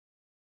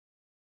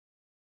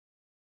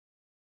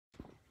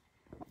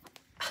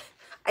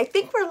I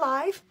think we're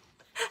live.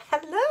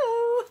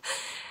 Hello.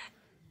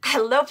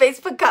 Hello,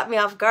 Facebook caught me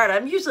off guard.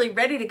 I'm usually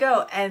ready to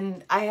go,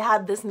 and I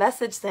had this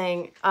message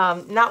saying,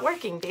 not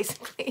working,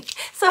 basically.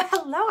 So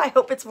hello, I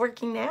hope it's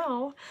working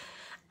now.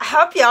 I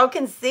hope y'all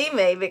can see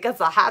me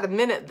because I had a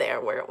minute there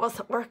where it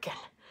wasn't working.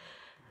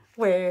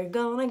 We're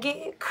gonna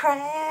get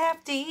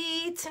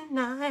crafty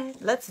tonight.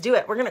 Let's do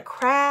it. We're gonna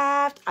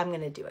craft. I'm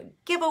gonna do a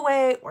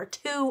giveaway or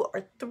 2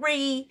 or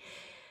 3,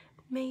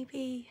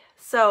 maybe.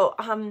 So,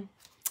 I'm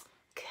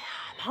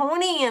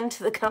honing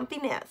into the comfy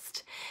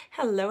nest.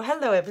 Hello,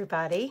 hello,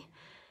 everybody.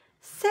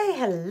 Say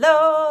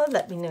hello.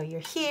 Let me know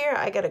you're here.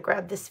 I gotta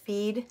grab this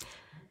feed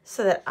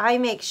so that I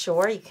make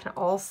sure you can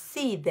all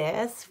see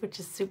this, which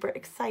is super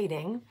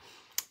exciting.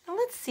 Now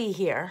let's see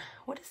here.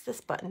 What does this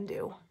button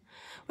do?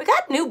 We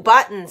got new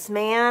buttons,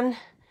 man.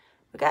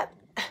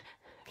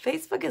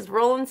 Facebook is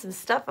rolling some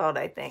stuff out,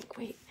 I think.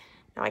 Wait,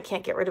 now I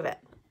can't get rid of it.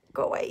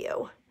 Go away,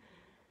 you.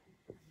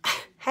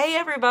 Hey,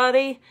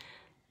 everybody.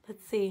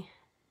 Let's see.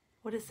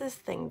 What does this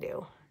thing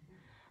do?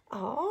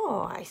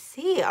 Oh, I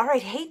see. All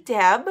right. Hey,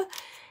 Deb.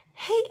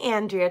 Hey,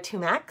 Andrea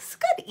Tumax.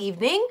 Good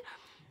evening.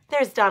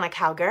 There's Donna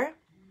Cowger.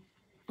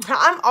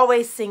 I'm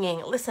always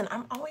singing. Listen,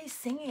 I'm always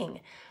singing.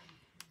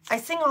 I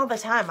sing all the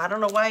time. I don't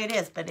know why it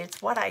is, but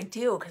it's what I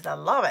do because I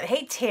love it.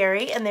 Hey,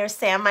 Terry. And there's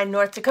Sam, my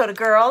North Dakota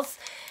girls.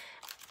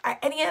 Are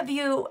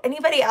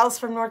anybody else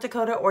from North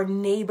Dakota or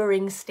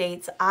neighboring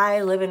states?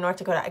 I live in North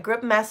Dakota. I grew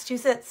up in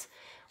Massachusetts,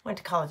 went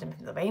to college in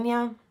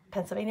Pennsylvania,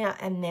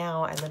 and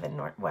now I live in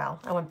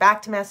I went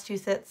back to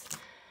Massachusetts.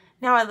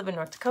 Now I live in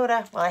North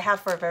Dakota. Well, I have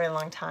for a very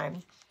long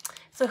time.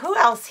 So who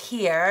else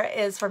here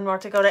is from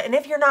North Dakota? And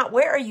if you're not,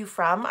 where are you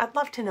from? I'd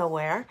love to know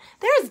where.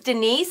 There's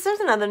Denise.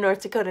 There's another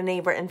North Dakota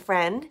neighbor and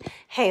friend.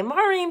 Hey,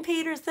 Maureen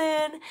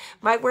Peterson.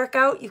 Might work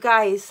out. You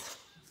guys,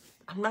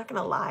 I'm not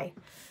going to lie.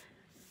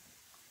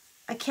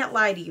 I can't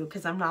lie to you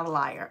because I'm not a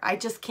liar. I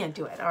just can't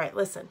do it. All right,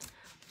 listen.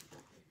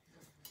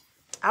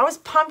 I was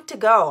pumped to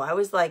go. I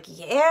was like,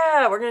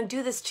 yeah, we're going to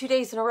do this 2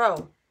 days in a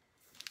row.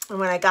 And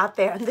when I got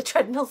there and the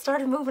treadmill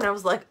started moving, I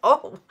was like,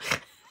 oh.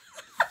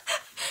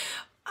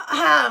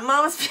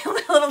 Mom was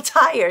feeling a little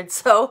tired.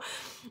 So,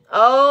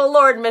 oh,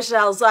 Lord,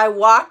 Michelle. So I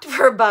walked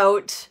for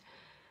about,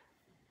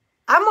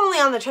 I'm only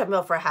on the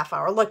treadmill for a half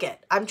hour. Look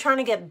I'm trying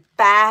to get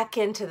back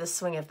into the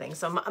swing of things.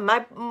 So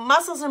my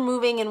muscles are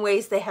moving in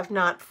ways they have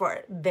not for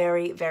a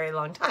very, very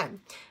long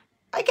time.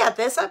 I got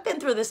this. I've been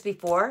through this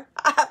before.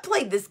 I've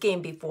played this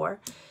game before.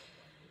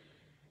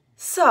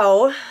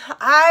 So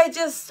I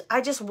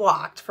just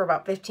walked for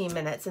about 15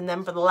 minutes. And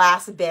then for the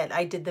last bit,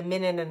 I did the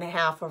 1.5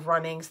 minutes of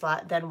running,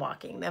 then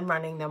walking, then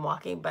running, then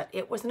walking. But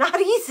it was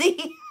not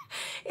easy.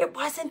 It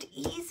wasn't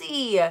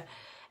easy.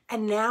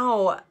 And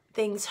now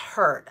things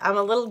hurt. I'm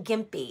a little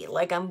gimpy,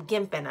 like I'm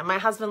gimping. And my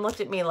husband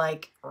looked at me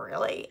like,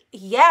 really?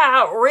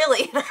 Yeah,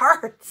 really, it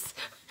hurts.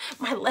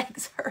 My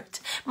legs hurt.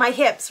 My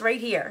hips right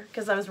here,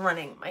 because I was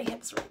running. My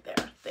hips right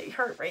there. They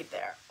hurt right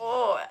there.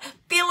 Oh,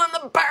 feeling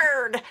the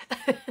bird.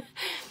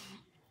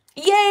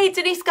 Yay,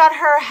 Denise got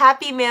her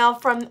happy mail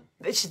from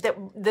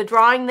the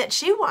drawing that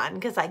she won,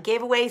 because I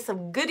gave away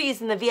some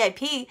goodies in the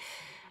VIP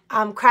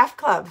craft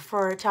club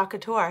for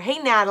Couture. Hey,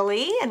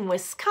 Natalie in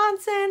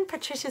Wisconsin.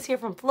 Patricia's here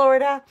from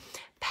Florida.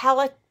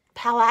 Palatka,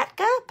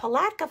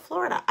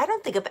 Florida. I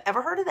don't think I've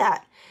ever heard of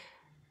that.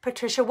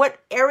 Patricia, what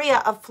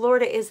area of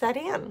Florida is that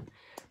in?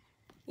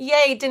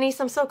 Yay, Denise,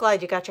 I'm so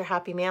glad you got your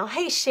happy mail.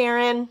 Hey,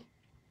 Sharon.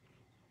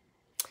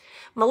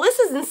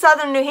 Melissa's in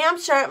southern New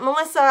Hampshire.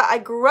 Melissa, I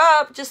grew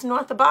up just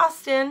north of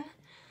Boston.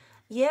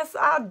 Yes,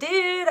 I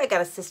did. I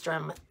got a sister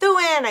in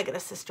Methuen. I got a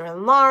sister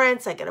in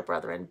Lawrence. I got a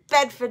brother in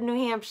Bedford, New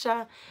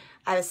Hampshire.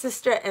 I have a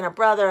sister and a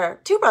brother,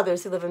 2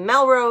 brothers who live in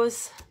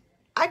Melrose.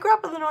 I grew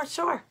up on the North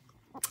Shore.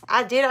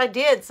 I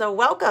did. So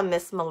welcome,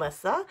 Miss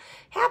Melissa.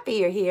 Happy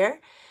you're here.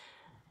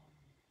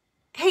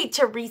 Hey,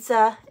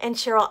 Teresa and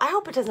Cheryl. I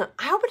hope it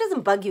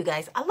doesn't bug you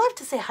guys. I love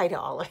to say hi to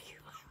all of you.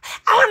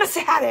 I want to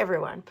say hi to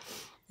everyone.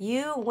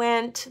 You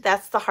went,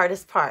 that's the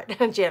hardest part.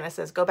 Jana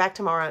says, go back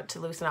tomorrow to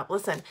loosen up.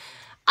 Listen,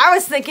 I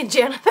was thinking,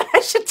 Jana, that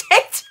I should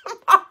take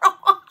tomorrow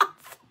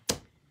off.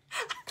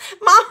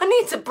 Mama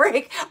needs a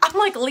break. I'm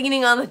like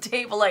leaning on the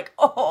table like,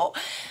 oh,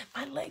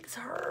 my legs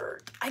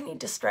hurt. I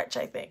need to stretch,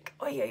 I think.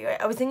 Oh, yeah.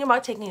 I was thinking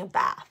about taking a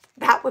bath.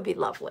 That would be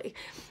lovely.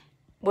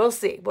 We'll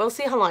see. We'll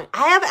see how long.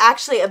 I have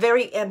actually a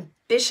very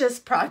ambitious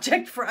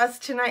project for us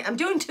tonight. I'm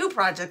doing 2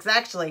 projects,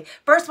 actually.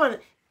 First one,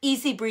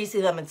 easy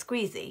breezy lemon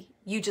squeezy.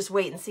 You just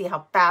wait and see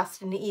how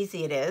fast and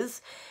easy it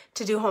is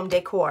to do home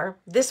decor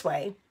this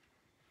way.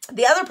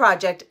 The other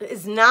project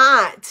is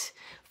not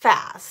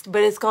fast,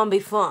 but it's going to be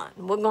fun.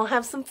 We're going to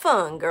have some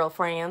fun,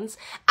 girlfriends.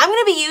 I'm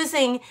going to be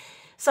using,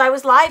 so I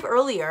was live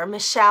earlier.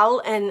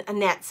 Michelle and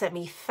Annette sent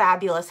me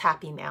fabulous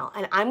happy mail,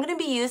 and I'm going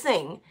to be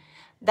using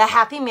the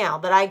happy mail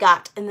that I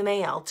got in the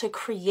mail to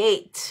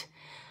create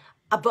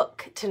a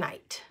book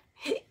tonight.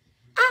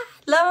 I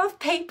love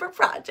paper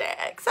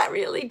projects. I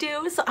really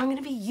do. So I'm going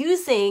to be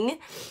using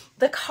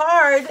the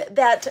card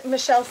that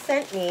Michelle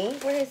sent me.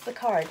 Where is the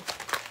card?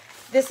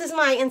 This is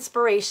my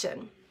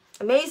inspiration.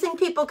 Amazing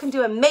people can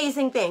do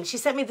amazing things. She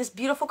sent me this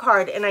beautiful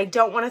card, and I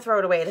don't want to throw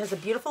it away. It has a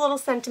beautiful little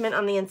sentiment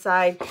on the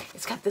inside.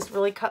 It's got this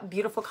really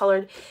beautiful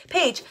colored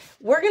page.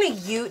 We're going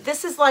to use,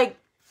 this is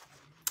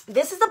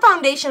the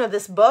foundation of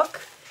this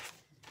book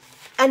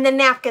and the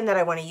napkin that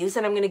I want to use,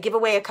 and I'm going to give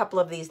away a couple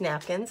of these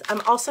napkins.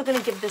 I'm also going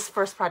to give this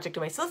first project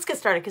away. So let's get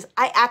started, because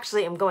I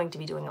actually am going to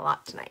be doing a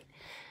lot tonight.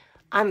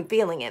 I'm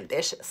feeling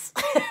ambitious.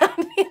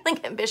 I'm feeling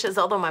ambitious,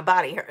 although my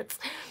body hurts.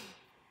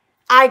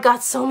 I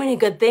got so many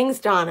good things,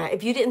 Donna.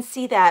 If you didn't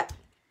see that,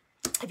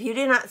 if you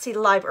did not see the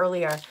live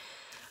earlier,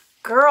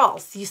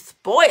 girls, you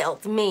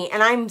spoiled me,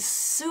 and I'm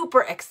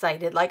super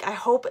excited. Like, I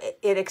hope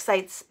it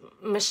excites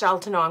Michelle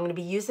to know I'm going to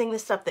be using the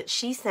stuff that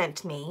she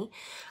sent me.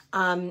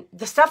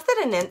 The stuff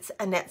that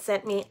Annette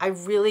sent me, I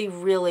really,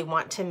 really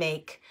want to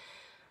make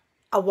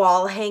a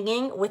wall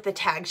hanging with the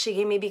tags she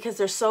gave me, because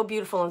they're so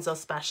beautiful and so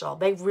special.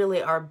 They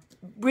really are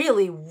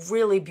really,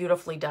 really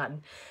beautifully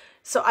done.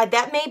 So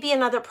that may be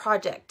another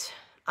project.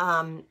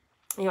 You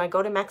know, I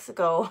go to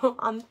Mexico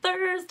on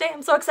Thursday.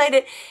 I'm so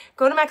excited.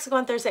 Go to Mexico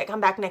on Thursday. I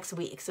come back next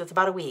week. So it's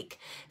about a week.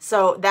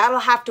 So that'll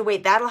have to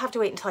wait. That'll have to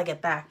wait until I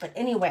get back. But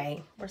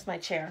anyway, where's my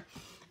chair?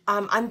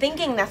 I'm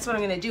thinking that's what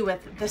I'm going to do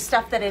with the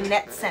stuff that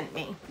Annette sent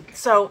me.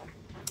 So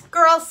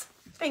girls,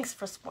 thanks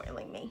for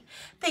spoiling me.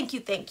 Thank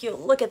you. Thank you.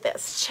 Look at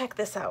this. Check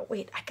this out.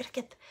 Wait, I gotta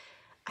get,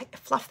 I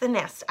fluff the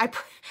nest. I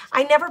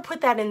never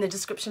put that in the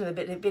description of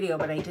the video,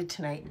 but I did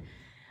tonight.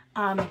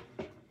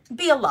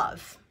 Be a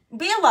love.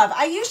 Be a love.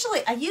 I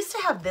used to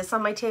have this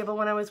on my table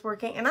when I was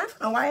working, and I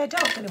don't know why I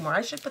don't anymore.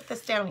 I should put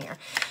this down here.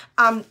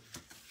 And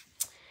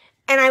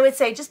I would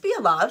say, just be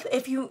a love.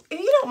 If you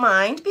don't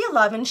mind, be a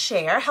love and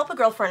share. Help a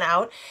girlfriend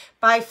out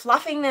by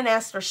fluffing the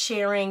nest or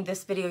sharing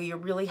this video. You're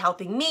really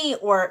helping me.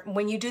 Or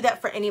when you do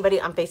that for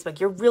anybody on Facebook,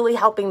 you're really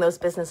helping those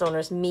business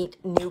owners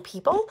meet new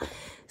people.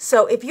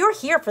 So if you're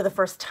here for the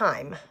first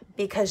time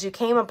because you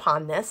came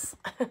upon this,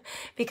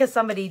 because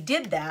somebody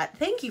did that,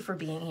 thank you for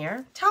being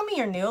here. Tell me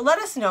you're new. Let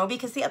us know,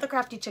 because the other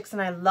Crafty Chicks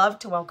and I love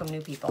to welcome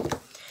new people.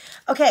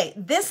 Okay,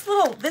 this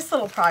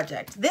little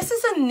project. This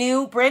is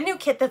a brand new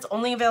kit that's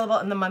only available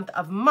in the month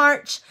of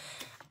March.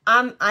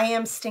 I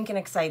am stinking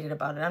excited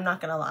about it. I'm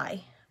not gonna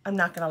lie. I'm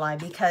not gonna lie,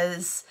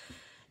 because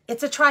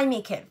it's a try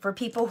me kit for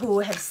people who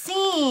have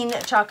seen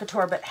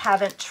Couture but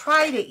haven't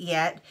tried it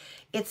yet.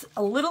 It's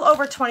a little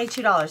over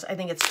 $22. I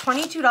think it's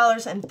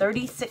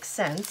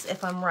 $22.36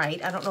 if I'm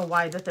right. I don't know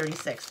why the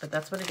 36, but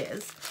that's what it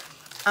is.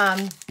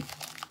 And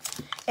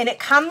it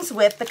comes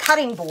with the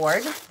cutting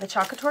board, the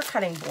Couture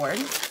cutting board,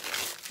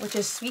 which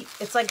is sweet.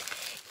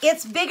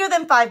 It's bigger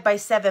than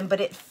 5x7,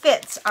 but it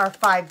fits our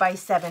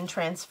 5x7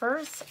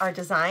 transfers, our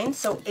design.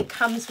 So it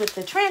comes with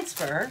the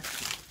transfer,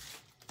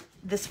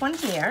 this one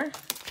here.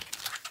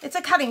 It's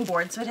a cutting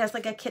board, so it has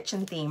like a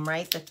kitchen theme,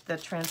 right? The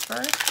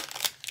transfer.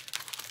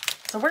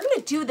 So we're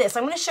gonna do this.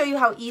 I'm gonna show you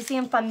how easy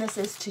and fun this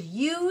is to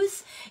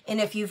use.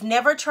 And if you've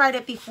never tried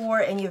it before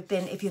and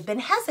if you've been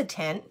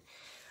hesitant,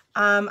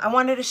 I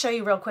wanted to show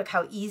you real quick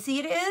how easy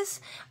it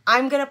is.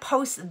 I'm going to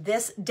post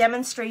this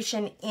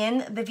demonstration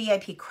in the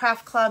VIP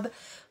Craft Club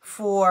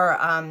for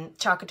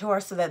Couture,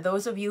 so that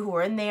those of you who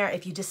are in there,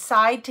 if you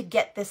decide to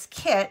get this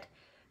kit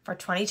for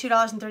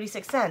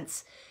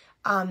 $22.36,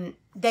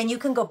 then you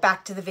can go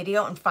back to the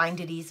video and find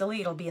it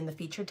easily. It'll be in the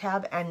featured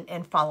tab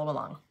and follow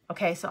along.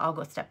 Okay, so I'll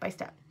go step by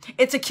step.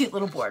 It's a cute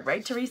little board,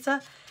 right,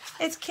 Teresa?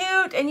 It's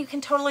cute, and you can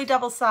totally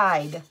double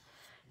side.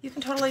 You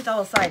can totally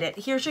double side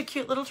it. Here's your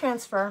cute little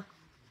transfer.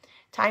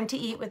 Time to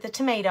eat with the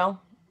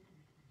tomato.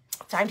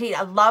 Time to eat.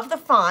 I love the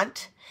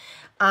font.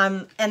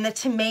 And the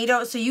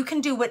tomato, so you can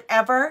do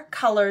whatever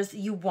colors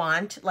you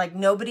want. Like,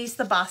 nobody's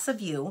the boss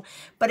of you.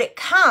 But it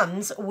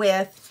comes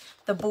with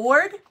the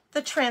board,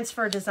 the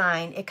transfer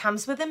design. It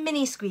comes with a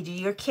mini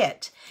squeegee, your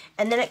kit.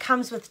 And then it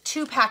comes with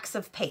 2 packs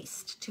of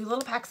paste. 2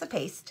 little packs of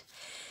paste.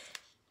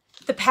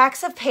 The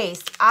packs of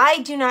paste, I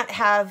do not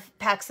have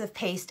packs of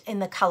paste in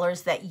the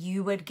colors that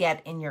you would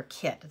get in your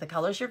kit. The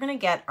colors you're going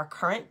to get are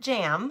Currant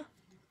Jam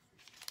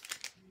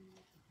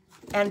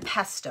and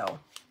Pesto.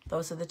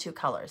 Those are the 2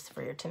 colors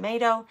for your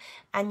tomato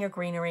and your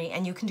greenery,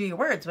 and you can do your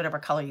words whatever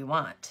color you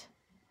want.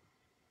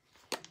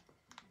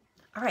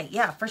 All right,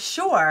 yeah, for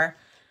sure.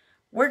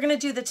 We're gonna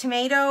do the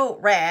tomato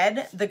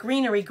red, the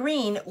greenery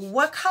green.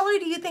 What color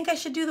do you think I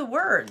should do the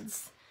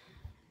words?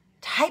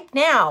 Type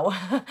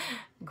now.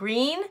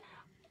 Green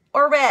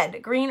or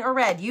red? Green or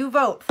red? You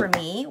vote for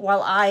me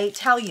while I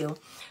tell you.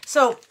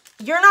 So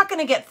you're not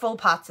gonna get full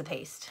pots of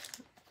paste.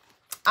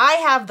 I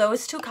have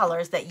those 2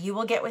 colors that you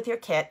will get with your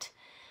kit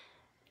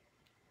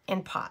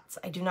in pots.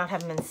 I do not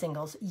have them in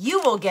singles. You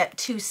will get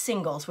 2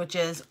 singles, which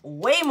is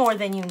way more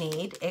than you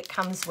need. It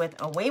comes with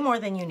a way more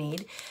than you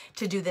need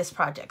to do this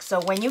project. So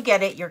when you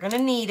get it, you're gonna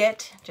need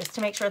it just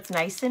to make sure it's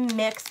nice and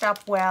mixed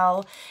up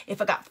well.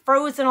 If it got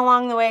frozen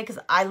along the way, because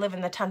I live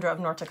in the tundra of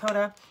North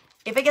Dakota,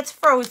 if it gets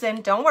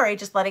frozen, don't worry,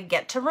 just let it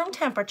get to room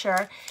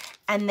temperature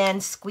and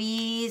then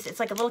squeeze. It's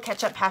like a little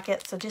ketchup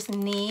packet, so just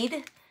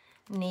knead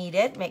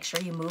it. Make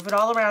sure you move it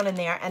all around in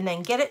there and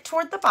then get it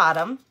toward the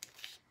bottom.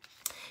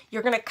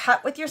 You're gonna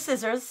cut with your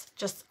scissors,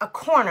 just a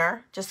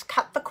corner, just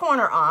cut the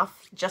corner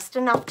off, just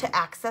enough to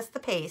access the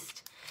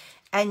paste.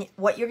 And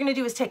what you're gonna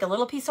do is take a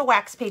little piece of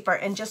wax paper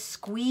and just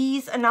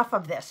squeeze enough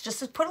of this, just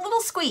to put a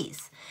little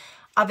squeeze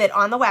of it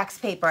on the wax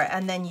paper,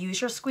 and then use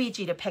your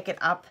squeegee to pick it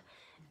up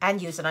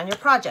and use it on your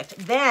project.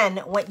 Then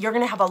what you're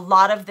gonna have a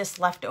lot of this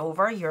left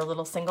over, your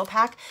little single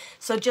pack.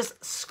 So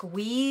just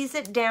squeeze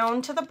it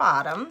down to the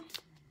bottom,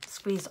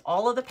 squeeze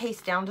all of the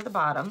paste down to the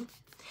bottom,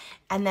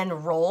 and then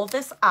roll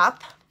this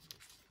up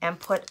and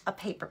put a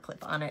paper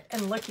clip on it.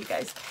 And look, you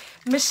guys,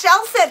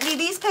 Michelle sent me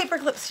these paper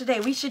clips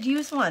today. We should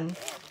use one.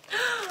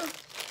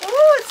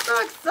 Oh, it's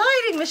so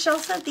exciting. Michelle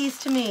sent these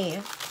to me.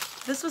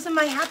 This was in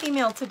my Happy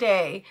Mail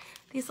today,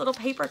 these little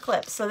paper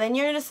clips. So then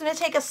you're just gonna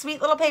take a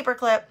sweet little paper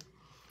clip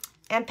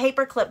and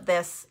paper clip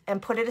this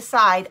and put it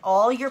aside.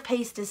 All your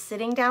paste is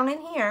sitting down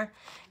in here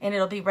and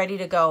it'll be ready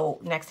to go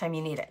next time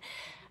you need it.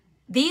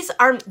 These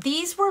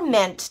were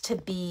meant to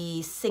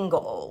be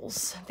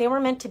singles. They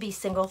were meant to be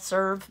single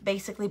serve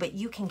basically, but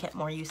you can get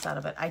more use out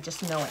of it. I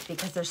just know it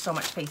because there's so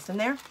much paste in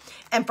there.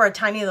 And for a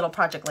tiny little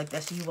project like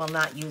this, you will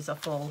not use a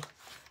full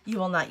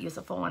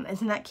one.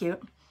 Isn't that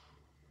cute?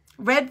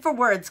 Red for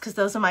words, because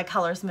those are my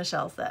colors,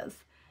 Michelle says.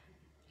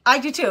 I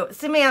do too.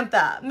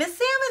 Samantha, Miss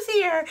Sam is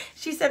here.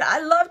 She said,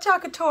 I love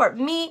Couture.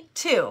 Me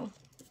too.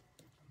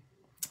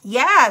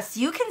 Yes,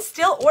 you can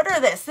still order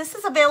this. This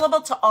is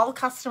available to all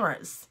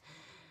customers.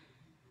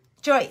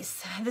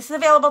 Joyce, this is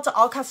available to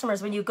all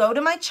customers. When you go to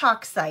my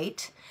chalk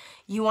site,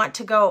 you want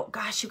to go,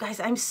 gosh, you guys,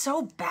 I'm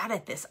so bad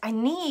at this. I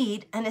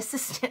need an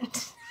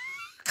assistant.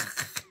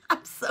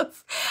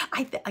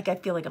 I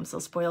feel like I'm so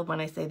spoiled when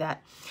I say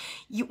that.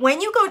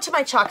 When you go to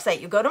my chalk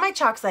site, I don't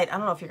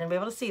know if you're gonna be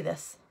able to see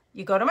this.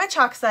 You go to my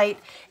chalk site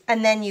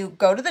and then you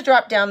go to the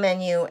drop-down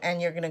menu and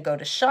you're gonna go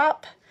to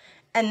shop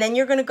and then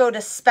you're gonna go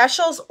to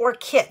specials or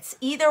kits,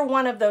 either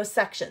one of those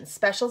sections,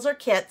 specials or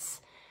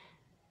kits.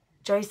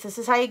 Joyce, this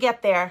is how you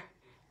get there.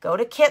 Go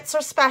to kits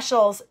or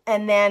specials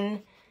and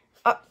then,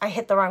 oh, I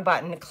hit the wrong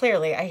button.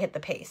 Clearly I hit the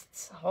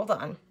pastes. Hold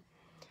on.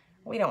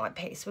 We don't want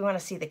paste. We want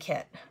to see the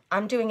kit.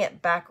 I'm doing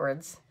it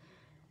backwards.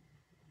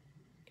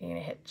 You're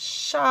going to hit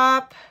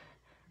shop.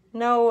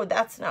 No,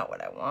 that's not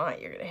what I want.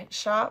 You're going to hit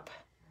shop.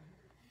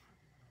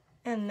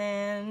 And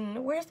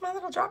then where's my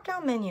little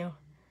drop-down menu?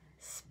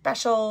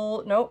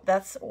 Special. Nope,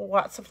 that's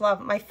Watts of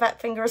Love. My fat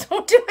fingers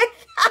won't do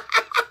it.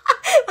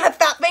 My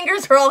fat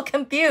fingers are all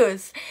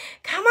confused.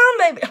 Come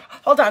on, baby.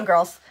 Hold on,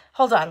 girls.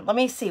 Hold on. Let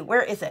me see.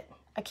 Where is it?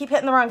 I keep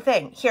hitting the wrong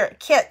thing. Here,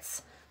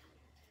 kits.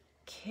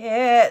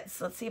 Kits.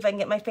 Let's see if I can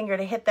get my finger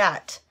to hit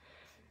that.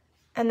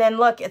 And then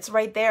look, it's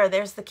right there.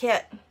 There's the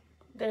kit.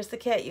 There's the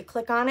kit. You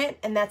click on it,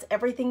 and that's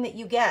everything that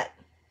you get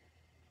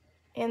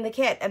in the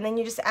kit. And then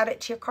you just add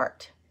it to your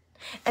cart.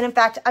 And in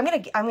fact, I'm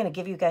gonna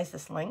give you guys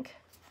this link.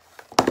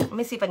 Let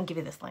me see if I can give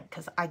you this link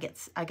because I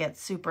get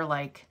super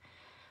like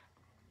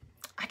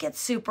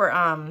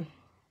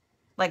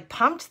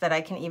pumped that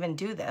I can even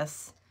do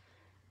this.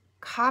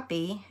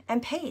 Copy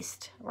and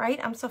paste, right?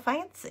 I'm so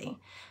fancy.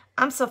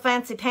 I'm so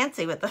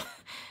fancy-pantsy with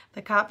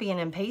the copying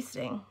and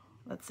pasting.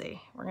 Let's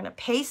see. We're going to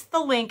paste the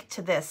link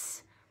to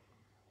this.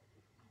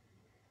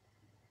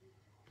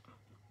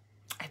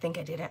 I think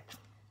I did it.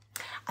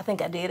 I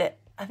think I did it.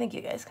 I think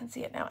you guys can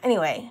see it now.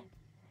 Anyway,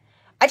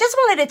 I just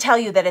wanted to tell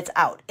you that it's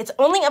out. It's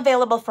only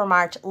available for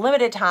March,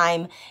 limited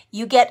time.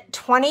 You get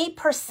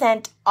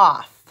 20%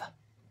 off.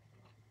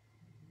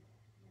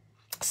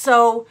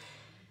 So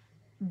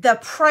the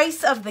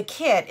price of the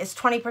kit is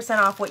 20%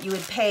 off what you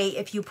would pay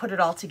if you put it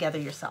all together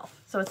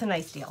yourself. So it's a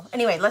nice deal.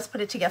 Anyway, let's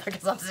put it together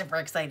because I'm super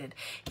excited.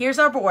 Here's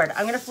our board.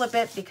 I'm going to flip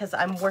it because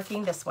I'm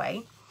working this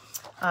way.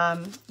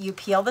 You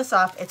peel this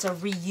off. It's a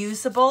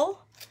reusable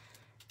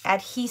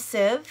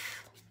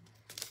adhesive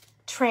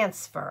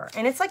transfer.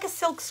 And it's like a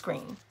silk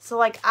screen. So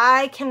like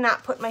I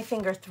cannot put my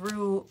finger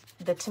through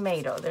the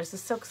tomato. There's a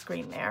silk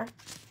screen there.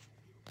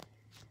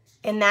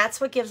 And that's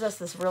what gives us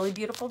this really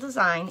beautiful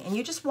design. And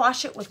you just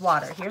wash it with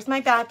water. Here's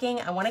my backing.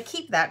 I want to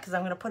keep that because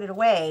I'm going to put it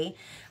away.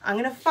 I'm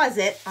going to fuzz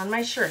it on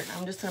my shirt.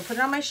 I'm just going to put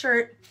it on my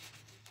shirt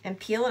and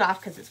peel it off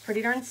because it's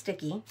pretty darn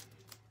sticky.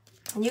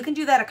 And you can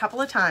do that a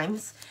couple of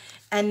times.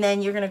 And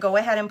then you're going to go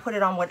ahead and put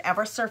it on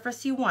whatever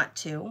surface you want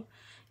to.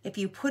 If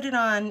you put it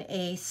on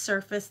a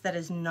surface that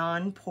is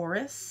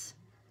non-porous,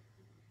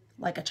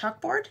 like a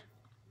chalkboard,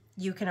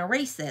 you can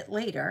erase it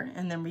later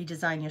and then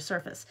redesign your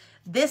surface.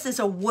 This is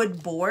a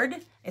wood board.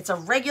 It's a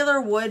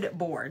regular wood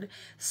board.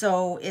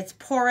 So it's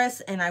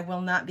porous and I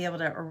will not be able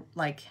to,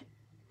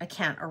 I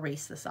can't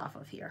erase this off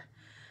of here.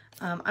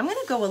 I'm going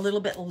to go a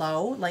little bit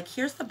low. Like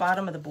here's the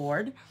bottom of the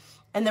board.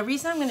 And the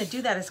reason I'm going to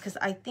do that is because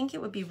I think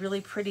it would be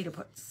really pretty to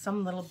put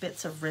some little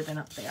bits of ribbon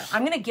up there.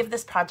 I'm going to give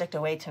this project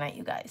away tonight,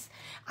 you guys.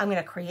 I'm going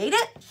to create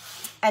it.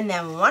 And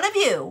then one of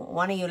you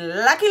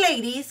lucky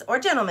ladies or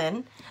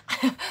gentlemen,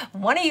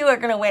 one of you are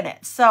going to win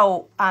it.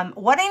 So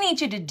what I need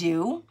you to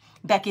do,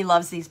 Becky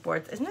loves these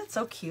boards. Isn't it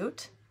so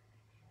cute?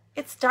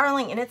 It's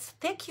darling and it's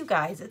thick, you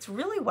guys. It's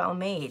really well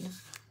made.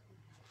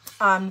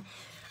 I'm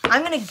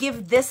going to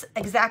give this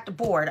exact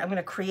board, I'm going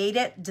to create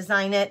it,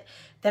 design it,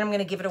 Then I'm going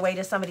to give it away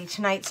to somebody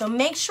tonight. So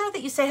make sure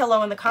that you say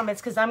hello in the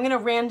comments because I'm going to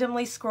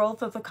randomly scroll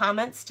through the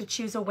comments to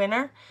choose a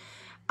winner.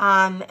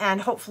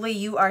 And hopefully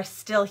you are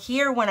still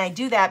here when I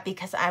do that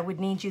because I would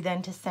need you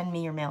then to send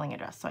me your mailing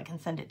address so I can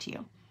send it to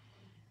you.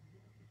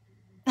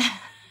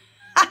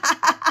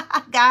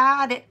 I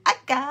got it. I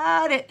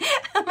got it.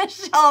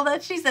 Michelle,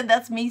 she said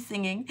that's me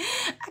singing.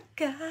 I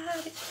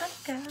got it. I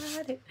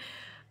got it.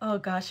 Oh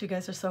gosh, you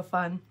guys are so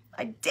fun.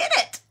 I did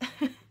it.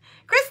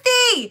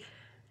 Christy,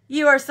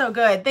 you are so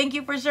good. Thank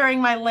you for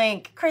sharing my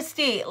link.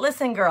 Christy,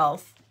 listen,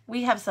 girls,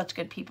 we have such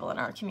good people in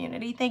our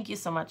community. Thank you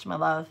so much, my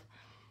love.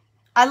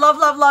 I love,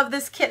 love, love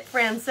this kit,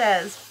 Fran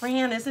says.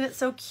 Fran, isn't it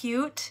so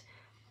cute?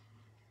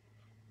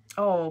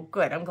 Oh,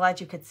 good. I'm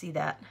glad you could see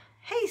that.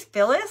 Hey,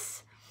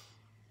 Phyllis.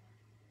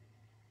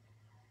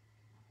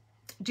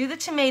 Do the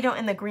tomato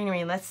and the greenery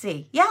and let's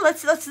see. Yeah,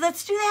 let's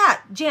do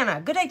that. Jana,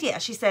 good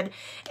idea. She said,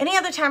 any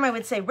other time I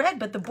would say red,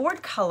 but the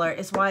board color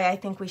is why I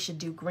think we should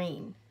do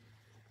green.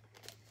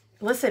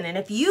 Listen, and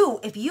if you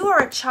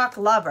are a chalk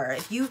lover,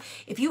 if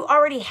you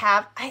already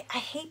have, I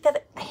hate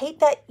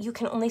that you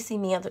can only see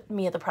me at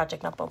the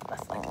project, not both of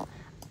us. Like,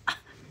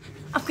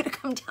 I'm gonna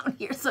come down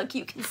here so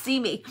you can see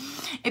me.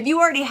 If you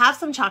already have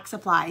some chalk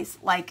supplies,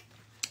 like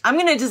I'm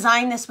gonna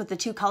design this with the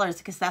 2 colors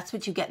because that's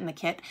what you get in the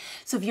kit.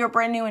 So if you're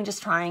brand new and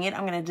just trying it,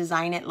 I'm gonna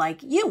design it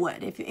like you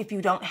would. If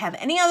you don't have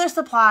any other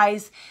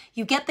supplies,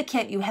 you get the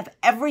kit, you have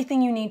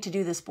everything you need to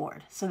do this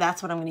board. So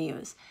that's what I'm gonna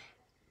use.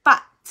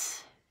 But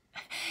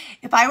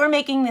if I were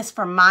making this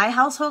for my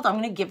household, I'm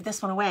gonna give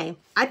this one away.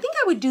 I think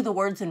I would do the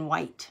words in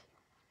white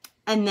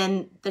and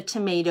then the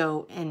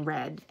tomato in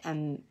red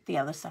and the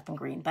other stuff in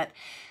green. But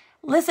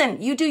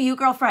listen, you do you,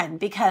 girlfriend,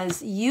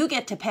 because you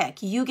get to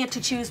pick. You get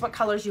to choose what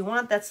colors you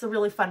want. That's the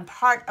really fun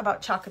part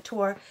about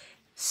Couture.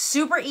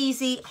 Super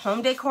easy,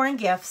 home decor and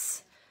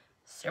gifts.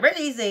 Super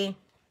easy.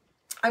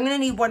 I'm gonna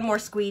need one more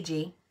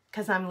squeegee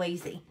because I'm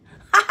lazy.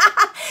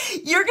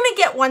 You're gonna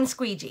get one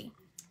squeegee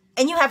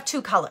and you have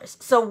 2 colors.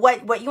 So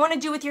what you wanna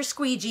do with your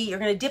squeegee, you're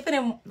gonna dip it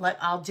in,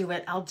 I'll do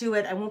it.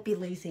 I won't be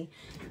lazy.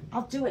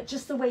 I'll do it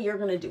just the way you're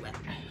gonna do it.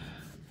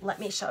 Let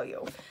me show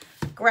you.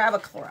 Grab a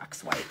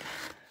Clorox wipe.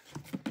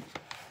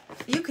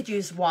 You could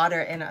use water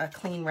and a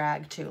clean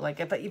rag too. Like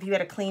if you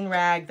had a clean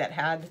rag that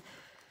had,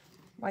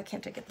 why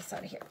can't I get this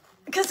out of here?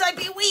 Because I'd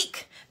be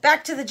weak.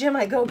 Back to the gym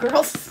I go,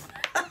 girls.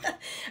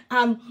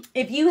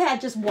 If you had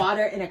just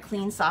water and a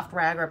clean soft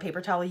rag or a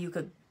paper towel, you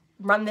could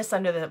run this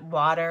under the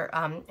water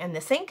in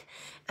the sink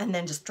and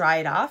then just dry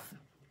it off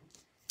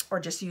or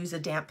just use a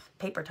damp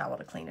paper towel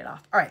to clean it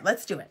off. All right,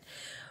 let's do it.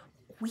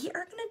 We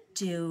are gonna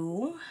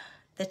do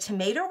the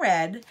tomato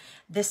red,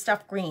 this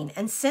stuff green.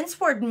 And since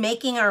we're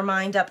making our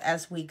mind up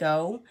as we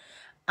go,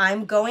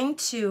 I'm going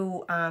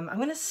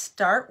to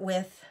start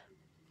with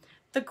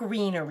the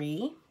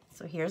greenery.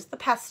 So here's the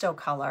pesto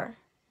color.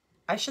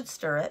 I should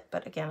stir it,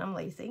 but again, I'm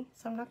lazy,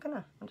 so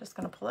I'm just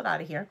gonna pull it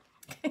out of here.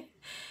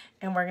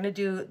 And we're gonna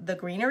do the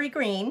greenery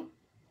green,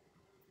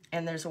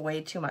 and there's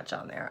way too much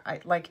on there.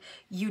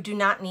 You do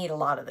not need a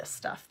lot of this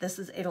stuff. That's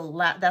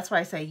why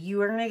I say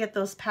you are gonna get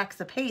those packs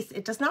of paste.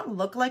 It does not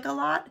look like a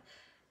lot.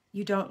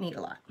 You don't need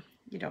a lot.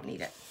 You don't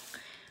need it.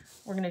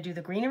 We're gonna do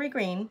the greenery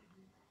green.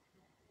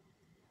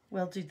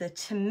 We'll do the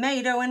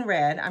tomato in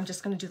red. I'm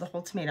just gonna do the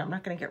whole tomato. I'm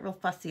not gonna get real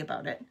fussy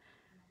about it.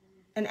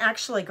 And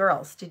actually,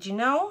 girls, did you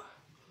know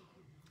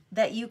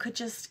that you could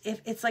just, if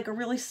it's like a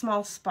really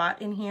small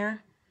spot in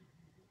here,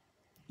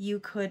 you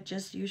could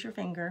just use your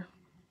finger.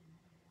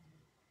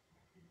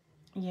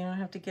 You don't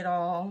have to get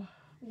all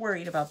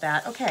worried about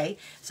that. Okay,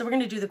 so we're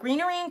gonna do the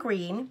greenery and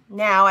green.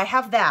 Now I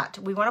have that.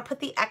 We wanna put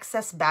the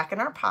excess back in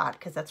our pot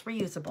because that's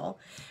reusable.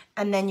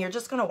 And then you're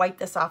just gonna wipe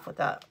this off with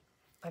I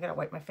gotta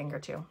wipe my finger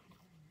too.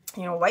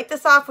 You know, wipe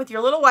this off with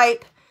your little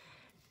wipe.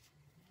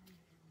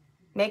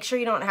 Make sure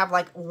you don't have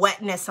like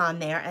wetness on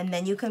there, and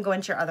then you can go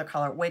into your other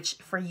color, which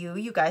for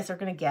you guys are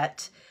gonna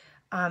get,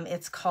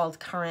 it's called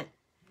currant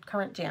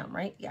jam,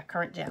 right? Yeah,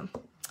 currant jam.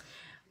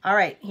 All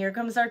right, here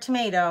comes our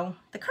tomato.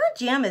 The currant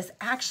jam is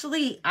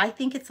actually, I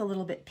think it's a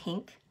little bit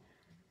pink.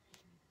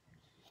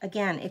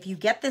 Again, if you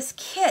get this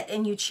kit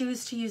and you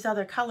choose to use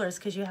other colors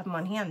because you have them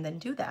on hand, then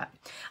do that.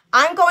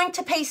 I'm going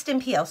to paste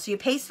and peel. So you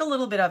paste a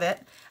little bit of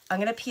it. I'm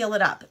gonna peel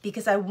it up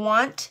because I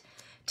want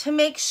to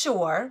make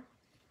sure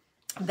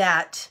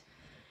that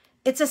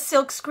it's a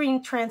silk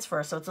screen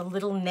transfer, so it's a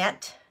little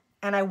net.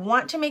 And I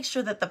want to make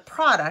sure that the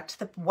product,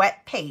 the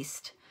wet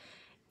paste,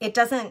 it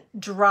doesn't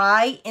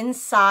dry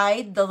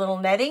inside the little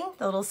netting,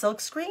 the little silk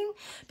screen,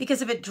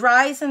 because if it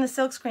dries in the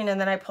silk screen and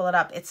then I pull it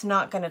up, it's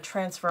not gonna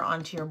transfer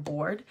onto your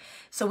board.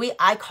 So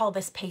I call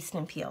this paste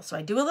and peel. So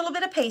I do a little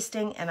bit of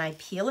pasting and I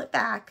peel it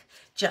back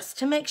just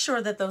to make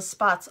sure that those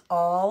spots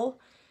all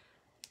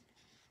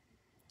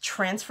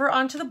transfer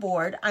onto the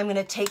board. I'm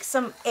gonna take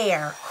some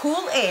air,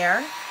 cool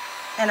air,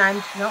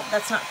 and nope,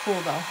 that's not cool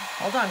though.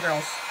 Hold on,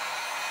 girls.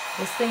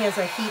 This thing is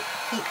a heat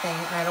thing,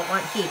 and I don't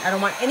want heat. I don't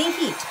want any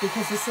heat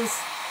because this is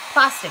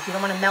plastic. You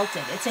don't want to melt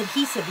it. It's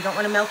adhesive. You don't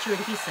want to melt your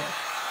adhesive.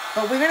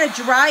 But we're going to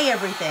dry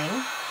everything.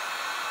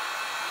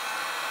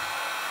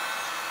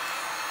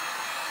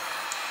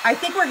 I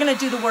think we're gonna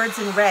do the words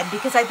in red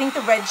because I think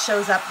the red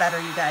shows up better,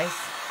 you guys.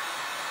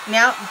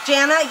 Now,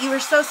 Jana, you were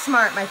so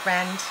smart, my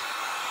friend.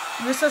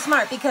 You were so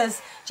smart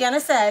because Jana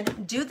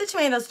said, do the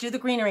tomatoes, do the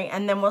greenery,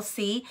 and then we'll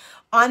see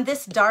on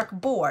this dark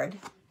board.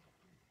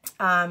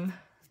 You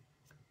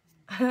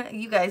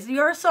guys,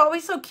 you're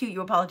always so cute.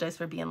 You apologize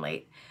for being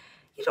late.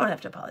 You don't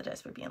have to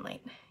apologize for being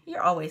late.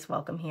 You're always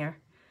welcome here.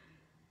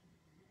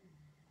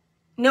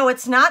 No,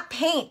 it's not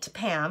paint,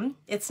 Pam.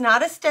 It's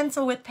not a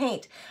stencil with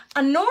paint.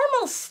 A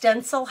normal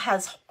stencil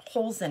has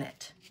holes in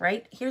it,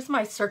 right? Here's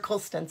my circle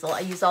stencil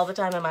I use all the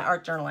time in my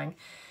art journaling.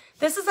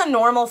 This is a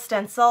normal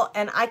stencil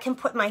and I can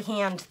put my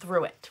hand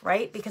through it,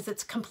 right? Because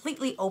it's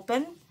completely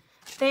open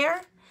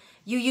there.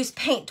 You use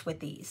paint with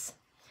these.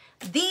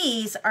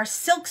 These are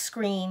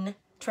silkscreen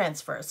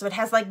transfers. So it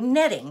has like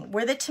netting.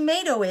 Where the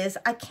tomato is,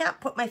 I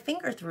can't put my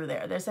finger through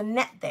there. There's a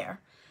net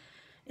there.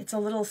 It's a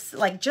little,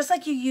 like, just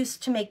like you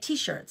used to make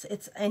t-shirts.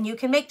 And you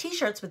can make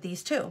t-shirts with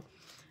these too.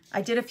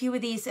 I did a few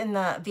of these in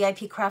the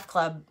VIP Craft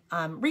Club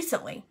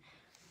recently.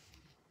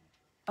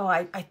 Oh,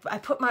 I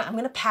put my, I'm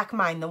going to pack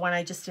mine. The one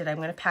I just did, I'm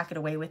going to pack it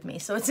away with me.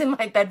 So it's in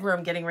my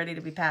bedroom getting ready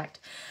to be packed.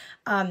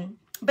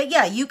 But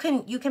yeah, you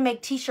can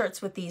make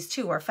t-shirts with these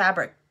too, or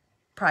fabric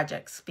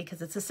projects,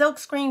 because it's a silk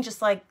screen,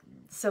 just like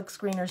silk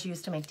screeners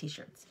used to make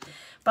t-shirts.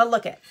 But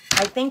look at,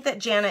 I think that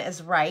Jana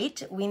is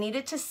right. We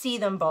needed to see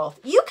them both.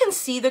 You can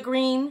see the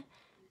green.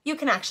 You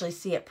can actually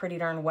see it pretty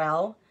darn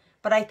well.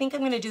 But I think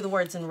I'm going to do the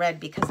words in red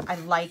because I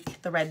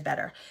like the red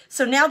better.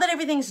 So now that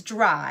everything's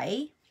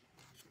dry,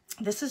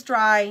 this is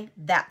dry,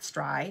 that's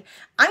dry.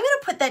 I'm going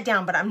to put that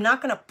down, but I'm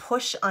not going to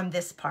push on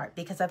this part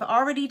because I've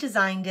already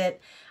designed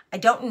it. I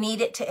don't need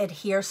it to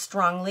adhere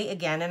strongly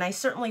again, and I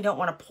certainly don't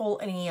want to pull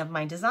any of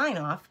my design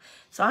off.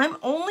 So I'm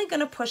only going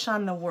to push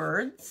on the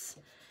words,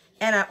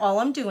 and all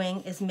I'm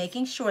doing is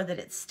making sure that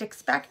it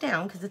sticks back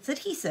down because it's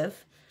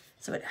adhesive,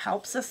 so it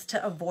helps us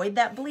to avoid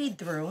that bleed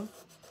through.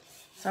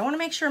 So I want to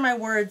make sure my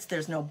words,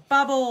 there's no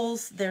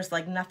bubbles, there's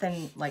like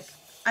nothing like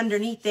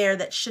underneath there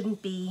that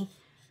shouldn't be,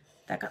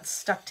 that got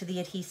stuck to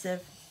the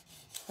adhesive.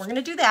 We're going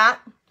to do that.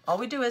 All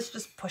we do is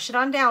just push it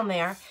on down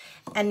there.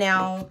 And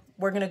now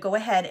we're going to go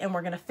ahead and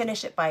we're going to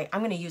finish it by,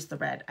 I'm going to use the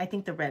red. I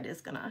think the red is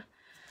going to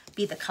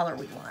be the color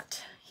we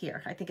want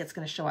here. I think it's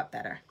going to show up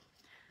better.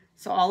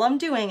 So all I'm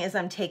doing is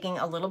I'm taking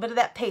a little bit of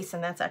that paste,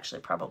 and that's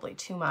actually probably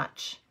too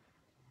much.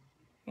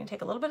 You're going to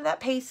take a little bit of that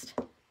paste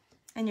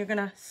and you're going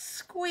to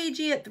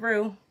squeegee it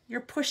through. You're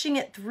pushing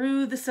it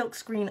through the silk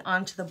screen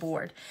onto the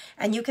board.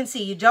 And you can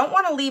see you don't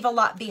want to leave a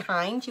lot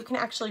behind. You can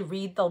actually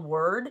read the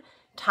word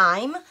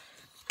time.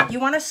 You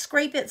want to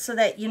scrape it so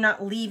that you're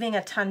not leaving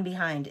a ton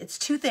behind. It's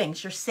two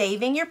things. You're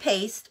saving your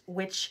paste,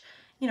 which,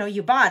 you know,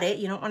 you bought it.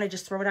 You don't want to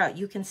just throw it out.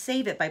 You can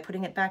save it by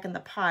putting it back in the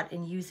pot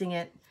and using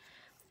it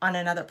on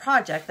another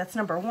project. That's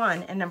number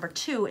one. And number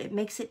two, it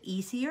makes it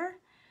easier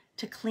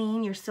to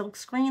clean your silk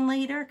screen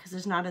later because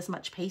there's not as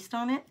much paste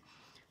on it.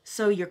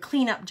 So your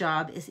cleanup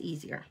job is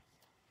easier.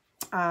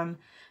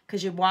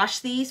 Because you wash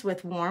these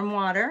with warm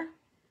water,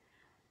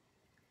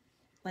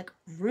 like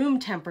room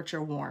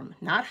temperature warm,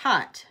 not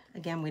hot.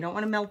 Again, we don't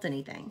want to melt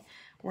anything.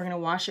 We're going to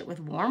wash it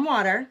with warm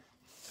water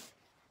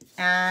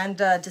and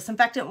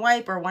disinfectant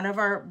wipe or one of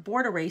our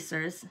board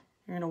erasers.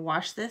 You're going to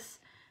wash this,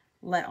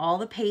 let all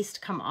the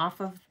paste come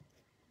off of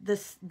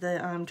this,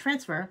 the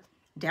transfer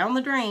down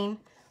the drain,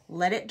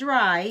 let it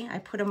dry. I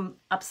put them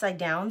upside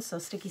down, so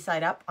sticky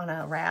side up on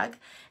a rag,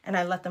 and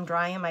I let them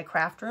dry in my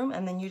craft room,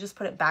 and then you just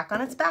put it back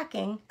on its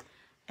backing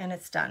and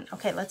it's done.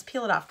 Okay, let's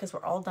peel it off because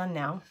we're all done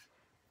now.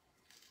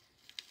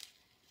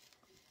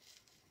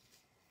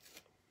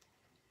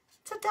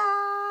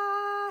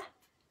 Ta-da!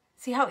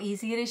 See how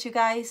easy it is, you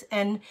guys?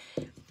 And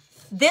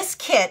this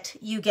kit,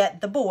 you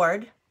get the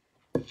board,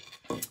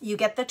 you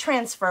get the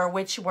transfer,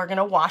 which we're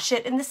gonna wash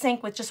it in the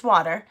sink with just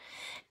water.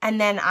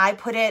 And then I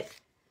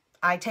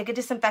take a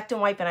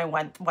disinfectant wipe and I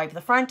wipe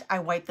the front, I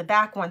wipe the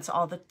back once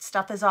all the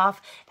stuff is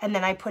off, and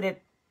then I put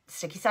it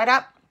sticky side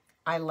up,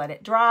 I let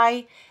it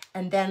dry,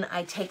 and then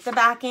I take the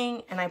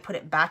backing and I put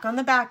it back on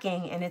the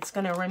backing, and it's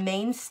gonna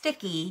remain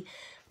sticky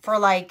for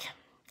like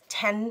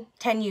 10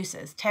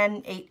 uses,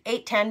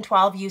 8, 10,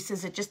 12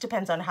 uses. It just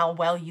depends on how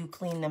well you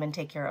clean them and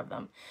take care of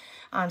them.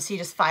 So you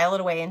just file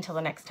it away until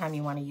the next time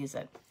you want to use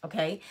it.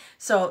 Okay.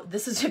 So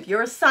this is, if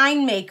you're a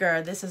sign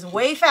maker, this is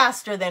way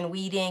faster than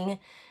weeding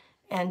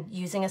and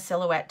using a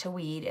silhouette to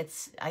weed.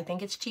 I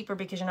think it's cheaper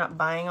because you're not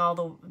buying all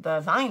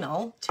the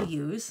vinyl to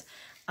use.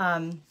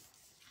 And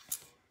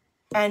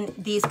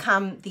these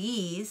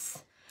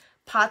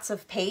pots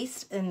of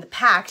paste in the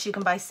packs. You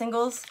can buy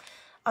singles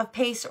of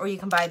paste, or you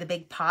can buy the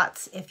big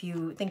pots if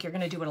you think you're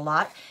going to do it a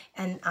lot.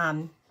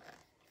 And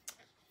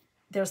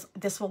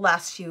this will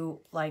last you,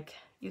 like,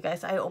 you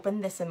guys, I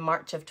opened this in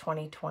March of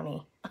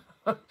 2020.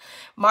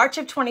 March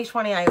of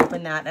 2020 I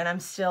opened that, and I'm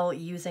still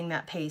using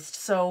that paste.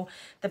 So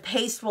the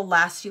paste will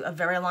last you a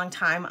very long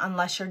time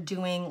unless you're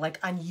doing like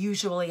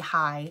unusually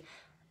high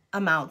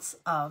amounts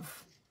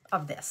of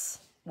this,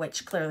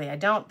 which clearly I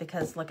don't,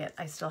 because look at,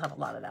 I still have a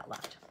lot of that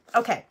left.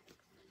 Okay,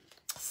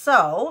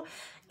 so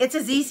It's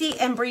as easy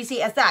and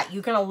breezy as that.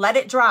 You're gonna let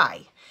it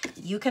dry.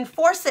 You can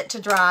force it to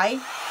dry.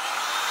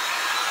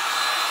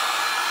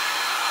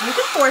 You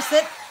can force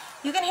it.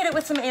 You can hit it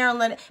with some air and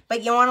let it,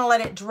 but you wanna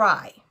let it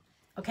dry,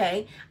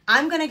 okay?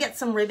 I'm gonna get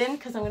some ribbon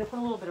because I'm gonna put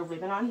a little bit of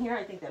ribbon on here.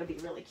 I think that'll be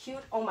really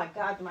cute. Oh my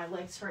God, my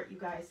legs hurt, you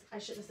guys. I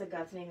shouldn't have said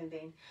God's name in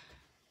vain.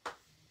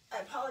 I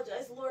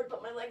apologize, Lord,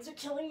 but my legs are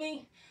killing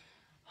me.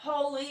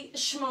 Holy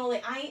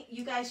schmoly.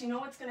 You guys, you know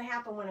what's gonna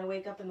happen when I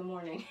wake up in the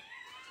morning.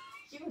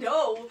 You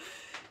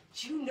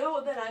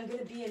know that I'm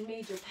gonna be in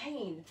major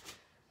pain.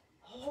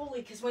 Holy,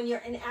 because when you're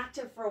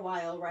inactive for a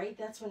while, right,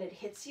 that's when it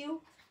hits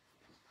you.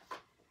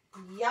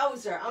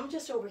 Yowzer, I'm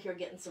just over here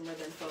getting some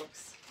ribbon,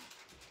 folks.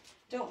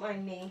 Don't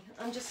mind me.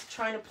 I'm just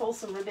trying to pull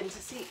some ribbon to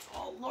see.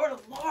 Oh, Lord,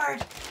 oh,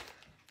 Lord.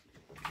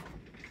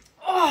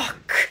 Oh,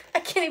 I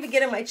can't even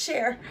get in my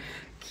chair.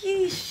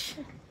 Yeesh.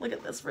 Look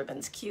at this,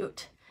 ribbon's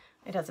cute.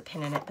 It has a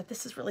pin in it, but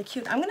this is really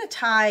cute. I'm going to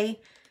tie,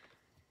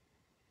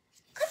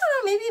 I don't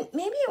know,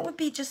 maybe it would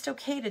be just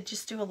okay to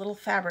just do a little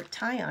fabric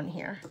tie on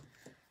here.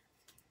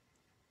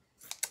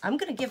 I'm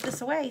going to give this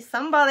away.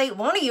 Somebody,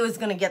 one of you is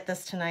going to get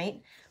this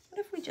tonight. What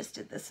if we just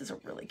did this as a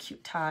really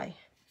cute tie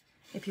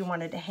if you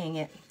wanted to hang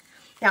it?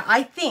 Now,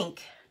 I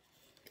think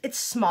it's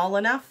small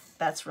enough.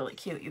 That's really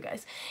cute, you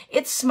guys.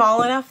 It's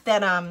small enough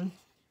that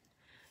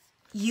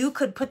you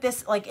could put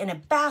this like in a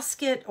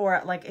basket,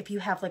 or like if you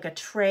have like a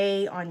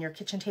tray on your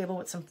kitchen table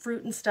with some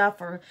fruit and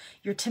stuff, or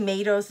your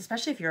tomatoes,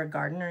 especially if you're a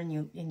gardener and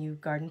you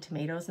garden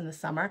tomatoes in the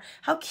summer.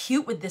 How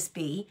cute would this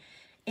be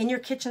in your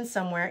kitchen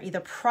somewhere,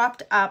 either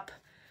propped up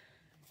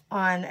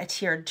on a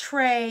tiered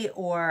tray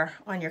or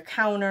on your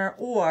counter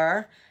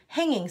or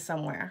hanging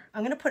somewhere.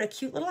 I'm going to put a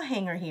cute little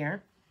hanger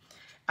here.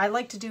 I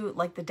like to do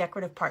like the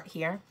decorative part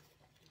here.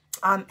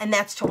 And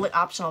that's totally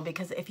optional,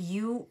 because if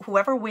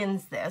whoever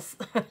wins this,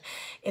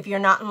 if you're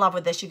not in love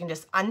with this, you can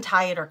just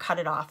untie it or cut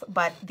it off.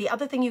 But the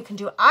other thing you can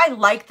do, I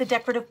like the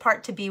decorative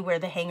part to be where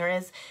the hanger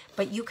is,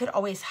 but you could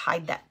always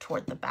hide that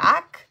toward the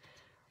back,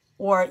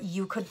 or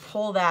you could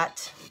pull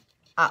that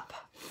up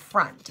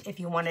front if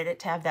you wanted it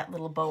to have that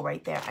little bow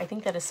right there. I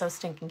think that is so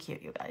stinking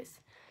cute, you guys.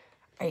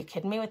 Are you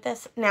kidding me with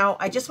this? Now,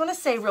 I just want to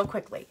say real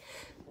quickly,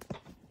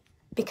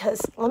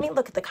 because let me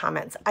look at the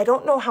comments. I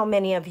don't know how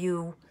many of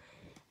you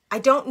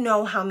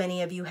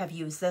have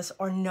used this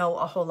or know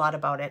a whole lot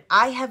about it.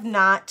 I have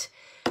not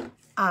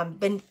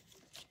been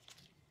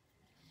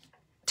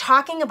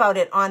talking about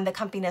it on the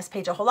Comfy Nest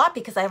page a whole lot,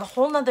 because I have a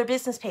whole nother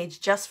business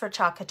page just for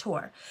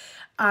Couture.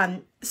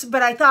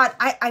 But I thought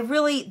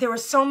there were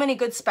so many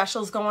good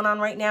specials going on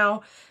right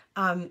now.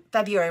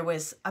 February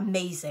was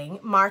amazing.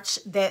 March,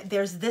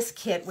 there's this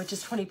kit, which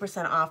is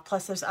 20% off.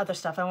 Plus there's other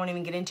stuff I won't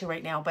even get into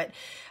right now. But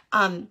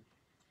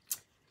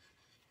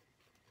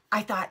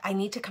I thought I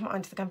need to come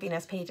onto the Comfy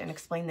Nest page and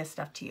explain this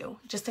stuff to you,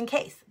 just in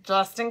case.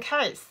 Just in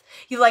case.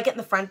 You like it in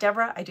the front,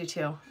 Deborah? I do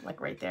too.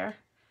 Like right there.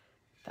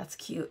 That's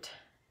cute.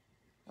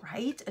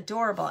 Right?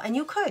 Adorable. And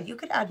you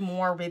could add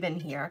more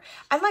ribbon here.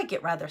 I like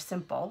it rather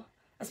simple,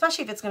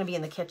 especially if it's going to be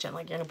in the kitchen,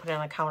 like you're going to put it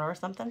on a counter or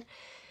something.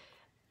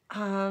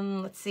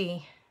 Let's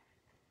see.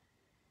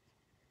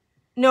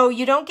 No,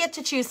 you don't get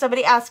to choose.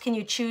 Somebody asked, can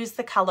you choose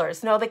the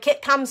colors? No, the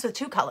kit comes with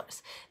 2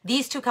 colors.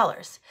 These 2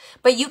 colors.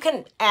 But you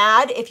can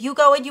add, if you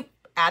go and you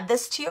add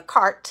this to your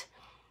cart,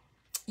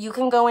 you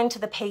can go into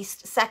the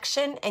paste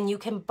section and you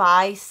can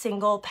buy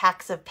single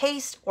packs of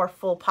paste or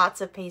full pots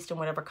of paste in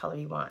whatever color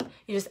you want.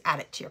 You just add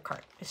it to your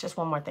cart. It's just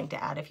one more thing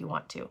to add if you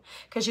want to,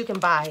 because you can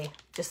buy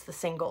just the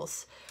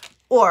singles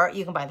or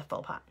you can buy the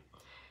full pot.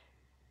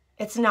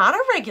 It's not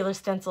a regular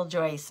stencil,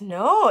 Joyce.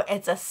 No,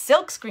 it's a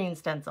silk screen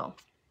stencil.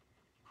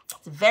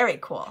 It's very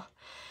cool.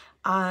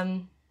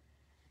 Let's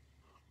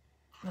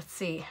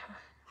see.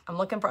 I'm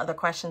looking for other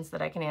questions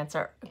that I can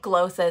answer.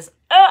 Glow says,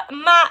 oh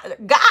my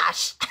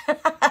gosh.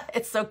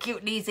 It's so cute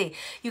and easy.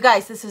 You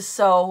guys, this is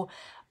so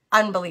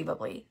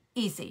unbelievably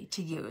easy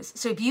to use.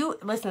 So if you,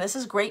 listen, this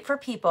is great for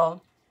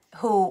people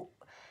who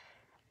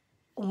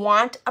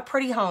want a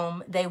pretty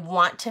home. They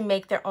want to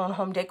make their own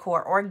home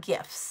decor or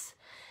gifts.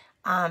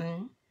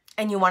 And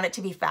you want it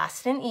to be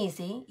fast and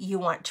easy. You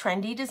want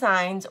trendy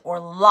designs or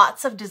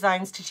lots of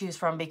designs to choose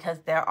from, because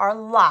there are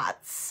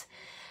lots.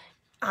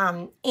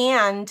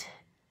 And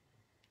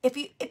if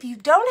you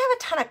don't have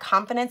a ton of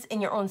confidence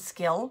in your own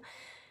skill,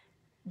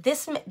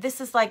 this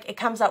is like, it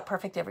comes out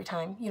perfect every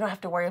time. You don't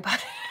have to worry about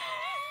it.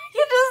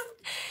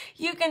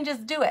 You can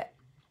just do it.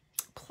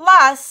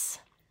 Plus,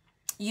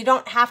 you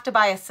don't have to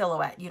buy a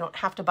silhouette. You don't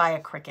have to buy a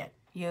Cricut.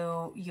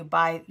 You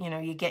buy,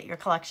 you get your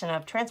collection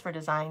of transfer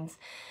designs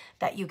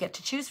that you get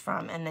to choose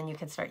from, and then you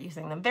can start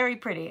using them. Very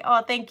pretty.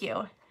 Oh, thank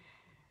you.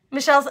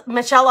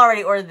 Michelle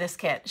already ordered this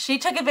kit. She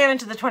took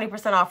advantage of the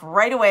 20% off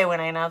right away when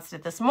I announced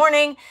it this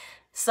morning.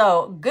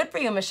 So good for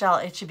you, Michelle.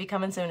 It should be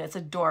coming soon. It's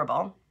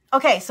adorable.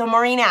 Okay, so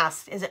Maureen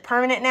asked, is it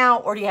permanent now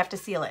or do you have to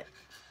seal it?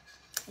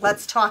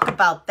 Let's talk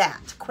about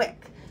that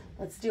quick.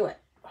 Let's do it.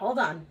 Hold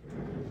on.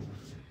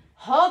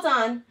 Hold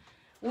on.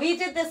 We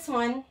did this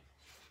one.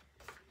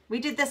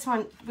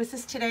 Was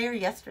this today or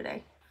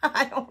yesterday?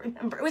 I don't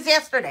remember. It was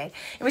yesterday.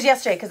 It was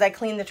yesterday because I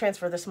cleaned the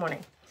transfer this morning.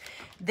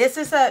 This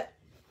is a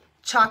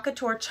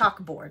Couture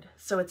chalkboard.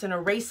 So it's an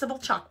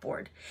erasable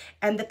chalkboard,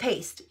 and the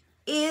paste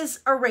is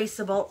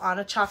erasable on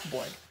a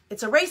chalkboard.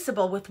 It's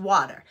erasable with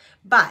water,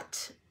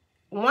 but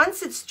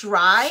once it's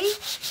dry,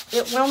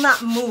 it will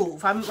not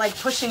move. I'm like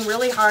pushing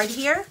really hard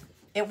here.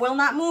 It will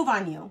not move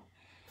on you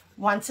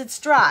once it's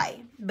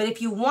dry. But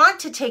if you want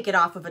to take it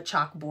off of a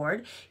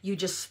chalkboard, you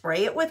just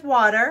spray it with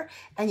water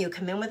and you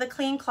come in with a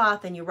clean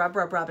cloth and you rub,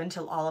 rub, rub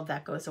until all of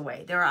that goes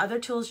away. There are other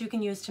tools you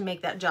can use to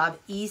make that job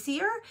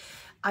easier.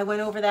 I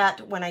went over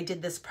that when I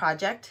did this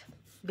project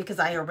because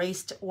I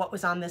erased what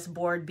was on this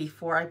board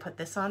before I put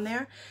this on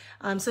there.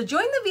 So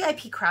join the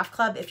VIP Craft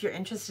Club if you're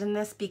interested in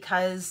this,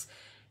 because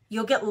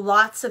you'll get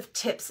lots of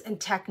tips and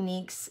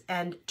techniques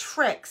and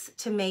tricks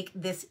to make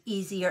this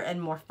easier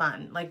and more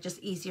fun, like just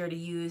easier to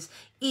use,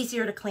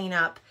 easier to clean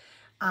up,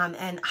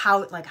 and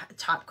how, like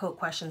top coat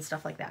questions,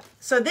 stuff like that.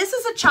 So this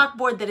is a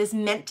chalkboard that is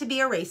meant to be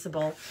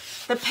erasable.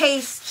 The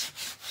paste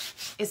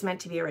is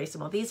meant to be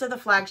erasable. These are the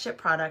flagship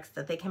products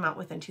that they came out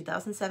with in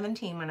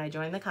 2017 when I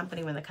joined the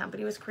company, when the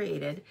company was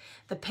created.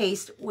 The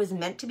paste was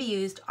meant to be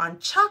used on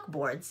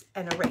chalkboards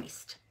and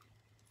erased.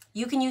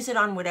 You can use it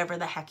on whatever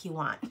the heck you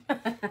want.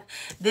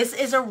 This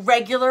is a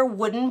regular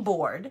wooden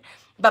board,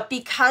 but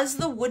because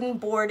the wooden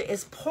board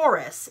is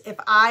porous, if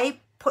I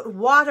put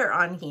water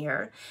on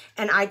here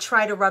and I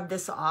try to rub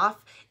this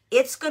off,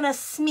 it's gonna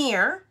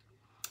smear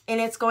and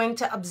it's going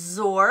to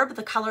absorb,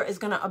 the color is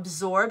gonna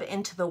absorb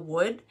into the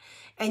wood,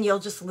 and you'll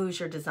just lose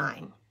your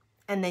design.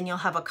 And then you'll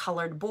have a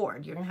colored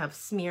board. You're gonna have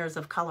smears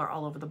of color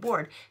all over the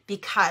board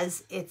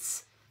because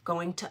it's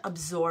going to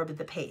absorb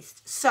the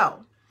paste.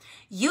 So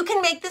you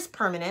can make this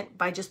permanent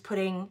by just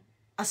putting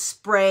a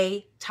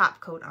spray top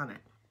coat on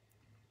it.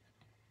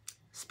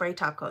 Spray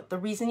top coat. The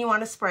reason you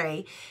want to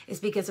spray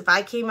is because if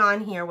I came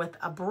on here with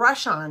a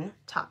brush on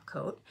top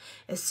coat,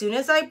 as soon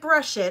as I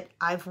brush it,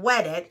 I've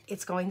wet it,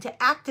 it's going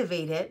to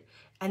activate it,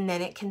 and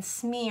then it can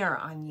smear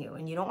on you.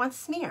 And you don't want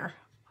smear.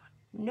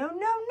 No, no,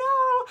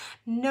 no,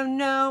 no,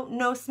 no,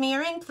 no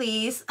smearing,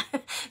 please.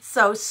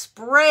 So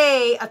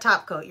spray a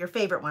top coat, your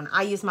favorite one.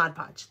 I use Mod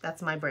Podge.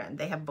 That's my brand.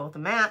 They have both a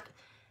matte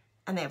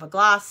and they have a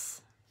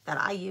gloss that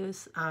I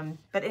use.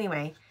 But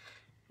anyway,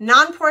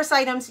 non-porous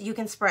items you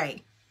can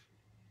spray.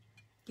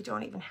 You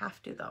don't even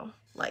have to though.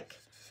 Like,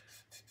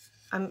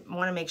 I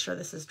want to make sure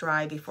this is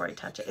dry before I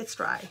touch it. It's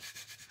dry.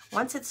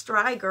 Once it's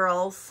dry,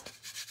 girls,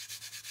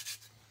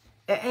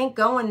 it ain't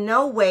going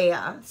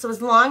nowhere. So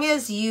as long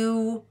as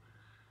you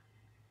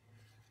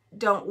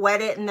don't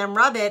wet it and then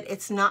rub it,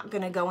 it's not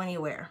going to go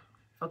anywhere.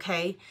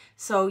 Okay.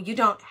 So you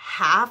don't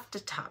have to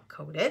top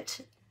coat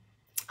it.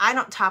 I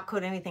don't top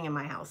coat anything in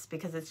my house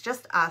because it's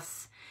just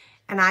us.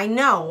 And I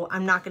know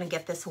I'm not going to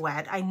get this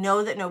wet. I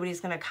know that nobody's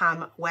going to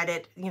come wet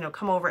it, you know,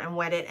 come over and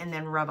wet it and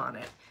then rub on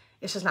it.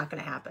 It's just not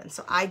going to happen.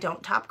 So I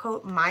don't top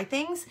coat my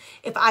things.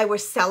 If I were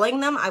selling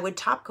them, I would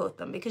top coat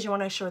them because you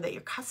want to ensure that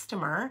your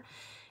customer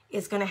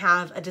is going to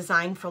have a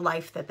design for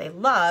life that they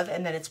love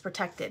and that it's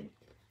protected.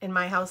 In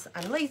my house,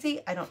 I'm lazy.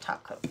 I don't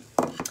top coat.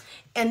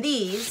 And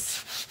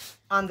these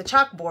on the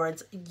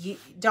chalkboards, you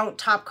don't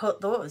top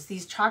coat those.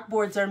 These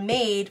chalkboards are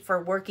made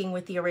for working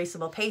with the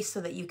erasable paste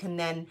so that you can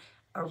then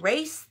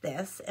erase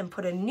this and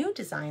put a new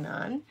design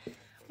on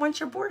once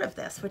you're bored of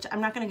this, which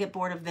I'm not going to get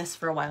bored of this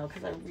for a while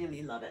because I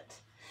really love it.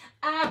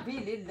 I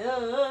really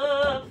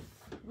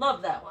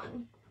love that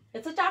one.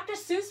 It's a Dr.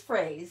 Seuss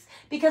phrase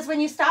because when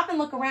you stop and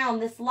look around,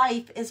 this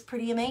life is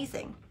pretty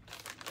amazing.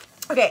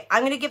 Okay,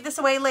 I'm going to give this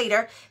away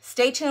later.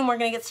 Stay tuned. We're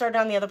going to get started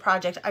on the other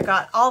project. I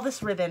got all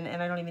this ribbon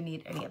and I don't even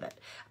need any of it.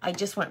 I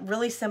just went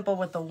really simple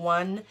with the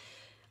one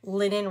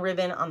linen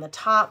ribbon on the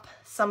top.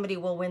 Somebody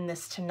will win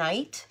this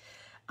tonight.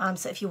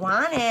 So if you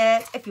want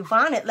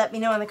it, let me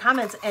know in the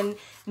comments and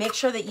make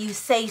sure that you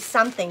say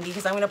something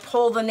because I'm going to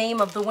pull the name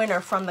of the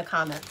winner from the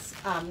comments.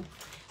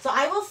 So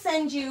I will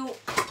send you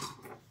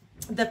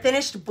the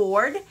finished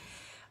board,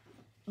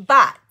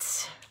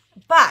 but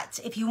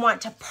if you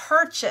want to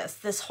purchase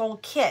this whole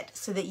kit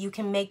so that you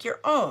can make your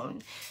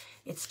own,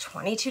 it's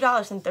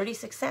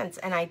 $22.36,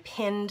 and I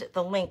pinned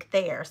the link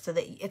there so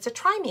that it's a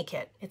Try Me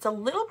kit. It's a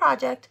little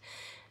project,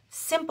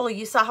 simple.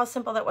 You saw how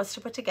simple that was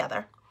to put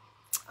together.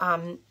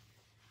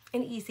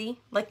 And easy,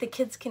 like the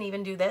kids can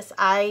even do this.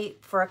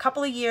 For a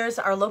couple of years,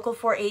 our local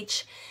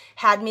 4-H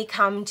had me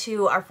come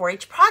to our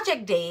 4-H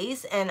project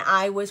days, and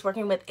I was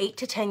working with 8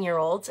 to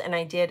 10-year-olds, and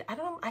I can't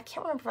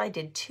remember if I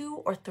did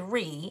 2 or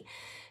 3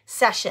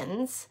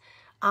 sessions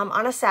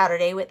on a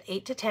Saturday with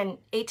 8 to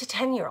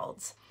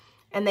 10-year-olds.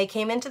 And they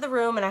came into the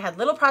room, and I had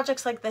little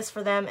projects like this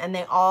for them, and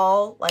they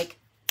all like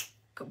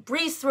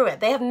breeze through it.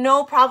 They have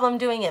no problem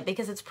doing it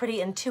because it's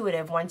pretty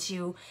intuitive. Once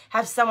you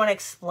have someone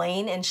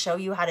explain and show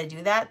you how to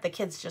do that, the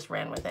kids just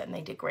ran with it and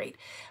they did great.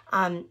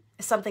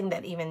 Something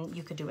that even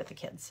you could do with the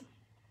kids.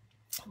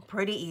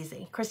 Pretty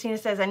easy. Christina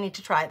says, I need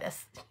to try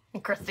this.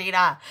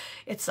 Christina,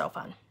 it's so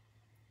fun.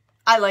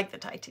 I like the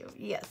tie too.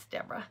 Yes,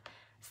 Deborah.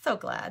 So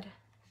glad.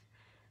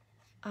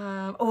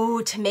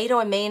 Oh, tomato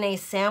and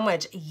mayonnaise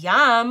sandwich.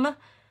 Yum.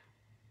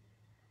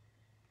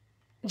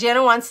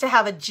 Jenna wants to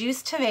have a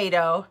juiced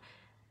tomato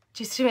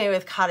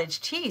with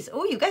cottage cheese.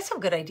 Oh, you guys have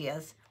good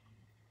ideas.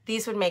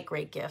 These would make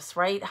great gifts,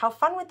 right? How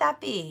fun would that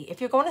be?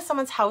 If you're going to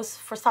someone's house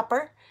for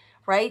supper,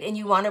 right? And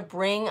you want to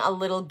bring a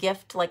little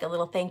gift, like a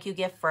little thank you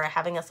gift for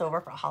having us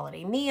over for a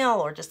holiday meal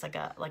or just like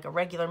a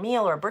regular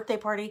meal or a birthday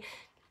party.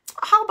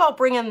 How about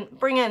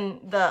bringing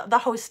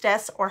the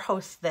hostess or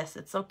host this?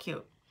 It's so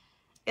cute.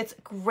 It's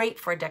great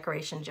for a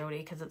decoration, Jody,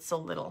 because it's so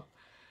little.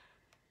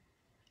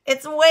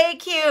 It's way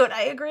cute.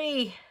 I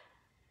agree.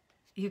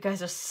 You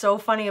guys are so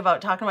funny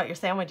about talking about your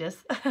sandwiches.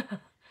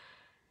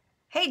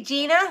 Hey,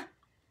 Gina,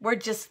 we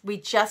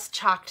just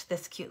chalked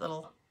this cute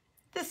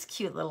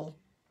little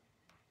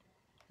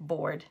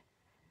board.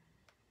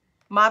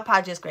 Mod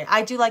Podge is great.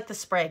 I do like the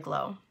spray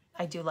glow.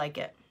 I do like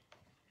it.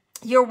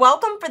 You're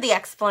welcome for the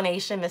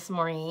explanation, Miss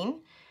Maureen.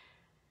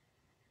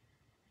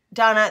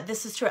 Donna,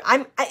 this is true.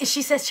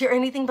 She says you're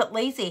anything but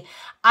lazy.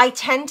 I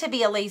tend to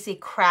be a lazy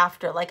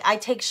crafter. Like I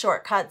take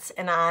shortcuts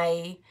and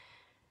I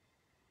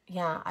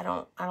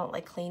don't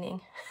like cleaning.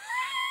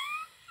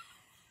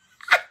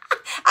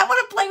 I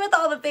want to play with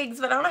all the things,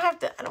 but I don't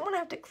want to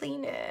have to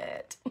clean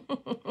it.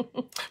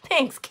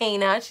 Thanks,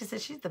 Kana. She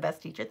says she's the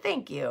best teacher.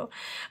 Thank you.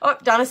 Oh,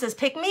 Donna says,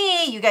 pick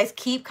me. You guys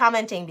keep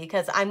commenting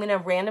because I'm going to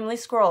randomly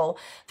scroll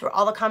through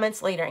all the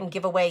comments later and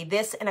give away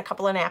this and a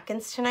couple of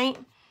napkins tonight.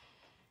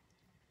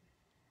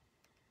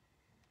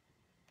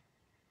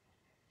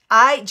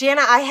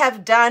 Jana, I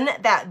have done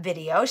that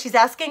video. She's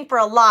asking for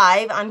a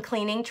live on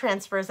cleaning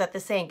transfers at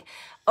the sink.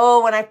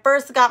 Oh, when I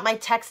first got my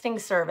texting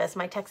service,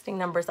 my texting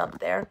number's up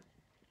there.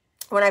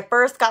 When I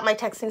first got my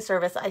texting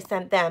service, I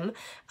sent them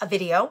a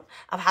video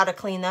of how to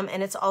clean them.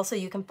 And it's also,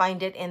 you can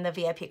find it in the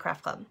VIP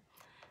Craft Club.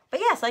 But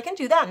yes, I can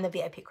do that in the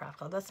VIP Craft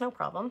Club. That's no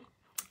problem.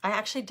 I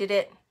actually did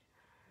it.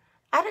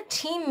 I had a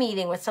team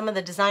meeting with some of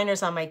the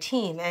designers on my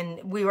team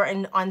and we were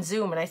on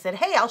Zoom and I said,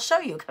 hey, I'll show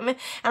you. Come in.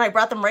 And I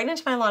brought them right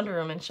into my laundry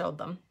room and showed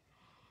them.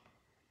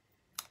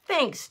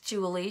 Thanks,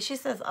 Julie. She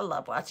says, I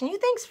love watching you.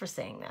 Thanks for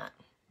saying that.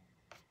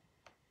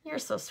 You're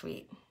so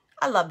sweet.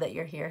 I love that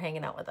you're here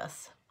hanging out with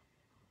us.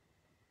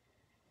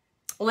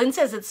 Lynn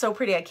says it's so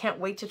pretty. I can't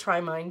wait to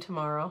try mine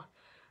tomorrow.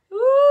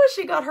 Ooh,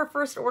 she got her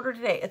first order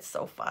today. It's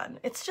so fun.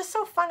 It's just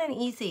so fun and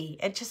easy.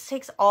 It just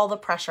takes all the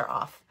pressure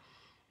off.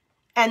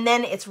 And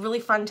then it's really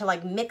fun to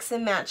like mix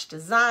and match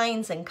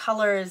designs and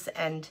colors,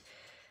 and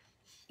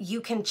you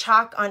can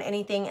chalk on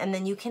anything, and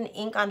then you can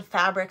ink on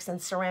fabrics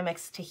and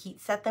ceramics to heat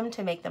set them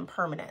to make them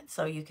permanent.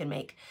 So you can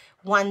make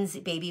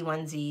baby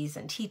onesies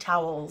and tea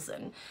towels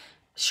and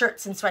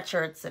shirts and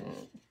sweatshirts,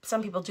 and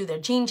some people do their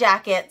jean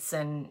jackets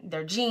and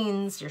their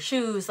jeans, your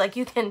shoes. Like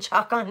you can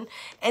chalk on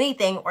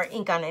anything or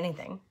ink on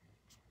anything.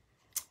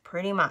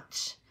 Pretty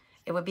much.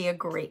 It would be a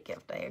great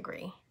gift, I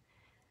agree.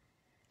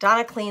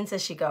 Donna cleans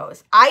as she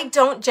goes. I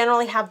don't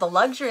generally have the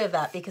luxury of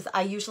that because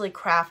I usually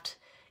craft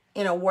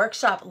in a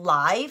workshop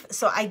live,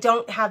 so I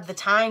don't have the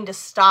time to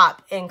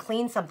stop and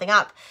clean something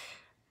up.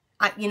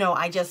 I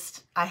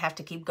have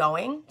to keep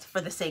going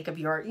for the sake of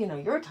your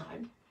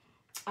time.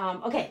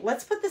 Okay,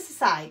 let's put this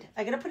aside.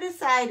 I'm going to put it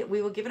aside.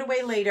 We will give it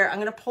away later. I'm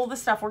going to pull the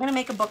stuff. We're going to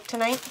make a book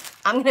tonight.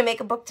 I'm going to make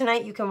a book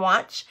tonight. You can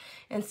watch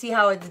and see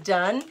how it's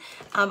done.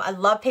 I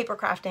love paper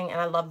crafting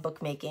and I love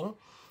bookmaking.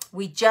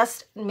 We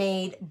just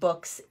made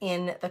books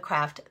in the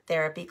Craft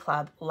Therapy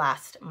Club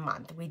last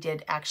month. We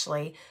did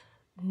actually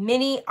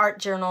mini art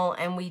journal,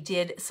 and we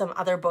did some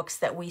other books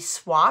that we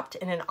swapped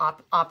in an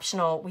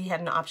optional, we had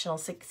an optional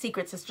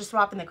secret sister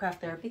swap in the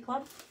Craft Therapy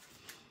Club.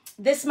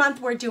 This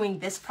month we're doing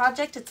this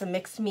project. It's a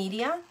mixed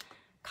media,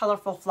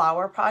 colorful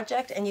flower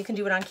project, and you can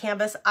do it on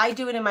canvas. I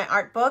do it in my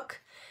art book,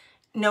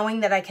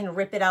 knowing that I can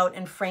rip it out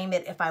and frame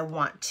it if I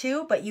want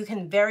to, but you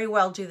can very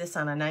well do this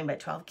on a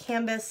 9x12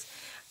 canvas.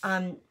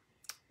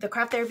 The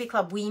Craft Therapy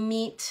Club, we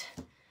meet,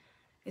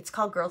 it's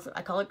called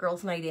I call it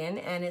Girls Night In,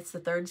 and it's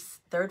the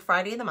third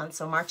Friday of the month.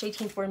 So March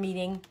 18th, we're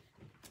meeting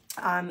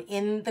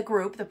in the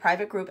group, the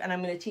private group, and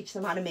I'm going to teach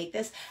them how to make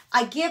this.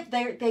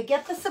 They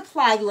get the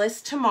supply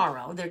list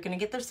tomorrow. They're going to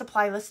get their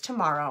supply list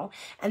tomorrow,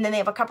 and then they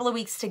have a couple of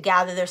weeks to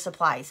gather their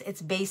supplies.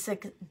 It's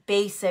basic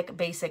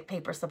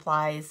paper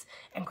supplies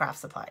and craft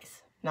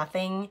supplies.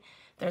 Nothing,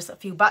 there's a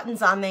few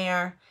buttons on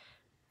there.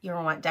 You're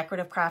going to want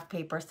decorative craft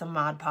paper, some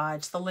Mod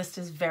Podge. The list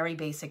is very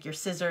basic. Your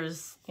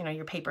scissors,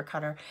 your paper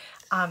cutter.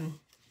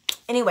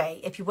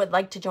 Anyway, if you would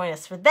like to join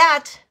us for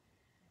that,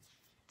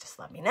 just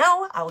let me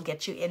know. I will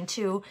get you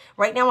into,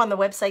 right now on the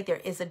website, there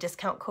is a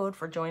discount code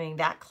for joining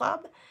that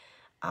club.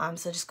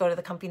 So just go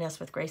to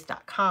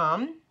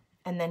thecomfynesswithgrace.com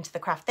and then to the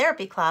Craft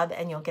Therapy Club,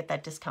 and you'll get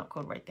that discount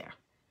code right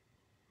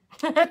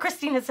there.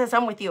 Christina says,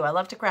 I'm with you. I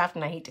love to craft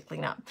and I hate to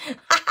clean up.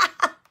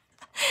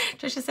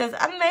 Trisha says,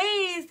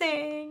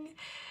 amazing.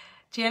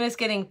 Gianna's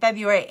getting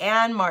February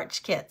and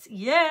March kits.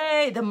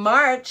 Yay! The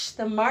March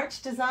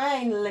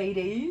design,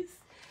 ladies.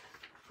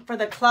 For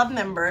the club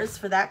members,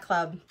 for that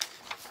club.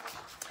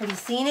 Have you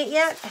seen it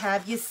yet?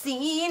 Have you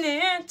seen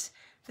it?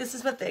 This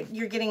is what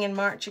you're getting in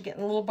March. You're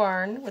getting a little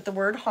barn with the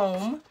word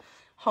home.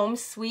 Home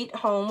sweet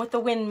home with the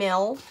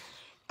windmill.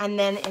 And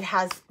then it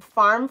has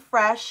farm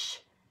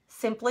fresh,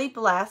 simply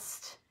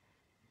blessed,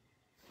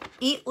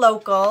 eat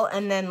local,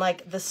 and then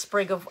like the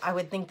sprig of, I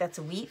would think that's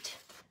wheat.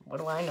 What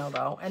do I know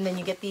though? And then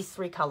you get these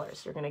 3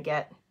 colors. You're going to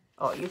get,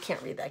 oh, you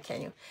can't read that,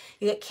 can you?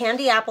 You get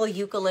Candy Apple,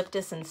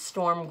 Eucalyptus, and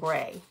Storm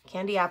Gray.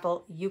 Candy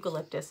Apple,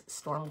 Eucalyptus,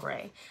 Storm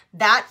Gray.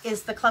 That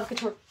is the Club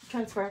Couture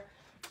transfer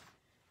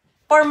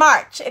for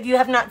March, if you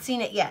have not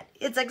seen it yet.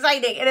 It's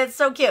exciting and it's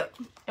so cute.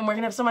 And we're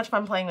going to have so much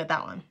fun playing with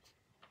that one.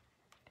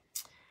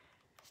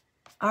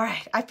 All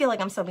right, I feel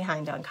like I'm so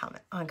behind on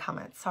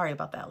comments. Sorry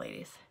about that,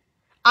 ladies.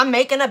 I'm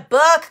making a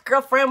book,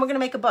 girlfriend. We're going to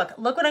make a book.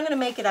 Look what I'm going to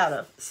make it out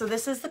of. So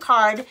this is the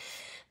card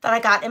that I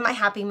got in my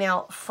Happy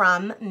Mail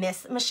from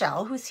Miss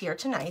Michelle, who's here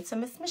tonight. So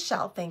Miss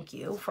Michelle, thank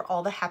you for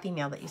all the Happy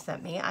Mail that you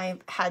sent me.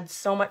 I've had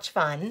so much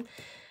fun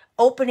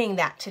opening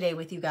that today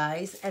with you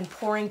guys and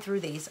pouring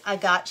through these.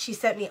 She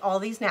sent me all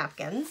these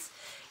napkins.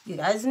 You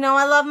guys know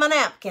I love my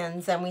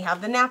napkins, and we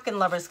have the Napkin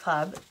Lovers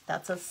Club.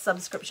 That's a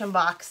subscription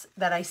box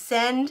that I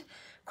send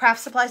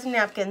craft supplies and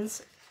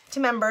napkins to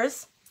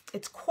members.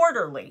 It's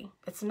quarterly.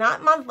 It's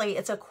not monthly.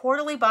 It's a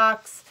quarterly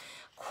box,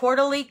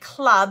 quarterly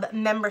club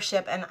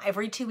membership, and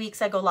every 2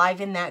 weeks I go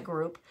live in that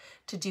group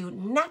to do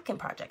napkin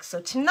projects.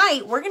 So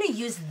tonight we're going to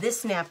use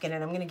this napkin,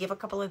 and I'm going to give a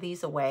couple of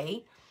these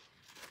away.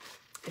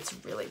 It's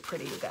really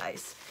pretty, you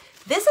guys.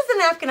 This is the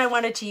napkin I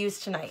wanted to use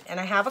tonight, and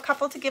I have a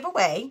couple to give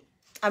away.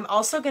 I'm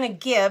also going to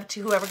give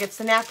to whoever gets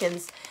the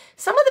napkins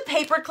some of the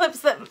paper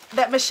clips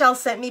that Michelle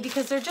sent me,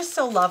 because they're just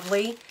so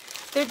lovely.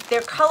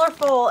 They're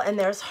colorful, and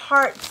there's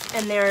hearts,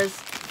 and there's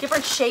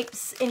different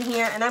shapes in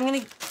here,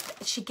 and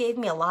she gave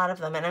me a lot of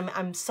them, and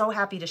I'm so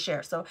happy to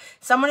share. So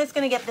someone is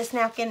going to get this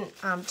napkin.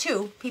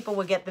 2 people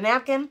will get the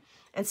napkin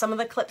and some of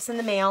the clips in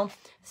the mail.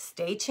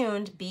 Stay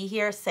tuned. Be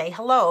here. Say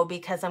hello,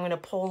 because I'm going to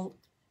pull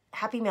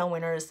Happy Mail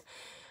winners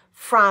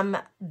from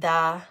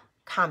the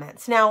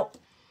comments. Now,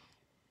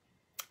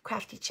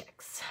 Crafty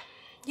Chicks,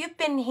 you've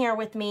been here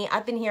with me.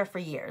 I've been here for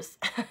years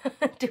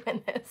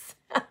doing this.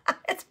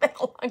 It's been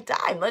a long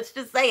time. Let's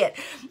just say it.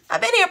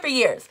 I've been here for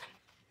years.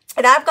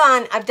 And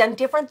I've done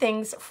different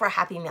things for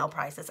Happy Mail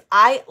prizes.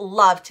 I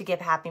love to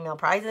give Happy Mail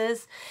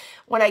prizes.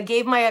 When I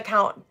gave my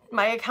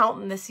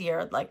accountant this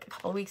year, like a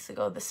couple of weeks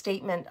ago, the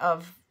statement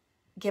of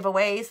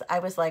giveaways, I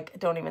was like,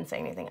 don't even say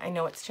anything. I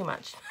know it's too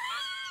much.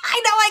 I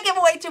know I give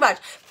away too much,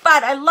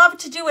 but I love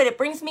to do it. It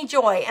brings me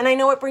joy, and I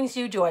know it brings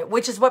you joy,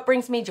 which is what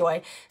brings me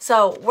joy.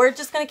 So we're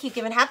just going to keep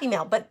giving Happy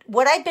Mail. But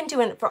what I've been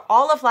doing for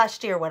all of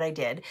last year, what I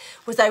did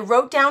was I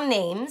wrote down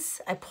names.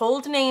 I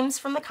pulled names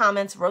from the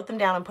comments, wrote them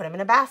down, and put them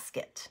in a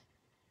basket.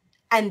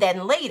 And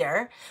then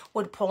later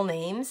would pull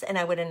names, and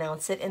I would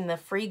announce it in the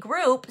free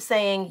group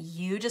saying,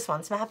 you just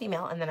won some Happy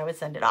Mail, and then I would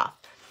send it off.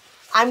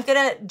 I'm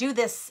going to do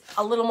this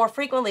a little more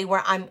frequently,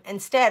 where I'm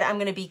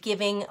going to be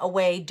giving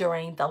away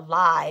during the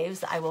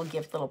lives. I will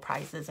give little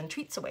prizes and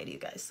treats away to you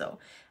guys. So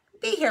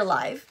be here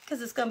live,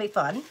 because it's going to be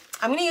fun.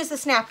 I'm going to use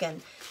this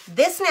napkin.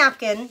 This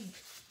napkin,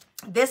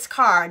 this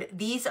card,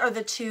 these are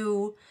the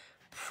 2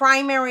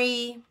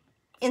 primary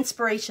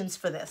inspirations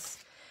for this.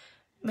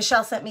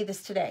 Michelle sent me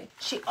this today.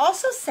 She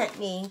also sent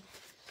me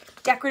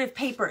decorative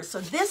papers.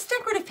 So this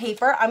decorative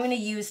paper I'm going to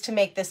use to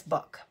make this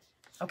book.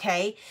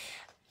 Okay.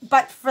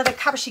 But for the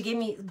cover, she gave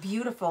me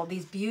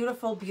these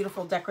beautiful,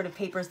 beautiful decorative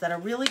papers that are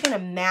really going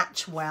to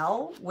match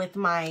well with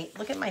my,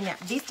 look at my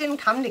napkin. These didn't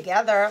come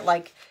together.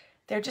 Like,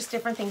 they're just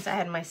different things I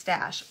had in my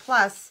stash.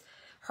 Plus,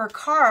 her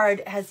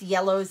card has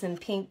yellows and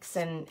pinks,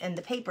 and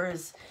the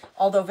papers,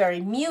 although very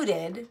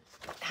muted,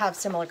 have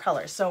similar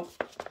colors. So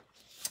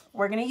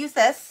we're going to use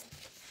this.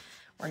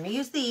 We're going to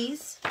use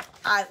these.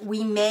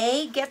 We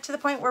may get to the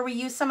point where we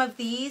use some of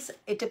these.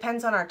 It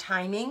depends on our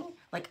timing.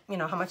 Like, you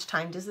know, how much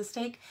time does this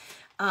take?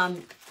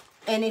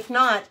 And if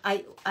not,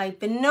 I've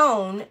been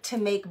known to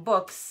make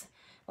books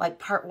like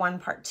part 1,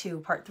 part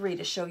 2, part 3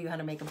 to show you how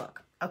to make a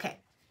book. Okay,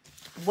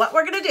 what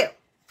we're going to do,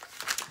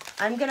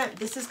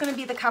 this is going to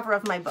be the cover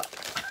of my book.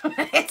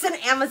 It's an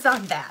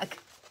Amazon bag.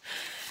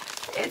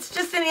 It's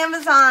just an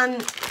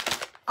Amazon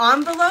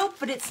envelope,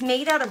 but it's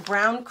made out of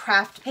brown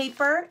craft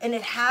paper, and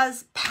it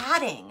has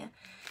padding.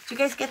 Do you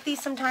guys get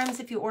these sometimes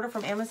if you order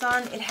from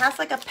Amazon? It has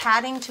like a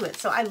padding to it.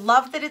 So I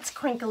love that it's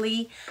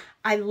crinkly.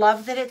 I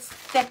love that it's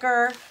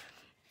thicker.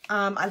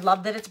 I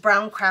love that it's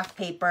brown craft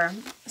paper.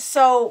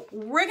 So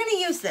we're going to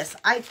use this.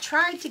 I've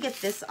tried to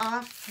get this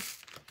off.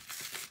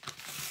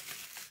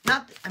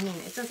 I mean,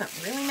 it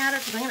doesn't really matter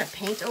because I'm going to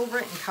paint over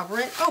it and cover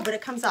it. Oh, but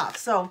it comes off.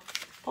 So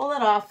pull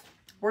it off.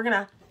 We're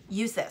going to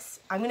use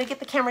this. I'm going to get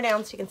the camera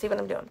down so you can see what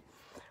I'm doing.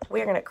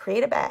 We are going to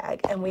create a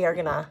bag, and we are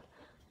going to,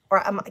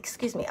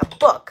 excuse me, a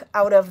book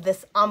out of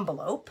this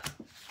envelope.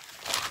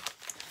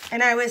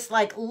 And I was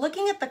like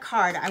looking at the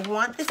card. I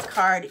want this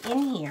card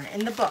in here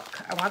in the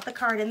book. I want the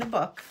card in the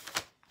book.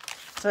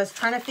 So I was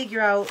trying to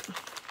figure out,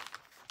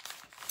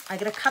 I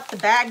got to cut the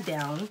bag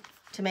down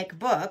to make a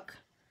book.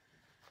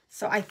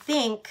 So I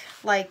think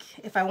like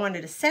if I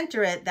wanted to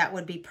center it, that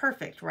would be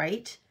perfect,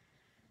 right?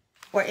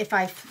 Or if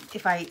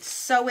I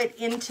sew it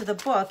into the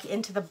book,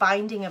 into the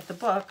binding of the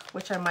book,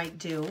 which I might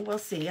do, we'll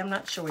see, I'm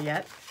not sure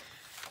yet.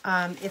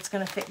 It's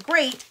going to fit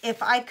great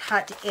if I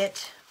cut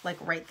it like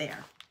right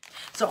there.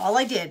 So all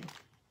I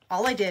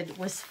did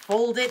was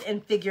fold it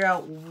and figure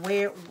out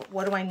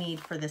what do I need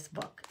for this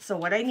book. So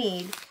what I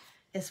need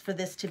is for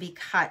this to be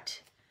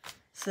cut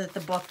so that the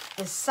book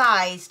is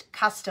sized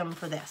custom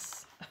for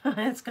this.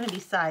 It's going to be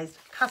sized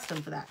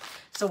custom for that.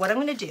 So what I'm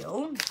going to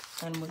do,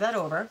 I'm going to move that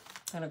over.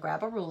 I'm going to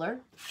grab a ruler.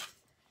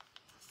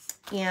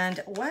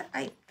 And what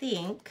I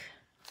think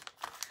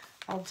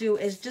I'll do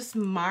is just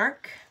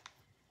mark.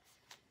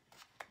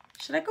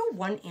 Should I go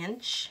 1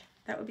 inch?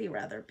 That would be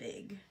rather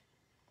big.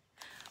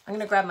 I'm going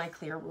to grab my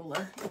clear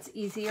ruler. It's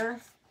easier,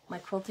 my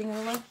quilting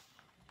ruler.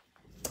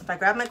 If I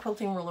grab my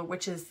quilting ruler,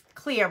 which is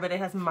clear, but it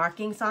has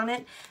markings on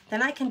it,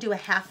 then I can do a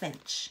 1/2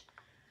 inch.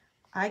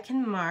 I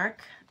can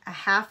mark a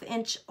 1/2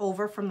 inch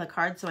over from the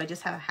card, so I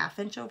just have a 1/2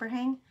 inch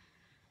overhang.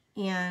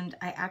 And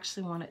I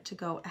actually want it to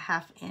go a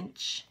 1/2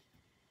 inch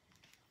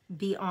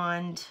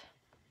beyond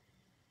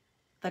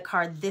the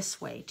card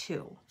this way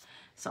too.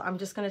 So I'm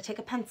just going to take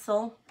a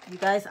pencil. You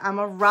guys, I'm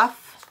a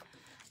rough.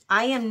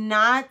 I am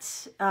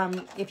not,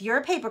 if you're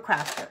a paper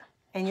crafter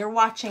and you're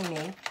watching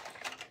me,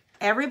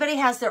 everybody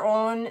has their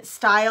own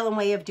style and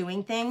way of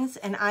doing things,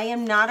 and I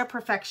am not a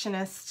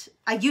perfectionist.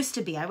 I used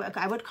to be.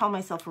 I would call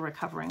myself a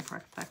recovering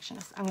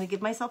perfectionist. I'm going to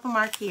give myself a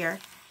mark here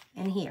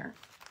and here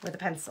with a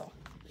pencil,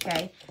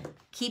 okay?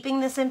 Keeping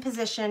this in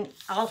position.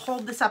 I'll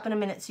hold this up in a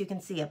minute so you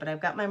can see it, but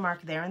I've got my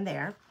mark there and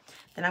there.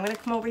 Then I'm going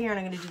to come over here and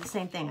I'm going to do the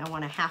same thing. I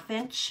want a 1/2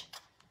 inch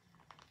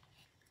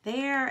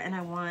there, and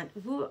I want,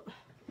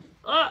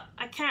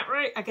 I can't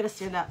write. I got to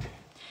stand up.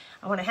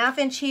 I want a 1/2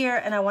 inch here,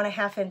 and I want a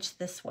 1/2 inch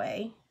this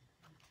way.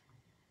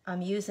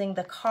 I'm using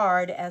the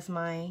card as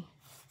my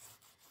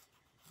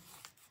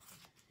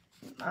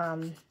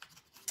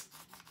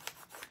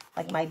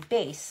like my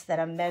base that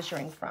I'm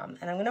measuring from.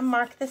 And I'm going to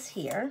mark this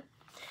here.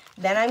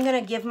 Then I'm going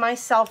to give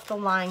myself the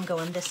line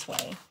going this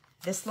way.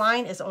 This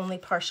line is only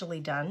partially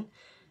done.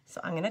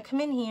 So I'm going to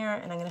come in here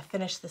and I'm going to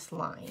finish this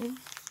line.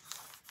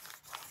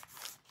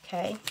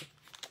 Okay.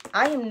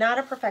 I am not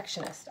a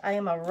perfectionist. I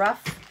am a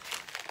rough.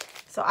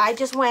 So I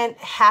just went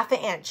 1/2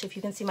 inch, if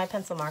you can see my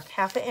pencil mark,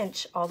 1/2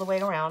 inch all the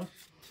way around.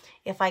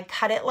 If I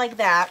cut it like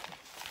that,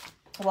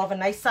 we'll have a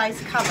nice size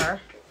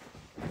cover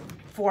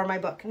for my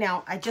book.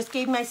 Now, I just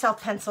gave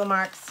myself pencil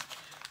marks.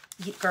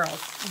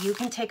 Girls, you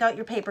can take out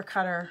your paper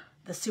cutter,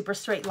 the super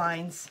straight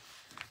lines.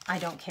 I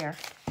don't care.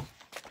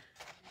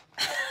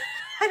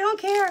 I don't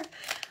care.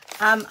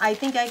 I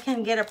think I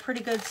can get a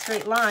pretty good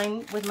straight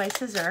line with my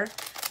scissor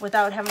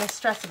without having to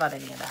stress about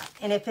any of that.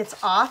 And if it's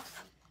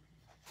off,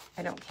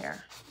 I don't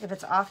care. If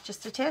it's off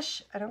just a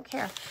tish, I don't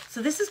care.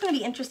 So this is going to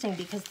be interesting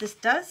because this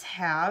does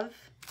have,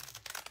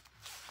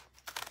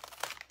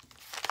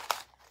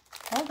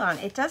 hold on,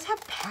 it does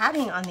have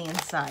padding on the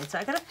inside. So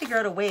I got to figure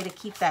out a way to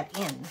keep that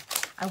in.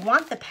 I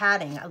want the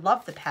padding. I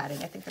love the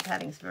padding. I think the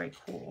padding is very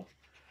cool.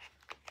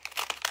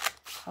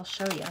 I'll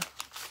show you.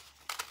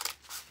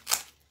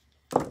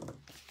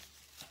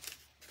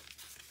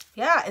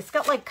 Yeah, it's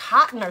got like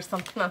cotton or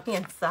something on the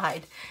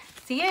inside.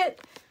 See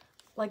it?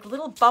 Like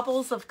little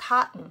bubbles of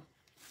cotton.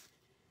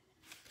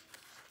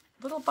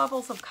 Little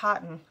bubbles of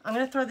cotton. I'm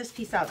going to throw this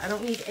piece out. I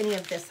don't need any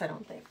of this, I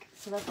don't think.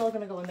 So that's all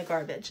going to go in the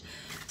garbage.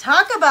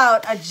 Talk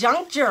about a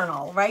junk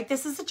journal, right?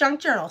 This is a junk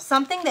journal.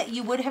 Something that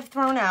you would have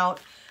thrown out.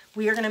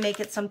 We are going to make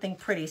it something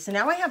pretty. So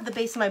now I have the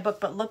base of my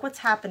book, but look what's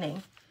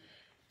happening.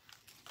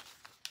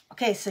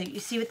 Okay, so you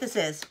see what this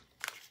is.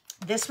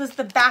 This was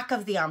the back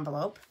of the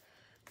envelope.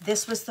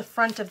 This was the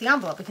front of the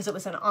envelope because it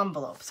was an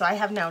envelope. So I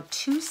have now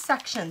 2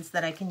 sections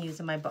that I can use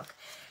in my book.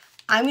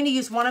 I'm going to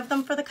use one of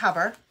them for the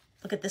cover.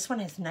 Look at this one,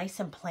 is nice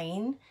and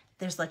plain.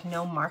 There's like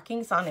no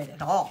markings on it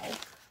at all.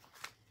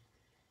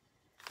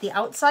 The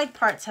outside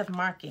parts have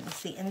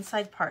markings. The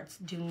inside parts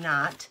do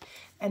not.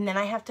 And then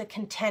I have to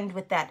contend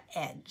with that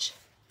edge.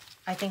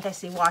 I think I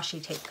see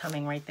washi tape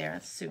coming right there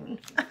soon.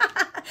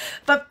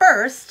 But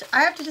first,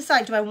 I have to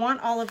decide, do I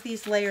want all of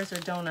these layers or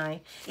don't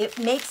I? It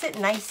makes it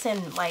nice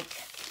and like,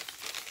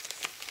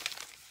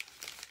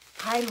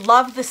 I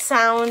love the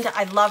sound.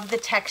 I love the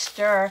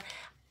texture.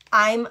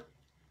 I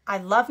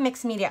love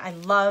mixed media. I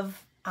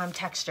love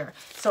texture.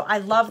 So I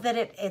love that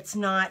it's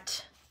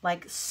not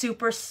like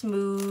super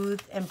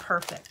smooth and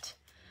perfect.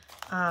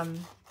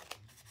 And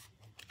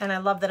I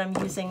love that I'm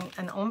using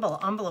an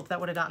envelope that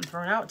would have gotten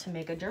thrown out to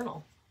make a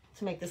journal.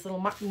 To make this little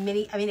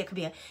mini, I mean, it could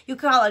be you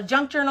could call it a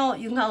junk journal.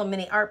 You can call it a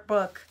mini art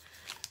book.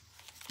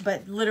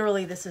 But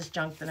literally this is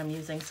junk that I'm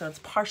using. So it's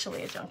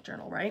partially a junk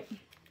journal, right?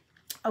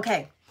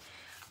 Okay.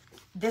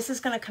 This is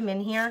going to come in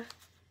here,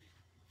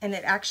 and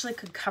it actually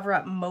could cover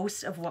up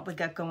most of what we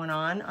got going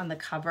on the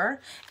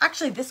cover.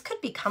 Actually, this could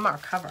become our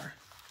cover.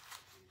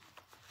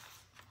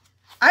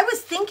 I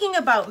was thinking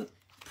about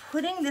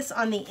putting this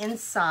on the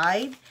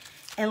inside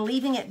and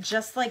leaving it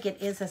just like it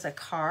is as a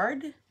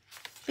card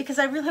because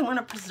I really want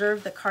to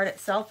preserve the card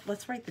itself.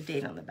 Let's write the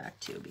date on the back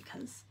too,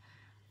 because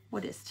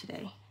what is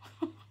today?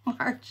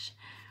 March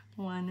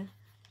 1,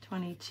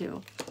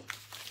 22.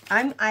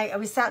 I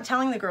was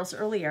telling the girls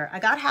earlier, I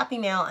got Happy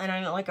Mail and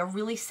I'm like a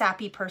really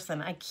sappy person.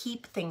 I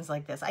keep things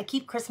like this. I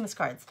keep Christmas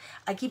cards.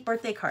 I keep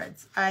birthday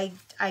cards. I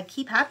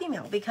keep Happy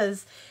Mail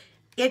because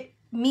it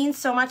means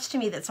so much to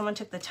me that someone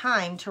took the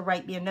time to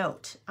write me a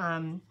note.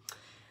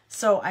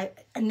 So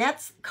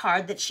Annette's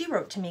card that she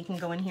wrote to me can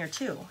go in here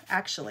too.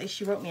 Actually,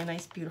 she wrote me a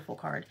nice, beautiful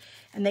card,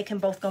 and they can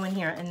both go in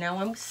here. And now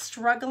I'm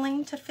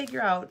struggling to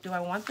figure out, do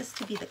I want this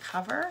to be the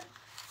cover?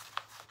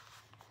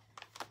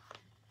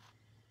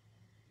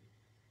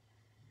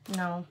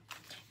 No.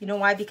 You know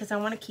why? Because I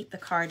want to keep the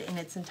card in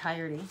its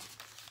entirety.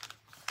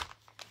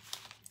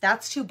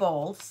 That's too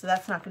bold, so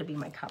that's not going to be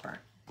my cover.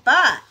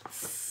 But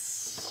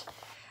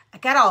I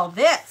got all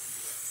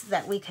this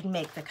that we could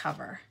make the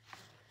cover.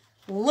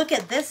 Look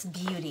at this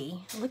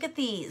beauty. Look at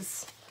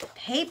these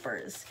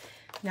papers.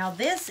 Now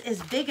this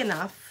is big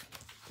enough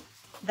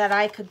that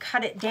I could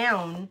cut it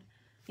down,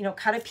 you know,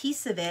 cut a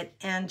piece of it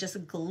and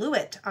just glue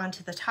it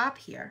onto the top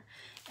here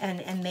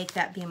and make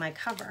that be my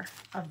cover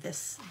of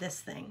this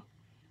thing.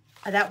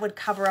 That would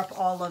cover up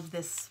all of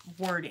this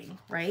wording,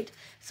 right?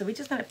 So we're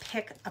just gonna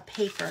pick a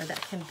paper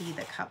that can be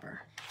the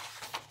cover.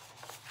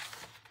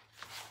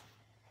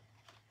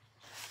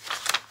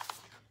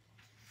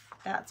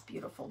 That's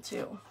beautiful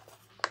too.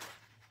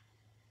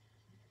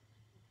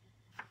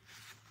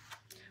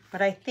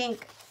 But I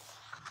think,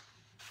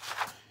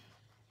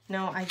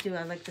 no, I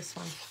like this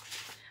one.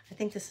 I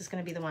think this is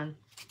gonna be the one.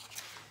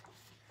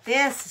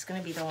 This is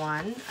gonna be the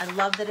one. I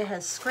love that it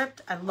has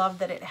script. I love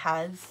that it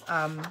has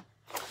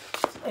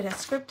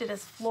script, it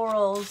has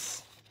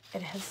florals,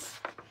 it has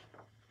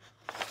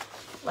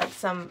like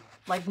some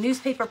like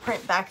newspaper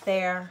print back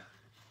there.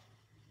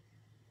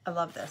 I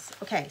love this.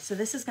 Okay, so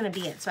this is gonna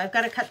be it. So I've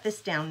got to cut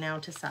this down now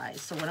to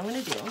size. So what I'm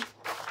gonna do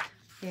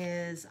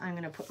is I'm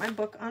gonna put my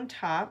book on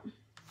top.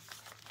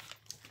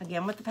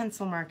 Again with the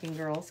pencil marking,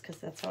 girls, because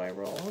that's how I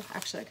roll.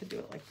 Actually, I could do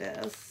it like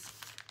this.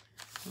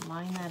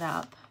 Line that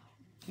up.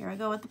 Here I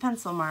go with the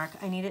pencil mark.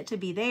 I need it to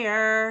be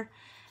there.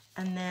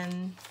 And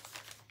then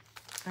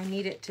I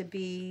need it to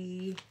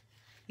be,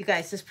 you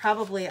guys, there's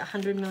probably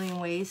 100 million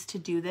ways to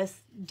do this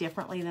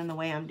differently than the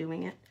way I'm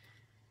doing it.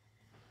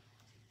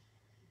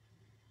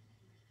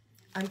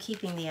 I'm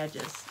keeping the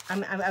edges.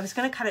 I was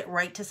gonna cut it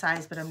right to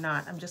size, but I'm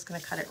not. I'm just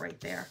gonna cut it right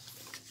there.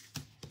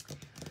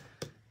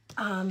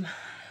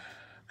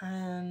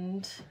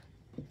 And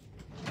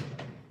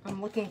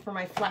I'm looking for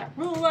my flat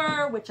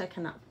ruler, which I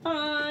cannot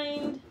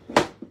find.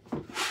 I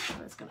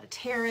was gonna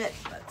tear it,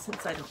 but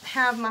since I don't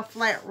have my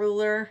flat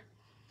ruler,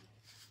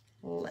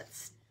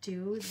 let's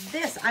do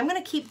this. I'm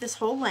gonna keep this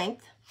whole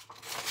length.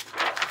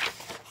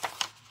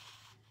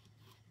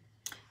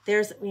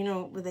 There's, you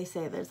know what they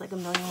say, there's like a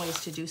million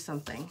ways to do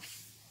something.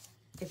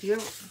 If you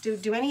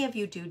do any of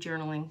you do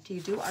journaling? Do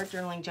you do art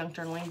journaling, junk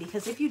journaling?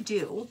 Because if you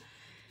do,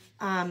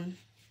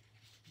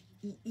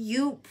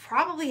 you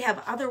probably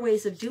have other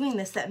ways of doing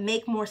this that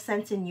make more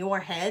sense in your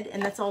head,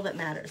 and that's all that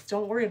matters.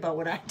 Don't worry about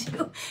what I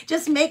do.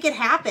 Just make it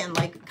happen.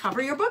 Like,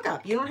 cover your book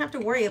up. You don't have to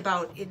worry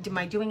about, am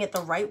I doing it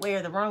the right way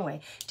or the wrong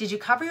way? Did you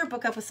cover your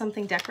book up with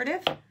something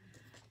decorative?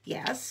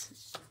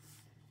 Yes.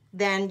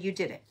 Then you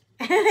did it.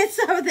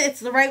 So it's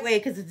the right way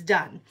because it's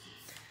done.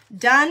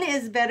 Done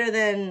is better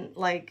than,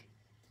 like,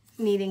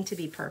 needing to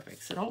be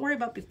perfect. So don't worry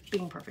about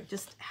being perfect.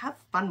 Just have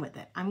fun with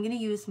it. I'm going to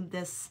use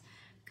this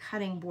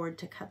cutting board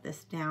to cut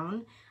this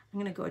down. I'm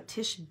going to go a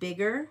tish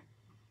bigger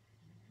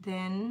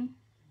than,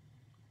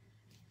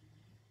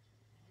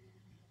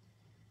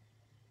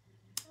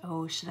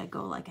 oh, should I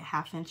go like a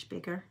 1/2 inch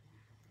bigger?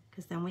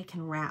 Because then we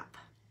can wrap.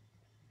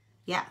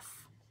 Yes.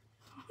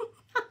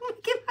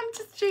 I'm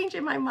just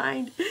changing my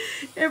mind.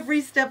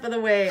 Every step of the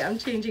way, I'm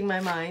changing my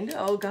mind.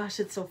 Oh gosh,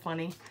 it's so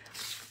funny.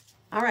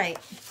 All right,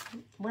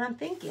 what I'm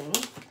thinking,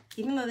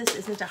 even though this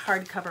isn't a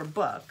hardcover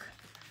book,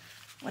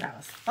 what I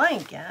was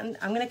thinking,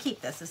 I'm gonna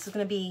keep this. This is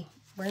gonna be,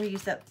 we're gonna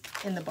use that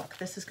in the book.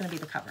 This is gonna be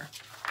the cover.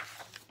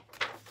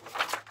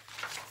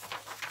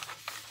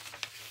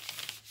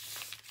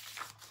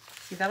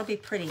 See, that'll be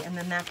pretty, and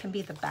then that can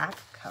be the back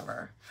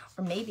cover.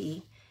 Or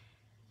maybe,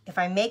 if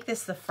I make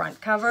this the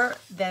front cover,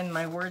 then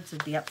my words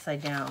would be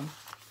upside down.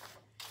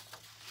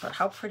 But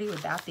how pretty would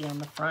that be on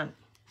the front?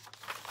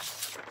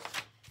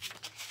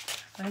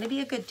 I'm gonna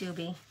be a good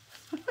doobie.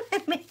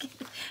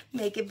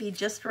 Make it be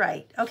just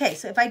right. Okay,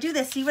 so if I do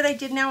this, see what I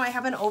did now? I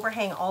have an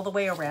overhang all the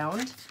way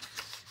around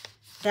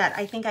that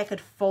I think I could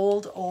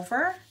fold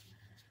over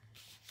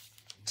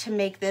to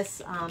make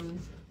this, it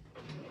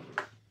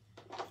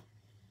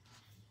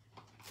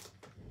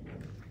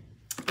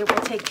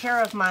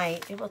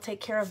will take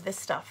care of this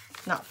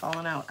stuff not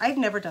falling out. I've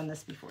never done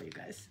this before, you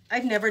guys.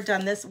 I've never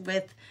done this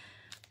with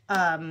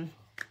an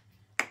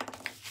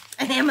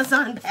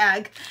Amazon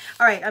bag.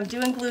 All right, I'm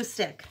doing glue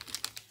stick.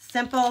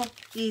 Simple,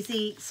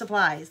 easy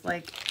supplies.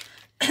 Like,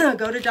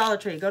 go to Dollar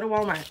Tree, go to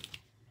Walmart,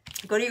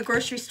 go to your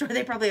grocery store.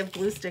 They probably have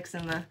glue sticks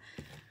in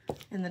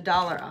the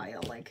dollar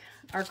aisle. Like,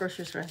 our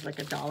grocery store has like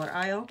a dollar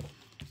aisle.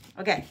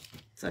 Okay,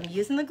 so I'm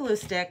using the glue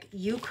stick.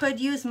 You could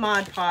use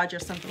Mod Podge or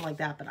something like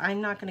that, but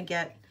I'm not gonna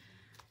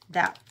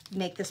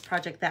make this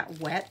project that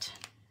wet.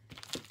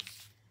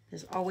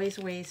 There's always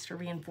ways to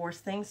reinforce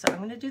things. So I'm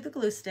gonna do the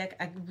glue stick.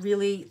 I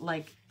really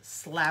like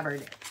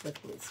slabbered it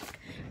with glue stick.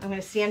 I'm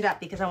gonna stand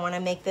up because I wanna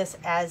make this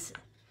as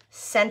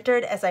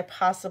centered as I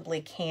possibly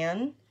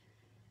can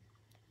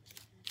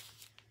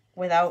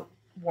without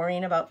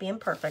worrying about being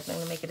perfect. I'm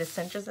going to make it as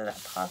cinches as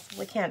I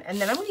possibly can.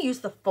 And then I'm going to use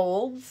the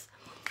folds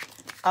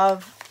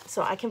of,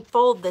 so I can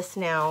fold this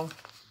now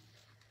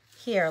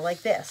here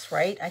like this,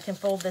 right? I can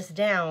fold this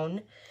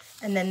down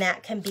and then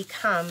that can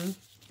become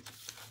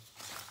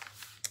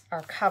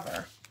our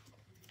cover.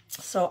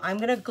 So I'm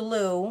going to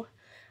glue,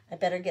 I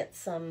better get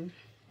some,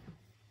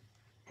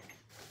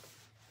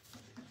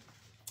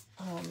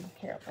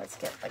 here, let's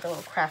get like a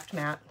little craft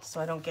mat so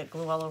I don't get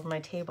glue all over my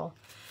table.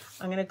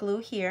 I'm going to glue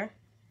here.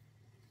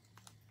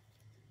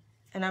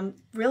 And I'm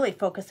really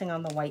focusing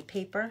on the white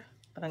paper,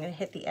 but I'm going to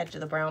hit the edge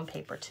of the brown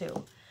paper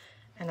too.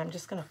 And I'm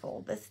just going to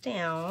fold this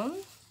down.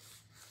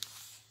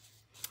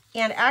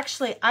 And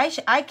actually,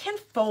 I can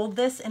fold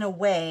this in a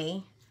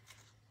way,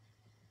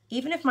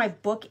 even if my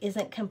book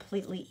isn't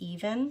completely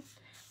even,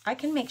 I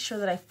can make sure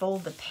that I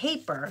fold the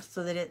paper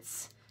so that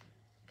it's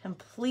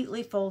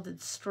completely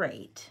folded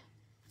straight.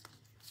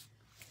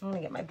 I'm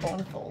going to get my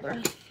bone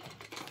folder.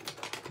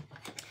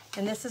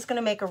 And this is going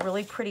to make a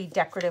really pretty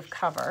decorative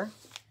cover.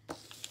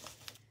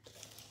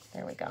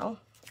 There we go.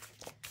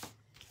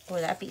 Boy,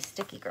 that'd be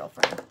sticky,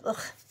 girlfriend.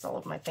 Ugh, it's all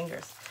over my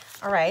fingers.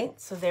 All right,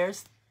 so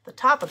there's the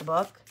top of the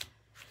book.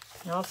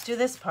 Now let's do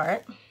this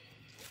part.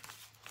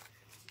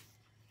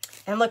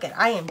 And look at,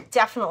 I am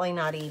definitely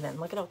not even.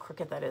 Look at how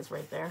crooked that is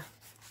right there.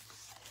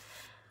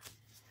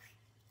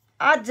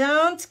 I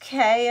don't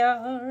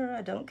care.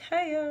 I don't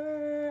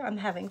care. I'm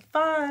having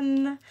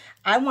fun.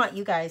 I want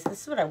you guys,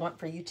 this is what I want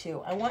for you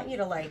too. I want you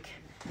to like,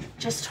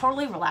 just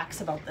totally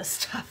relax about this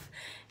stuff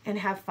and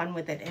have fun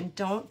with it. And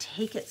don't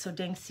take it so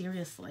dang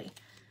seriously.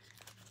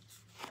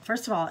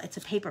 First of all, it's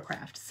a paper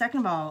craft.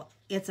 Second of all,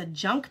 it's a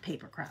junk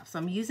paper craft. So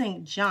I'm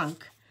using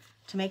junk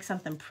to make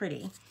something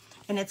pretty.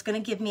 And it's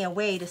going to give me a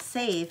way to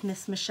save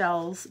Miss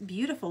Michelle's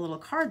beautiful little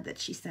card that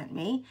she sent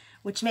me,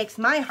 which makes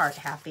my heart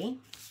happy.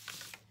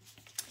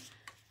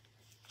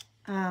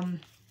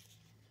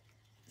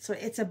 So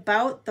it's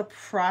about the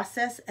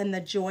process and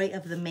the joy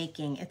of the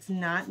making. It's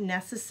not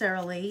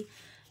necessarily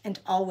and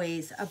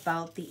always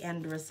about the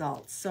end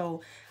result.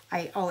 So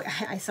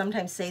I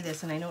sometimes say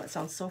this, and I know it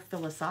sounds so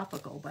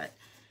philosophical, but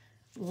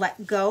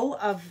let go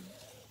of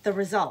the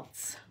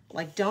results.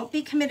 Like, don't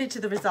be committed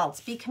to the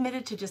results. Be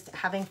committed to just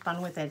having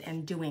fun with it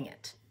and doing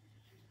it.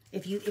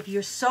 If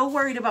you're so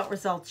worried about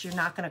results, you're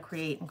not going to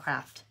create and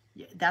craft.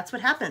 That's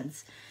what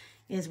happens,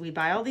 is we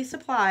buy all these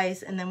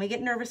supplies and then we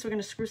get nervous we're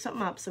going to screw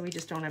something up, so we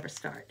just don't ever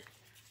start.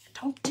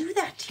 Don't do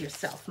that to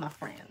yourself, my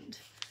friend.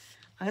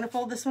 I'm going to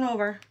fold this one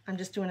over. I'm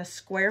just doing a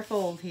square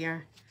fold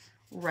here,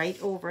 right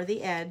over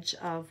the edge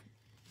of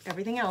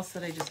everything else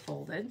that I just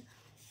folded.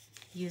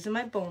 Using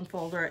my bone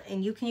folder,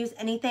 and you can use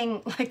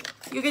anything, like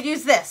you could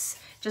use this,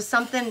 just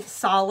something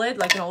solid,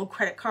 like an old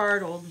credit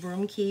card, old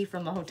room key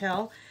from the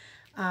hotel,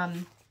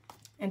 and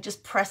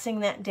just pressing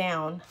that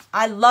down.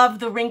 I love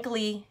the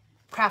wrinkly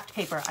craft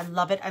paper. I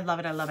love it, I love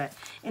it, I love it.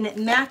 And it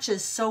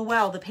matches so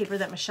well the paper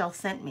that Michelle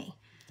sent me.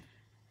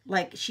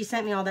 Like, she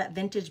sent me all that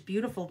vintage,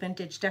 beautiful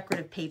vintage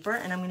decorative paper,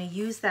 and I'm going to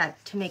use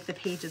that to make the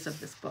pages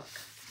of this book.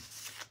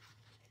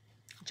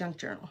 Junk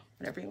journal,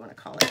 whatever you want to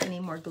call it. I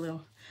need more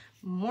glue.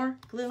 More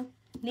glue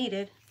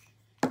needed.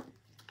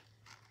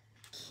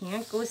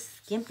 Can't go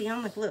skimpy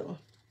on the glue.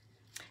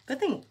 Good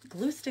thing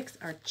glue sticks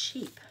are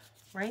cheap,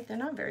 right? They're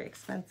not very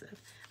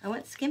expensive. I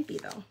went skimpy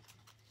though.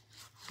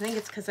 I think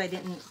it's because I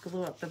didn't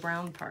glue up the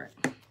brown part.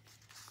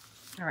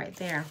 All right,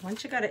 there.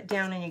 Once you got it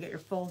down and you get your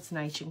folds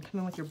nice, you can come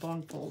in with your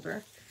bone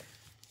folder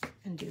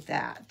and do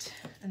that.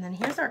 And then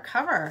here's our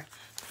cover.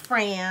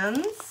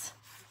 Friends,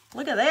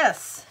 look at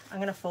this. I'm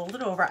going to fold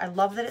it over. I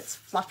love that it's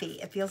fluffy.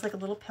 It feels like a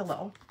little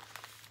pillow.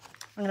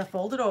 I'm going to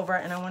fold it over,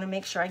 and I want to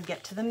make sure I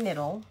get to the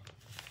middle.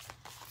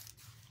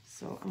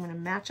 So I'm going to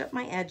match up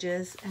my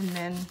edges, and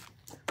then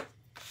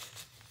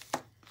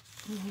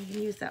you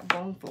can use that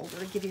bone folder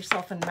to give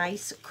yourself a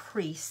nice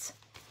crease.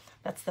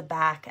 That's the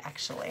back,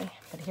 actually,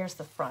 but here's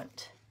the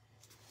front.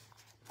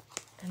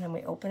 And then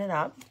we open it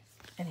up,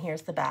 and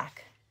here's the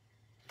back.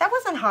 That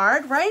wasn't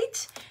hard,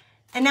 right?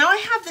 And now I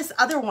have this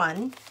other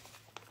one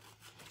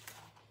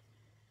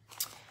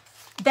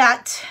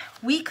that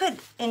we could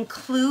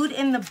include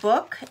in the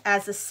book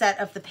as a set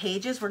of the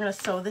pages. We're going to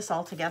sew this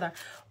all together.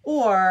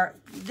 Or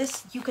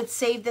this, you could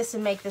save this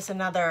and make this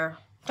another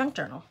junk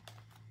journal.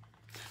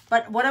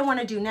 But what I want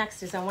to do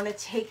next is I want to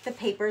take the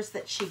papers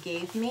that she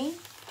gave me,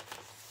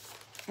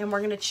 and we're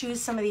going to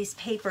choose some of these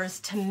papers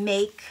to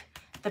make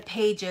the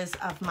pages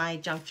of my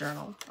junk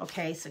journal.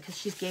 Okay, so because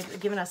she's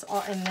given us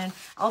all, and then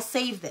I'll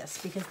save this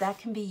because that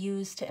can be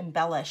used to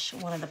embellish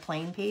one of the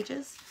plain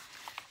pages.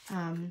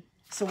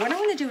 So what I'm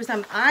going to do is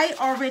I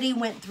already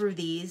went through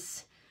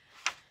these.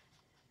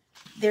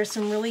 There's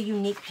some really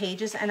unique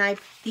pages, and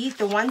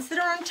the ones that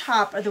are on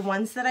top are the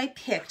ones that I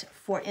picked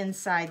for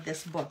inside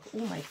this book.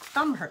 Oh, my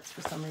thumb hurts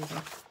for some reason.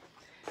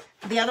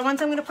 The other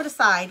ones I'm going to put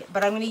aside,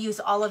 but I'm going to use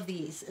all of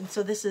these. And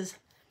so this is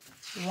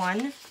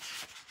 1,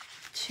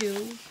 2,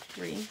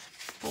 3,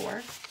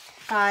 4,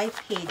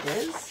 5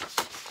 pages.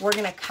 We're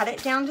going to cut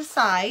it down to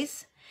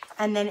size,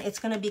 and then it's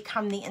going to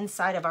become the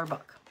inside of our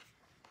book.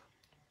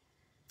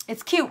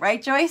 It's cute,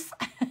 right, Joyce?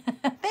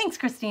 Thanks,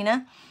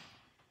 Christina.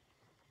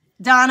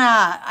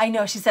 Donna, I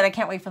know, she said, I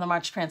can't wait for the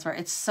March transfer.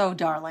 It's so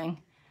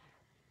darling.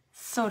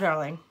 So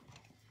darling.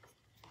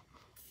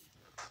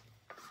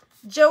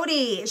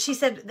 Jody, she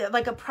said,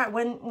 like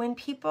when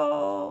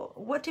people,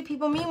 what do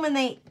people mean when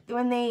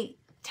they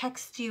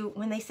text you,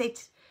 when they say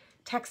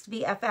text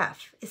BFF?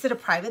 Is it a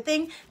private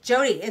thing?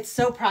 Jody, it's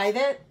so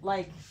private,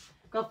 like,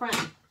 girlfriend.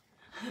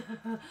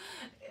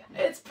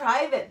 It's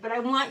private, but I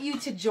want you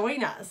to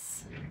join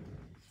us.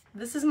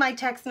 This is my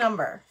text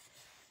number.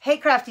 Hey,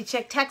 Crafty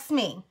Chick, text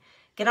me.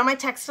 Get on my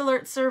text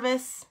alert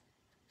service.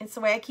 It's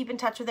the way I keep in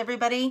touch with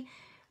everybody.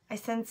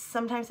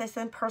 Sometimes I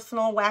send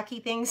personal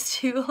wacky things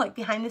too, like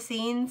behind the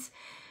scenes.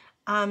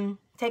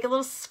 Take a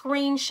little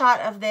screenshot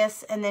of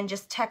this and then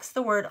just text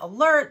the word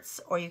alerts,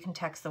 or you can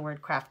text the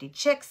word Crafty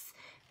Chicks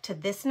to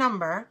this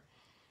number.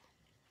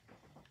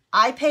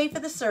 I pay for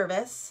the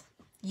service.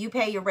 You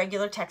pay your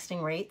regular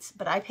texting rates,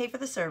 but I pay for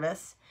the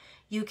service.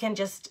 You can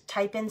just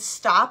type in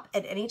stop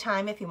at any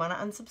time if you want to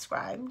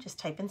unsubscribe. Just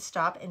type in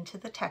stop into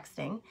the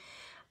texting.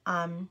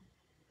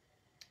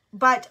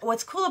 But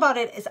what's cool about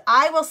it is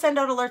I will send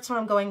out alerts when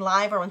I'm going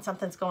live or when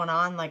something's going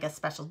on, like a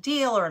special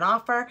deal or an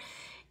offer.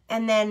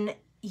 And then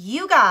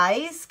you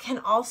guys can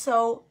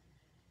also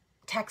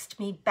text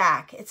me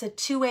back. It's a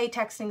two-way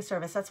texting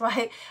service. That's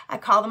why I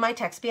call them my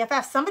text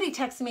BFF. Somebody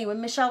texted me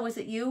when, Michelle, was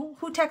it you?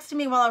 Who texted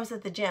me while I was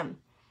at the gym?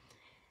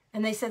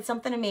 And they said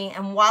something to me.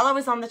 And while I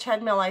was on the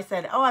treadmill, I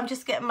said, oh, I'm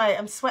just getting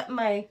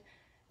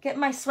getting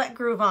my sweat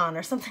groove on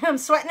or something. I'm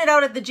sweating it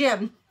out at the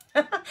gym.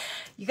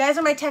 You guys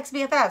are my text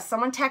BFFs.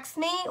 Someone texts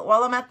me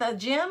while I'm at the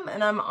gym,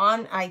 and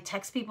I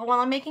text people while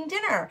I'm making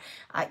dinner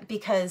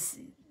because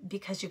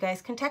you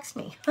guys can text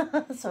me.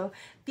 So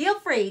feel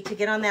free to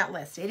get on that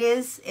list.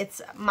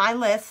 It's my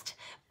list,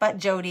 but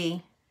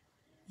Jody,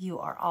 you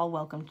are all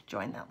welcome to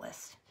join that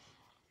list.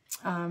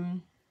 All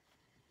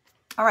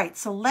right,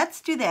 so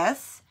let's do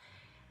this.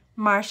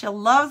 Marcia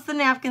loves the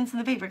napkins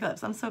and the paper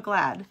clips. I'm so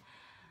glad.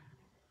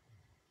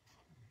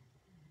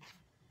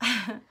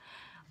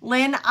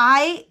 Lynn,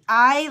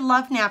 I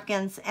love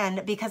napkins,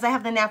 and because I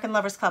have the Napkin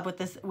Lovers Club with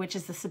this, which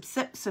is the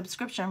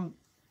subscription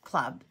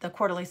club, the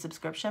quarterly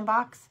subscription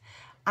box,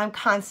 I'm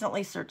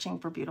constantly searching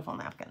for beautiful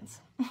napkins.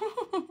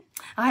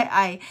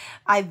 I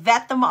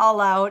vet them all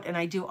out, and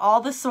I do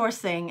all the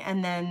sourcing,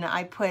 and then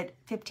I put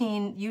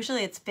 15,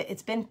 usually it's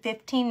been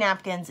 15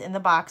 napkins in the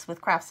box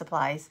with craft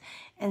supplies,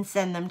 and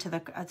send them to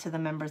the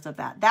members of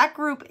that. That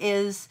group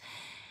is,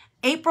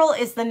 April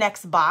is the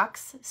next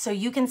box, so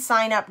you can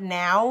sign up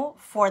now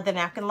for the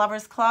Napkin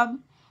Lovers Club.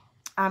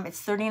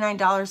 It's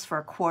 $39 for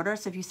a quarter,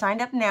 so if you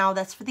signed up now,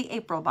 that's for the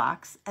April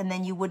box, and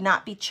then you would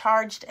not be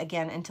charged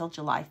again until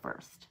July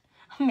 1st.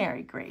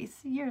 Mary Grace,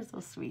 you're so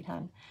sweet,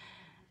 hon.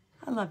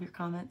 I love your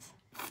comments.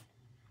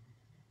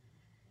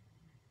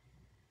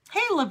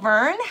 Hey,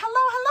 Laverne.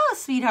 Hello,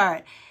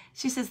 sweetheart.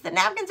 She says, the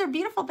napkins are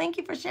beautiful. Thank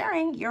you for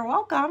sharing. You're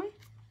welcome.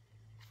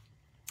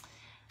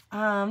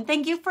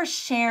 Thank you for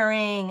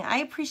sharing. I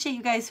appreciate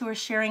you guys who are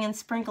sharing and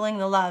sprinkling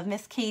the love.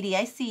 Miss Katie,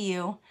 I see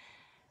you.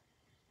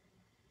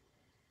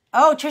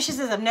 Oh, Trisha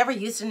says, I've never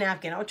used a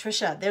napkin. Oh,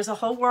 Trisha, there's a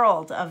whole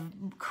world of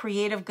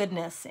creative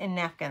goodness in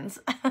napkins.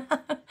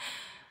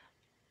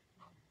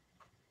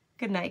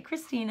 Good night,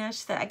 Christina. She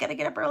said, I got to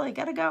get up early.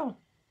 Got to go.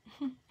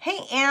 Hey,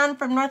 Anne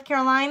from North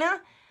Carolina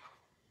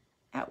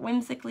at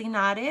Whimsically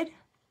Knotted.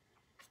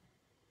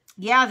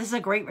 Yeah, this is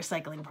a great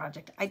recycling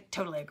project. I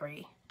totally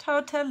agree.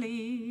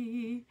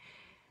 Totally.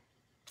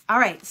 All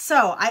right,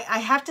 so I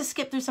have to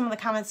skip through some of the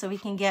comments so we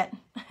can get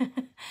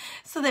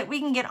so that we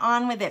can get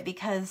on with it,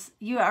 because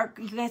you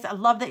guys, I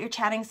love that you're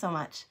chatting so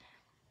much.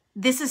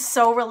 This is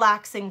so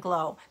relaxing,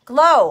 Glow.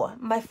 Glow,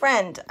 my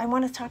friend, I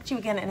want to talk to you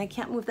again, and I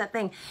can't move that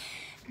thing.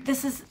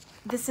 This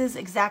is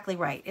exactly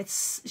right.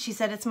 She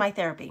said it's my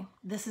therapy.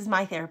 This is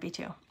my therapy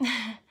too.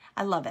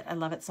 I love it. I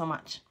love it so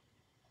much.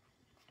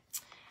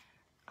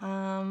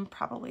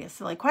 Probably a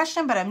silly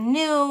question, but I'm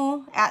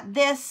new at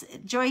this.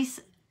 Joyce,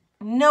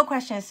 no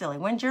question is silly.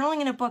 When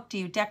journaling in a book, do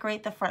you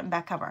decorate the front and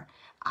back cover?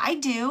 I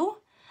do.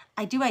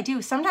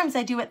 Sometimes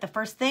I do it the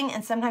first thing,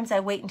 and sometimes I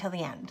wait until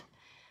the end.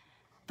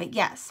 But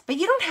yes, but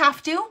you don't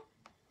have to.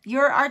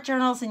 Your art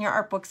journals and your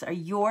art books are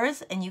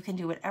yours, and you can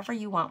do whatever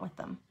you want with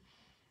them.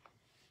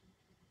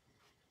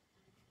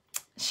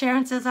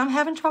 Sharon says, I'm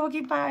having trouble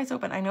keeping my eyes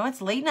open. I know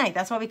it's late night.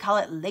 That's why we call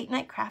it late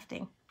night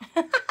crafting.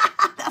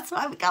 That's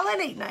why we call it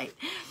late night.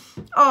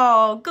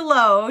 Oh,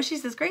 Glow. She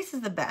says, Grace is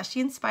the best. She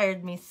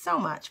inspired me so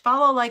much.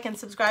 Follow, like, and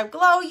subscribe.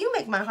 Glow, you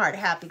make my heart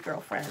happy,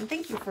 girlfriend.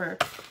 Thank you for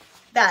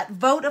that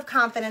vote of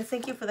confidence.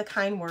 Thank you for the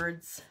kind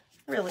words.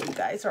 Really, you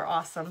guys are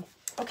awesome.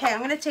 Okay, I'm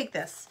going to take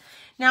this.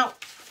 Now,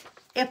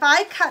 if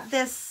I cut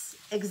this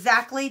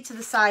exactly to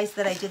the size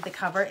that I did the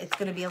cover, it's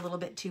going to be a little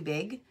bit too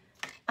big.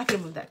 I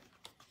can move that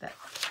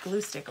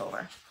glue stick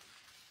over.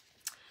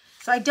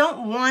 So I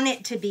don't want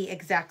it to be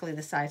exactly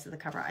the size of the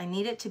cover. I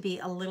need it to be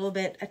a little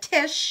bit, a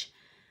tish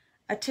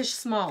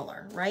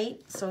smaller,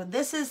 right? So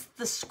this is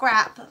the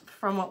scrap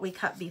from what we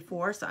cut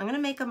before. So I'm going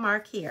to make a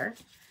mark here,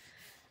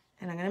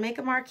 and I'm going to make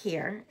a mark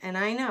here. And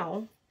I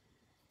know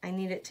I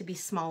need it to be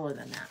smaller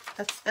than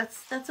that.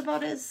 That's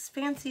about as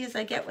fancy as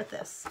I get with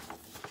this.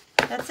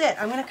 That's it.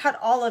 I'm going to cut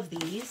all of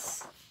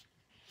these.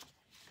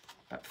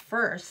 But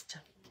first,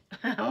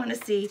 I want to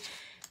see,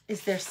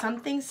 is there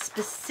something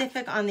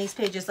specific on these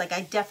pages? Like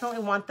I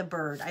definitely want the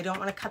bird. I don't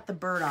want to cut the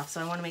bird off,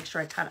 so I want to make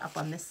sure I cut up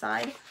on this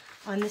side,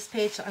 on this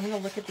page. So I'm going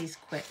to look at these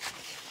quick.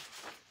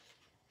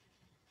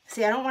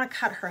 See, I don't want to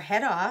cut her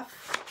head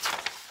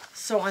off.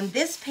 So on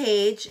this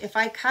page, if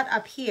I cut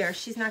up here,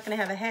 she's not going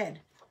to have a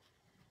head.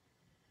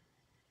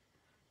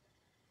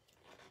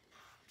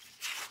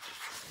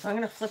 So I'm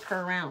going to flip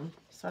her around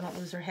so I don't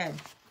lose her head.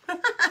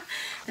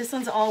 This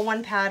one's all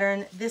one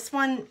pattern. This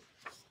one,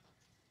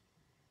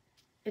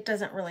 it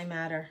doesn't really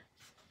matter.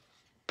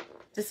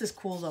 This is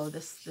cool though.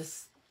 Let's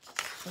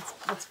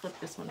flip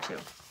this one too.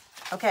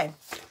 Okay.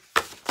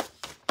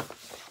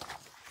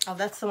 Oh,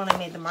 that's the one I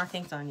made the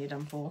markings on, you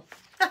dumb fool.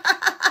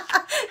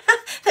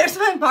 There's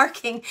my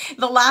marking.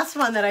 The last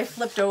one that I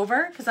flipped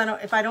over, because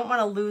if I don't want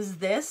to lose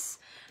this,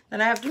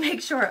 then I have to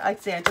make sure.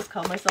 I'd say I just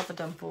called myself a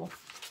dumb fool.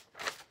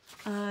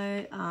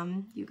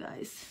 You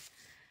guys,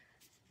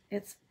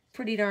 it's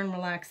pretty darn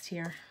relaxed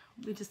here.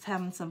 We're just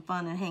having some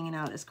fun and hanging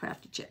out as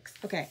crafty chicks.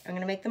 Okay, I'm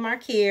gonna make the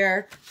mark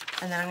here,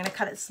 and then I'm gonna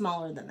cut it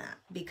smaller than that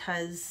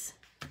because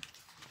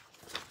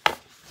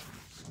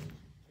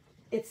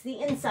it's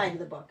the inside of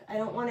the book. I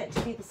don't want it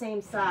to be the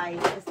same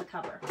size as the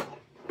cover.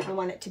 I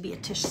want it to be a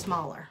tish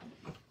smaller.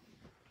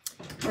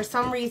 For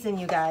some reason,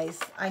 you guys,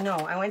 I know,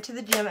 I went to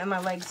the gym and my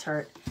legs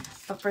hurt,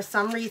 but for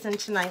some reason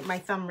tonight, my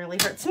thumb really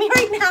hurts me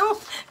right now.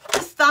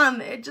 This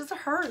thumb, it just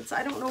hurts.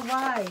 I don't know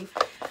why.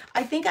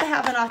 I think I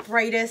have an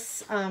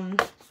arthritis.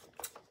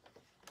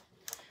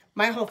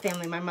 My whole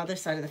family, my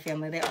mother's side of the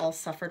family, they all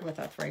suffered with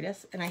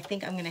arthritis, and I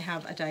think I'm going to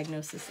have a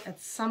diagnosis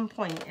at some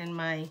point in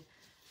my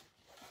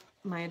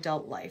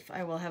adult life.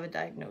 I will have a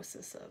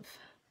diagnosis of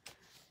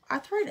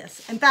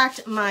arthritis. In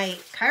fact, my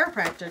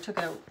chiropractor took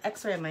an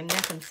x-ray of my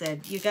neck and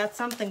said, you got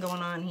something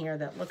going on here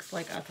that looks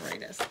like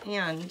arthritis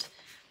and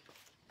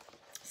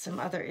some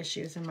other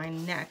issues in my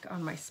neck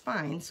on my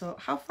spine. So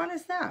how fun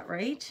is that,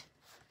 right?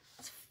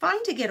 It's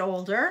fun to get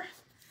older,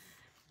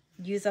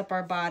 use up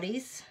our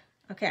bodies.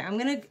 Okay,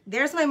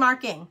 there's my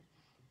marking.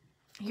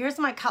 Here's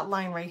my cut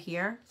line right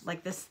here,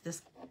 like this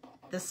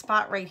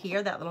spot right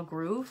here, that little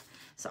groove.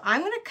 So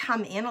I'm gonna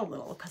come in a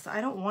little because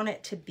I don't want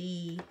it to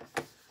be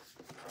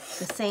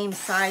the same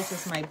size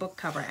as my book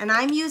cover. And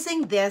I'm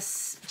using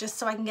this just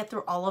so I can get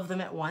through all of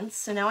them at once.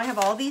 So now I have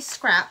all these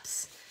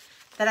scraps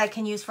that I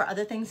can use for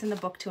other things in the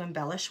book to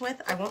embellish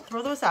with. I won't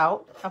throw those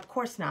out, of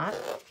course not.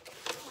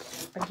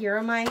 But here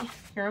are my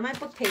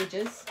book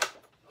pages.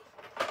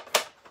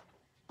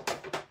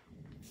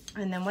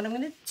 And then what I'm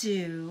gonna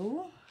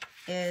do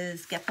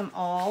is get them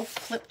all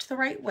flipped the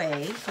right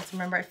way. Because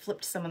remember, I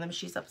flipped some of them.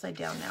 She's upside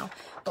down now.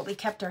 But we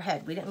kept her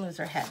head. We didn't lose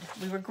her head.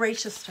 We were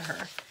gracious to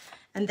her.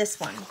 And this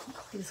one,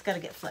 it's got to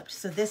get flipped.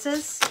 So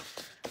this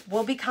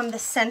will become the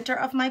center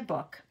of my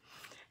book.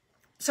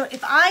 So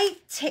if I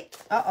take,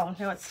 uh-oh,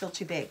 no, it's still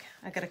too big.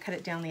 I got to cut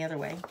it down the other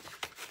way.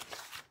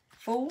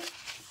 Oh,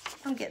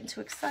 I'm getting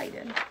too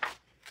excited.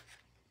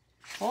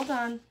 Hold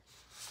on.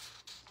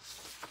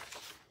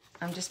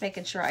 I'm just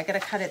making sure. I got to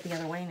cut it the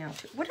other way now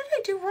too. What did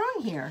I do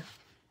wrong here?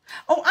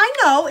 Oh, I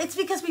know. It's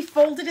because we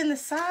folded in the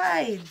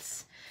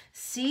sides.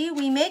 See,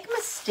 we make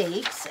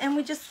mistakes and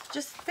we just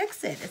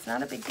fix it. It's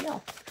not a big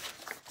deal.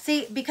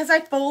 See, because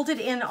I folded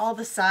in all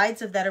the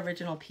sides of that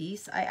original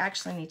piece, I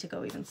actually need to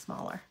go even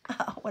smaller.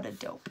 Oh, what a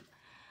dope.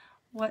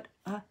 What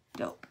a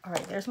dope. All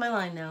right, there's my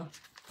line now.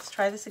 Let's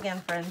try this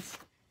again, friends.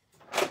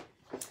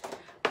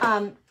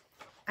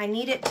 I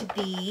need it to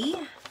be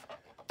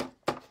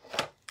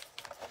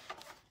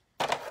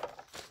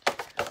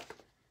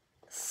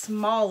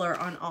smaller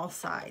on all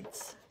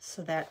sides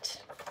so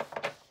that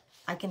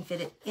I can fit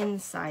it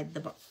inside the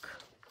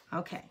book.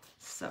 Okay,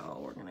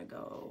 so we're gonna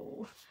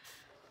go,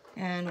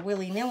 and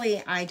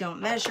willy-nilly, I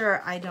don't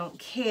measure, I don't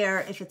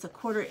care if it's a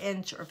 1/4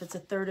 inch or if it's a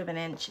 1/3 of an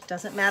inch. It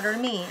doesn't matter to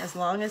me as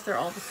long as they're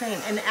all the same.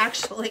 And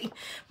actually,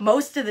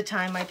 most of the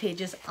time my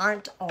pages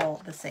aren't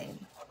all the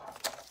same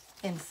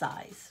in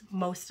size,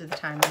 most of the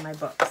time in my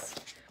books,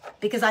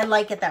 because I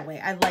like it that way.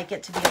 I like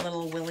it to be a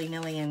little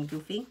willy-nilly and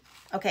goofy.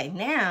 Okay,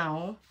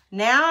 now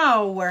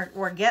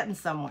we're getting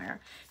somewhere.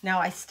 Now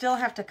I still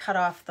have to cut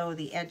off though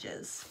the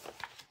edges.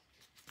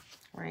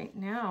 Right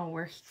now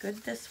we're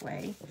good this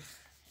way,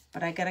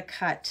 but I gotta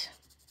cut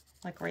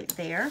like right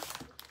there.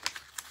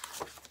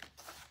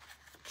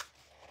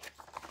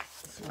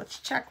 So let's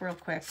check real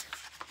quick.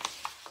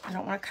 I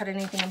don't want to cut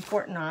anything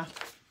important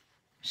off.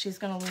 She's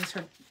gonna lose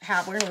her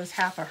half. We're gonna lose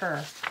half of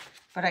her,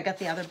 but I got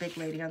the other big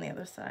lady on the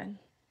other side.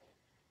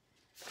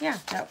 Yeah,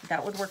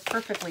 that would work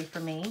perfectly for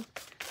me.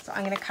 So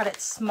I'm going to cut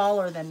it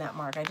smaller than that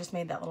mark. I just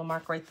made that little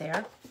mark right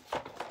there.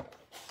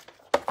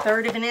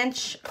 1/3 of an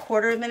inch,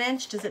 1/4 of an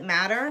inch. Does it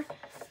matter?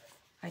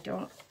 I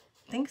don't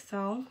think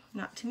so.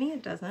 Not to me,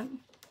 it doesn't.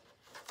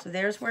 So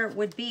there's where it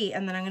would be.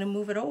 And then I'm going to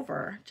move it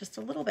over just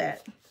a little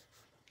bit.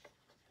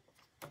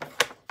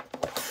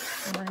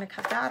 And we're going to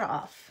cut that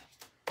off.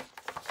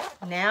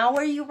 Now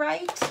are you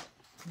right?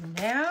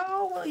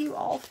 Now, will you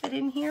all fit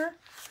in here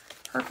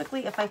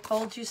perfectly if I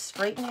fold you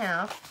straight in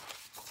half?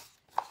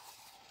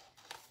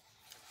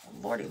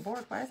 Lordy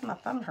Lord, why does my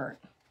thumb hurt?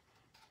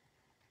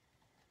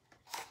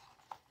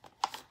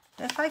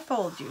 If I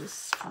fold you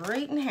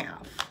straight in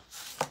half,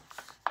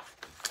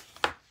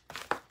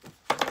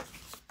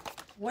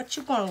 what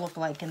you gonna look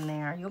like in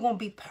there? You're gonna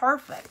be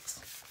perfect.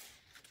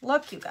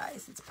 Look, you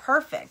guys, it's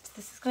perfect.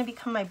 This is gonna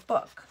become my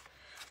book.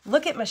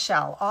 Look at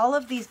Michelle, all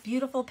of these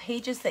beautiful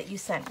pages that you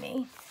sent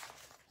me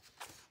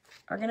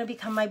are gonna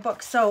become my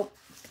book. So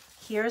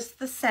here's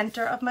the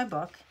center of my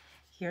book.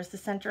 Here's the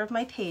center of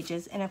my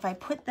pages. And if I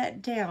put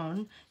that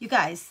down, you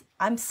guys,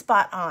 I'm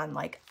spot on.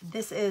 Like,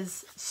 this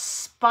is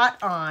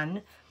spot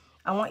on.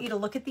 I want you to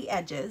look at the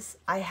edges.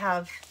 I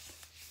have,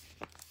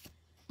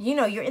 you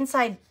know, your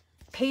inside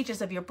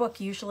pages of your book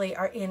usually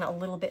are in a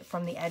little bit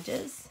from the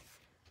edges.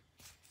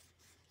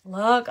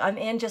 Look, I'm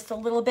in just a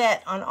little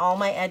bit on all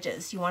my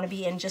edges. You want to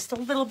be in just a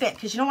little bit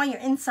because you don't want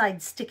your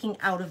inside sticking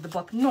out of the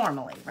book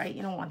normally, right?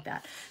 You don't want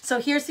that. So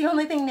here's the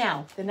only thing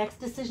now. The next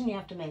decision you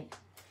have to make,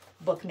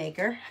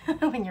 bookmaker,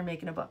 when you're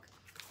making a book.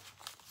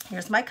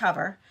 Here's my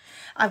cover.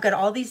 I've got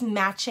all these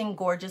matching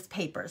gorgeous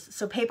papers.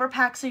 So paper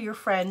packs are your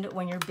friend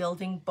when you're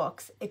building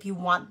books. If you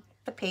want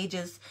the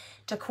pages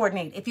to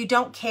coordinate. If you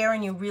don't care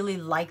and you really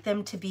like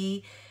them to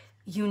be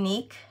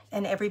unique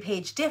and every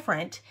page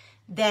different,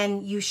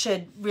 then you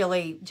should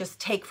really just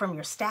take from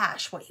your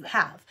stash what you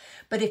have.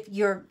 But if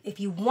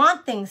you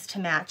want things to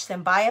match,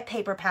 then buy a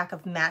paper pack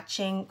of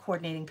matching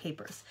coordinating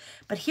papers.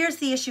 But here's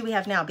the issue we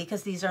have now,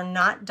 because these are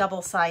not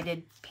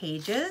double-sided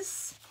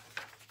pages.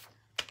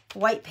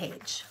 White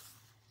page.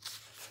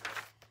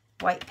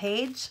 White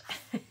page.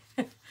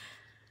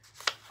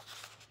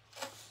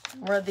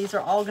 Where these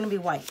are all going to be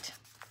white.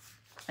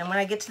 And when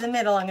I get to the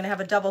middle, I'm going to have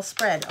a double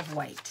spread of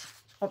white.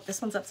 Oh,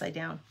 this one's upside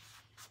down.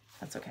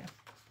 That's okay.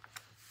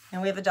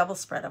 And we have a double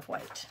spread of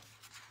white.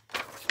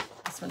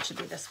 This one should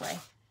be this way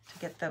to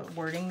get the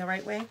wording the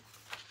right way.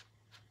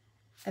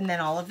 And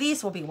then all of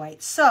these will be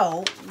white.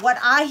 So what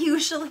I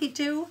usually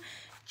do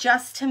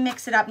just to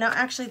mix it up, now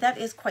actually that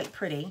is quite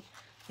pretty.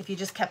 If you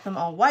just kept them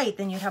all white,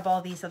 then you'd have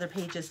all these other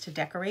pages to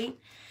decorate.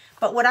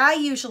 But what I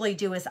usually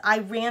do is I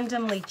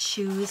randomly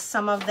choose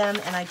some of them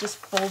and I just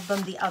fold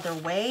them the other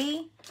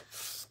way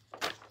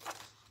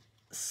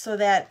so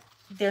that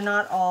they're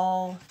not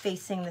all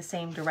facing the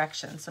same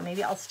direction. So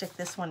maybe I'll stick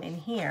this one in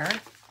here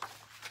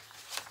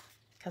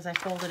because I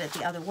folded it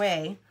the other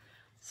way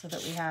so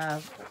that we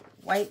have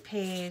white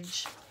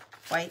page,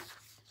 white,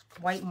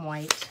 white and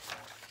white.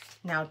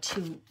 Now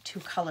two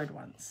colored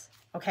ones.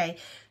 Okay,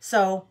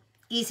 so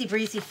easy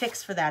breezy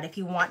fix for that if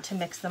you want to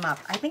mix them up.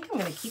 I think I'm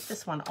going to keep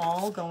this one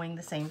all going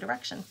the same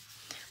direction.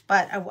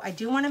 But I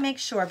do want to make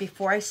sure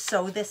before I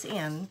sew this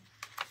in,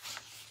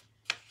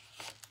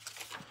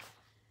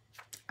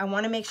 I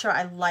want to make sure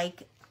I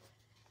like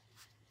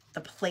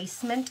the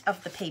placement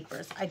of the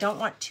papers. I don't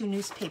want two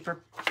newspaper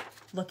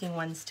looking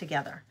ones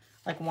together,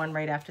 like one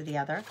right after the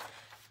other.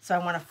 So I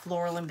want a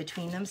floral in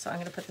between them. So I'm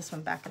going to put this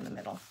one back in the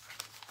middle.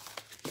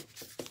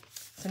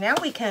 So now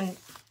we can,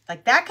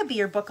 like, that could be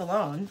your book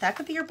alone. That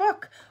could be your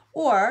book.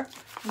 Or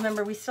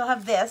remember, we still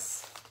have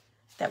this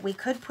that we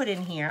could put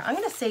in here. I'm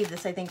going to save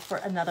this, I think, for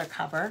another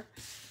cover.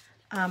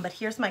 But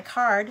here's my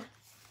card.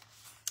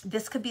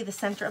 This could be the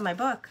center of my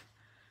book.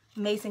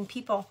 Amazing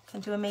people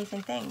can do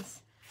amazing things.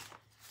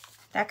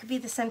 That could be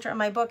the center of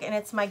my book, and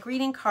it's my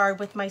greeting card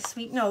with my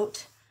sweet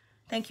note.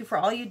 Thank you for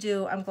all you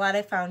do. I'm glad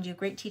I found you.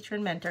 Great teacher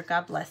and mentor.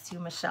 God bless you,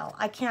 Michelle.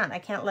 I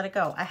can't let it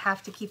go. I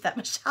have to keep that,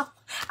 Michelle.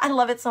 I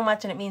love it so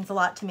much, and it means a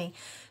lot to me.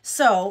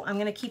 So I'm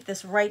going to keep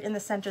this right in the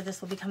center. This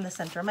will become the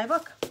center of my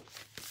book.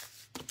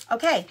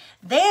 Okay,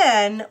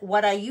 then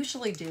what I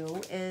usually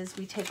do is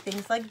we take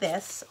things like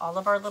this, all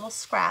of our little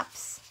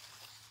scraps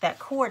that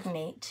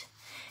coordinate,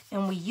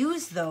 and we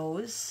use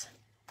those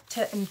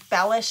to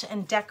embellish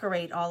and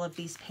decorate all of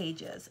these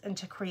pages and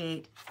to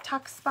create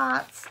tuck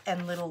spots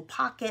and little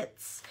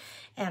pockets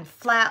and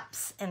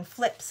flaps and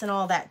flips and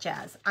all that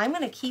jazz. I'm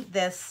going to keep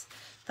this,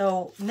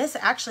 though, this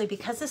actually,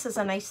 because this is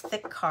a nice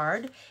thick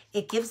card,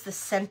 it gives the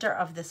center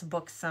of this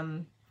book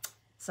some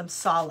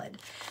solid.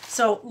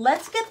 So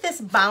let's get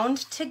this bound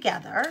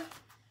together.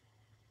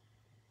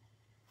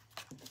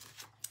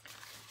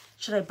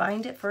 Should I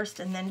bind it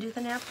first and then do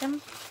the napkin?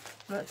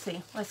 Let's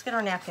see. Let's get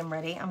our napkin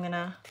ready.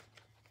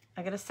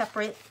 I gotta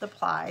separate the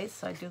plies,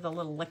 so I do the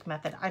little lick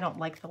method. I don't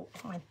like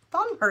my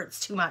thumb hurts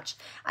too much.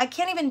 I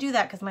can't even do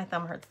that because my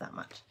thumb hurts that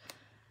much.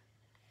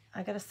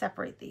 I gotta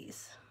separate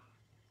these.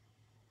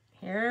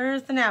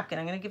 Here's the napkin.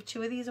 I'm gonna give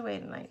 2 of these away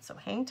tonight, so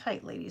hang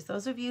tight, ladies.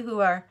 Those of you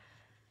who are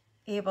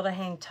able to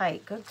hang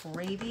tight, good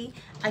gravy.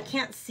 I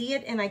can't see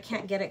it and I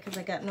can't get it because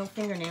I got no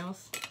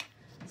fingernails.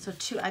 So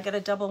I got a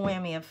double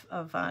whammy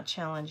of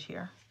challenge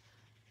here.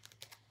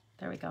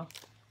 There we go.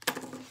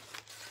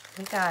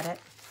 We got it.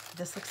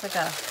 This looks like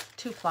a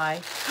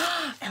 2-ply.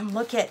 And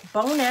look at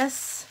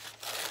bonus.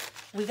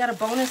 We got a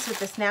bonus with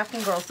this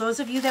napkin, girls. Those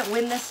of you that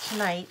win this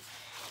tonight,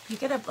 you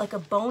get like a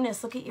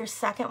bonus. Look at your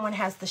second one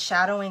has the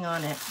shadowing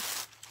on it.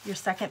 Your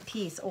second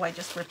piece. Oh, I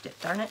just ripped it.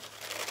 Darn it.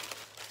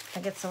 I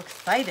get so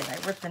excited,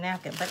 I rip the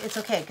napkin, but it's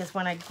okay because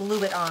when I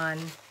glue it on,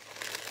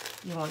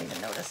 you won't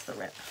even notice the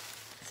rip.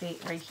 See,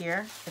 right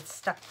here, it's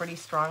stuck pretty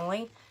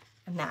strongly,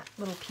 and that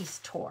little piece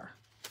tore.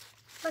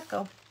 Let go.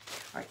 All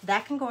right,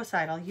 that can go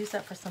aside. I'll use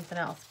that for something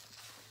else.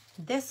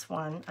 This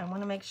one, I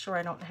want to make sure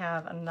I don't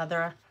have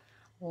another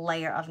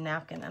layer of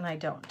napkin, and I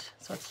don't.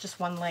 So it's just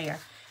one layer.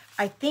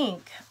 I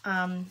think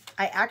I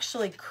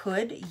actually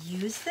could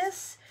use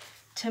this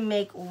to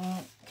make,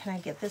 can I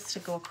get this to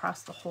go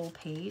across the whole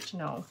page?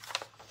 No.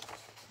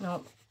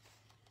 No.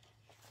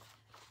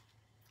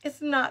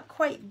 It's not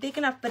quite big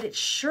enough, but it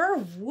sure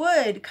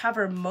would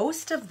cover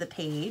most of the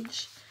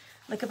page.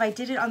 Like if I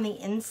did it on the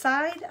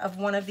inside of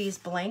one of these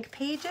blank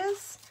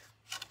pages,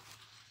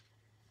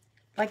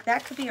 like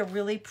that could be a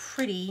really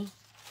pretty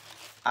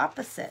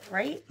opposite,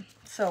 right?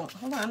 So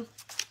hold on.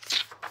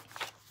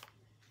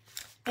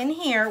 In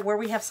here, where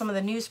we have some of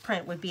the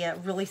newsprint would be a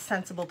really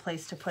sensible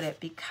place to put it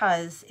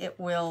because it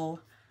will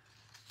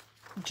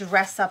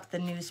dress up the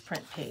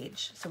newsprint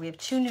page. So we have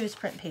 2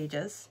 newsprint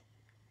pages.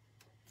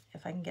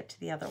 If I can get to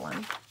the other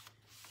one.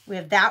 We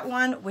have that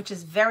one, which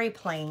is very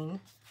plain.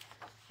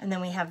 And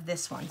then we have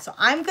this one. So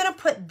I'm going to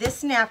put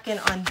this napkin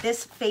on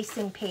this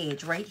facing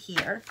page right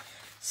here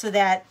so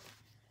that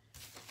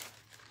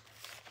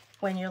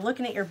when you're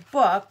looking at your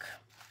book,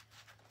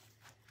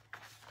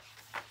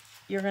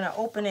 you're going to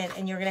open it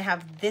and you're going to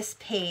have this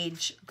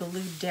page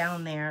glued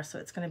down there. So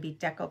it's going to be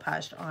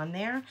decoupaged on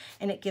there.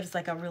 And it gives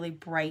like a really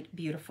bright,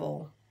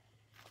 beautiful,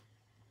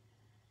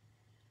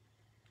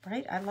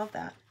 right? I love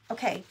that.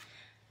 Okay,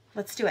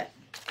 let's do it.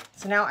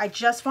 So now I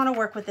just want to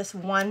work with this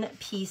one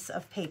piece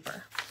of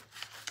paper.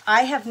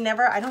 I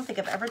don't think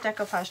I've ever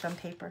decoupaged on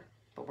paper,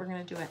 but we're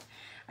going to do it.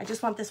 I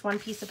just want this one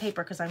piece of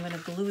paper because I'm going to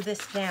glue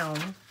this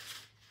down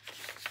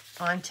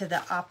onto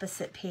the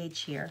opposite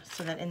page here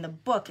so that in the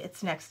book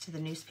it's next to the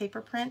newspaper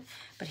print.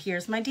 But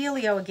here's my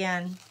dealio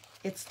again.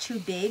 It's too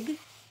big.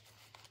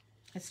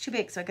 It's too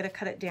big, so I got to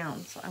cut it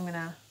down. So I'm going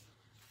to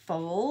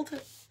fold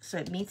so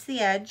it meets the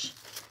edge.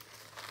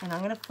 And I'm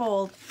going to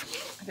fold.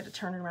 I got to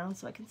turn it around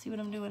so I can see what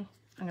I'm doing.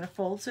 I'm going to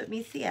fold so it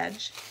meets the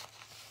edge.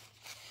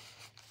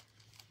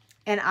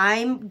 And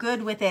I'm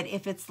good with it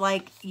if it's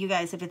like, you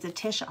guys, if it's a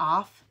tish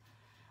off.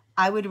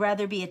 I would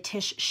rather be a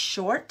tish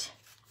short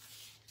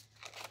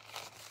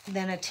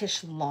than a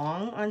tish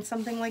long on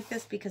something like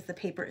this because the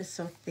paper is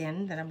so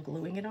thin that I'm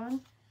gluing it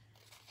on.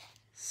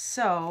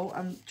 So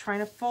I'm trying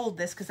to fold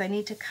this because I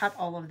need to cut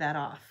all of that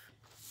off.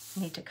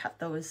 I need to cut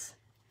those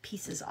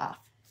pieces off.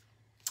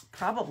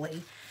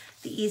 Probably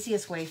the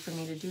easiest way for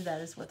me to do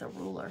that is with a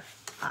ruler.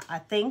 I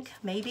think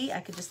maybe I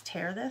could just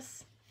tear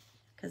this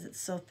because it's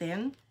so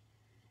thin.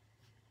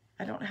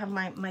 I don't have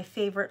my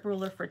favorite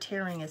ruler for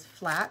tearing is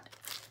flat,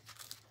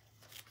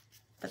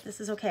 but this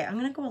is okay. I'm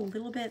going to go a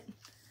little bit.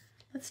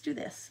 Let's do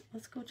this.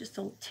 Let's go just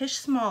a tish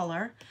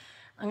smaller.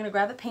 I'm going to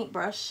grab a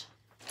paintbrush,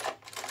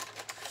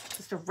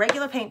 just a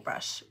regular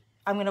paintbrush.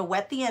 I'm going to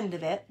wet the end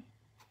of it,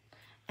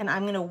 and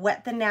I'm going to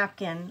wet the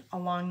napkin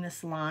along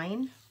this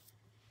line.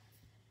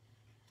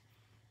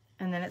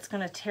 And then it's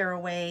going to tear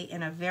away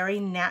in a very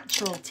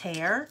natural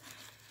tear.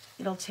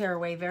 It'll tear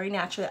away very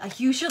naturally. I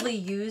usually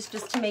use,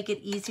 just to make it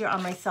easier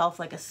on myself,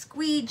 like a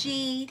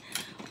squeegee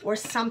or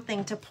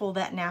something to pull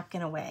that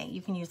napkin away.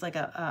 You can use like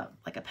a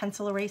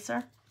pencil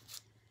eraser.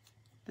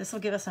 This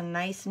will give us a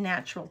nice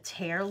natural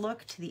tear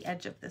look to the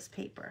edge of this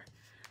paper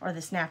or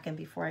this napkin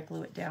before I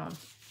glue it down.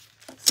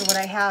 So what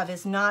I have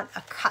is not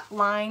a cut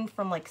line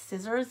from like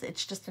scissors.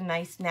 It's just a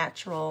nice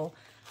natural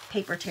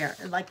paper tear.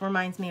 It like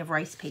reminds me of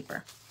rice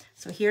paper.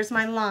 So here's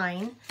my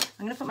line.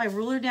 I'm going to put my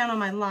ruler down on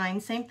my line.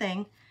 Same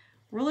thing.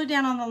 Ruler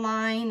down on the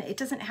line. It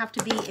doesn't have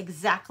to be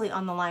exactly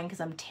on the line because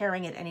I'm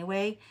tearing it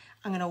anyway.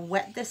 I'm going to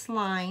wet this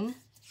line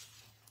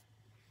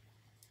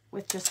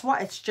with just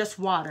water. It's just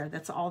water.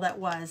 That's all that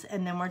was.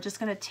 And then we're just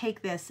going to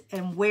take this,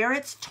 and where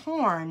it's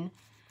torn,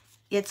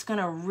 it's going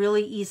to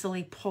really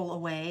easily pull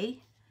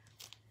away.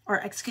 Or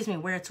excuse me,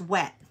 where it's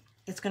wet,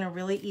 it's going to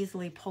really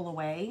easily pull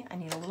away. I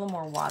need a little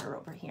more water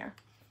over here.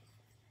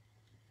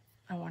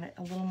 I want it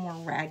a little more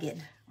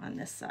ragged on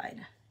this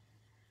side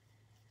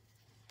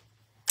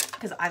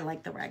because I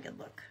like the ragged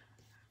look.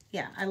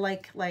 Yeah, I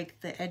like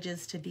the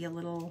edges to be a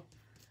little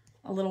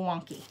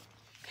wonky.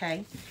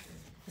 Okay,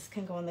 this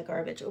can go in the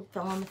garbage. Oh, it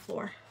fell on the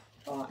floor.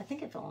 Oh, I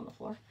think it fell on the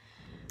floor.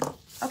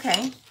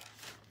 Okay,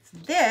 so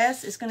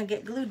this is going to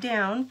get glued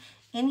down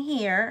in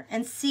here,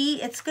 and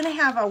see, it's going to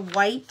have a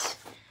white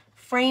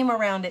frame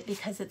around it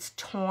because it's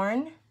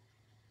torn.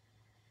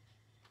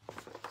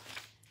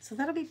 So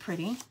that'll be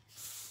pretty.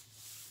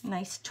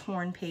 Nice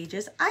torn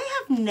pages. I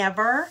have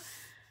never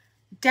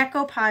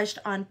decoupaged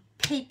on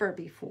paper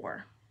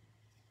before.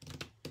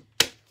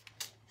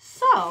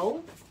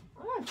 So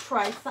I'm going to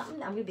try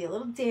something. I'm going to be a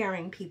little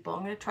daring, people.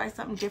 I'm going to try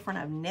something different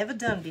I've never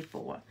done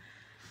before.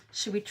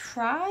 Should we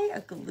try a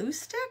glue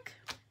stick?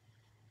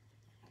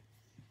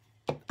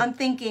 I'm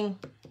thinking,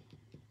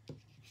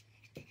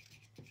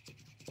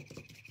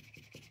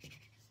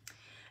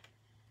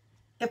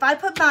 if I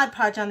put Mod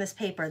Podge on this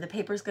paper, the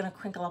paper is going to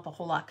crinkle up a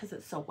whole lot because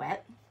it's so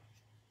wet.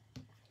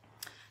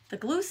 The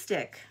glue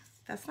stick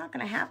That's not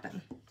gonna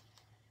happen.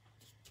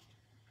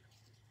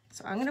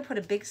 So I'm gonna put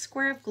a big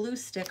square of glue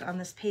stick on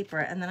this paper,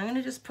 and then I'm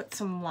gonna just put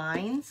some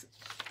lines.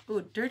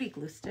 Ooh, dirty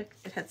glue stick.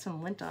 It had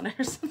some lint on it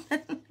or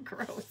something.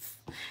 Gross.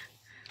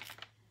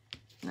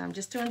 Now I'm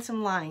just doing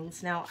some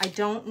lines. Now I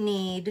don't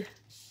need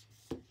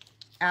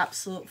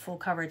absolute full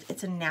coverage.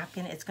 It's a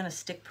napkin. It's gonna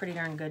stick pretty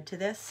darn good to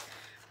this.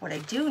 What I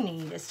do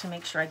need is to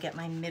make sure I get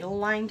my middle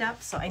lined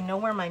up. So I know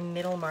where my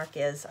middle mark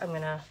is. I'm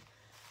gonna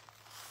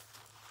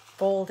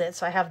fold it.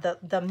 So I have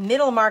the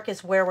middle mark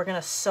is where we're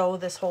gonna sew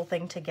this whole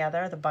thing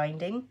together, the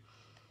binding.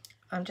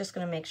 I'm just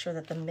gonna make sure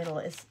that the middle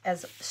is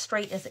as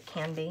straight as it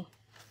can be.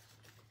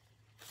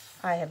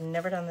 I have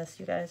never done this,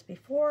 you guys,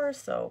 before,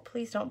 so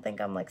please don't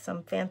think I'm like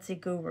some fancy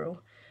guru.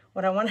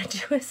 What I wanna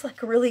do is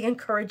like really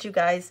encourage you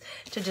guys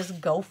to just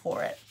go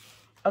for it.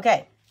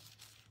 Okay.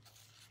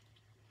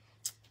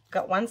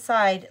 Got one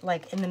side,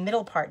 like in the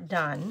middle part,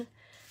 done.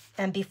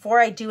 And before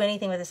I do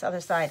anything with this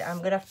other side,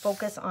 I'm gonna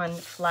focus on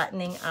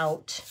flattening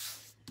out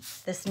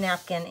this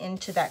napkin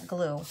into that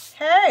glue.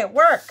 Hey, it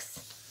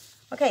works.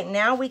 Okay,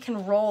 now we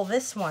can roll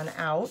this one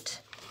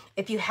out.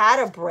 If you had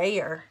a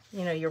brayer,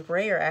 you know, your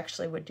brayer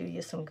actually would do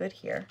you some good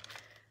here.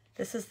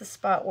 This is the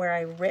spot where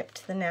I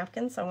ripped the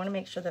napkin, so I wanna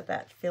make sure that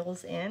that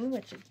fills in,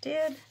 which it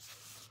did.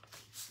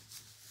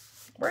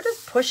 We're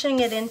just pushing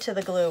it into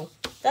the glue.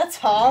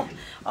 That's all.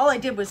 All I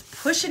did was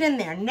push it in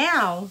there.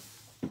 Now,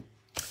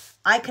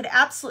 I could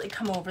absolutely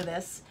come over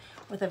this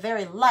with a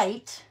very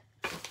light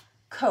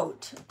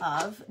coat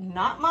of,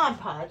 not Mod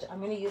Podge, I'm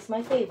gonna use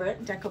my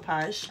favorite,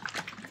 Decoupage.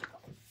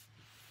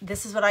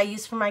 This is what I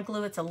use for my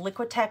glue. It's a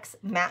Liquitex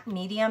matte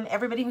medium.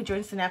 Everybody who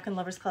joins the Napkin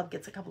Lovers Club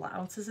gets a couple of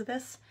ounces of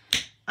this.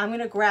 I'm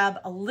gonna grab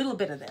a little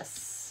bit of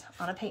this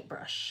on a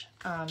paintbrush,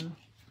 and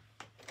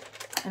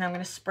I'm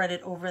gonna spread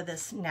it over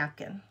this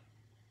napkin,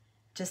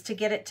 just to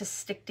get it to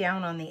stick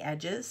down on the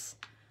edges.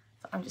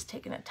 So I'm just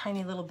taking a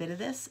tiny little bit of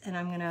this and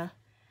I'm gonna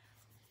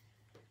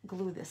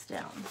glue this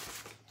down.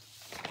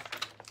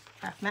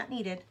 Half mat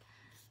needed.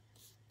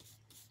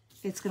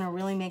 It's gonna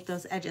really make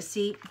those edges,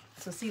 see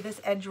this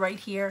edge right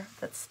here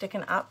that's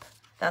sticking up?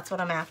 That's what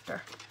I'm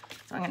after.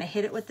 So I'm gonna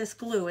hit it with this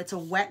glue. It's a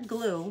wet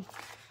glue,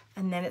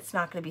 and then it's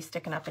not gonna be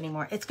sticking up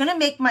anymore. It's gonna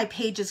make my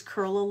pages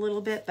curl a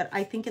little bit, but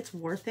I think it's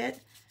worth it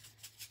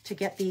to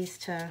get these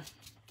to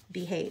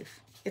behave.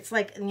 It's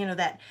like, you know,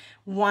 that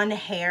one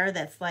hair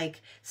that's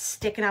like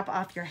sticking up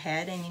off your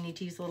head and you need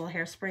to use a little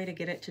hairspray to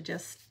get it to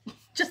just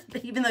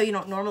even though you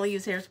don't normally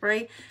use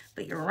hairspray,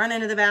 but you're running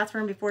to the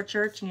bathroom before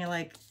church and you're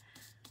like,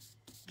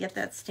 get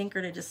that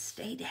stinker to just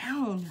stay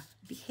down.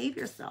 Behave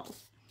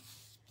yourself.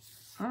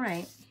 All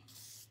right.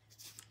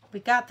 We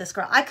got this,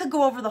 girl. I could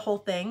go over the whole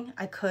thing.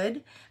 I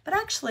could, but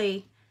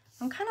actually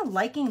I'm kind of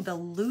liking the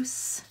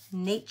loose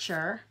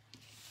nature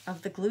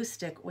of the glue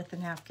stick with the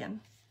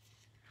napkin.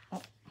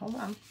 Hold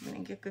on, I'm gonna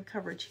get good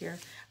coverage here.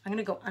 I'm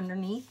gonna go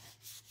underneath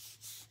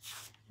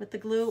with the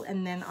glue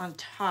and then on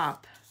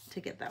top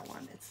to get that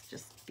one. It's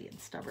just being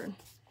stubborn.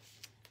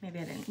 Maybe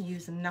I didn't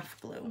use enough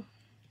glue.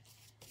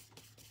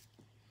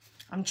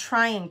 I'm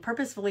trying,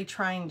 purposefully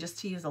trying just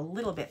to use a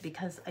little bit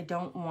because I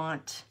don't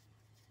want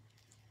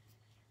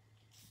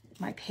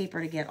my paper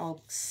to get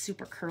all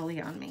super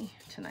curly on me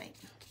tonight.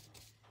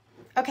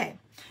 Okay,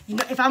 you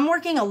know, if I'm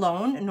working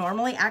alone,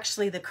 normally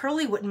actually the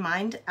curly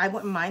I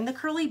wouldn't mind the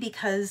curly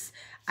because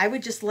I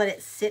would just let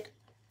it sit.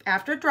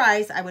 After it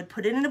dries, I would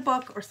put it in a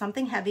book or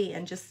something heavy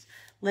and just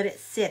let it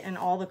sit and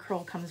all the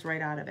curl comes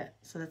right out of it.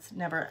 So that's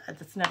never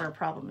a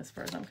problem as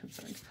far as I'm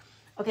concerned.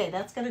 Okay,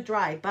 that's gonna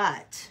dry,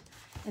 but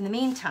in the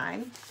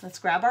meantime, let's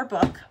grab our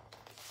book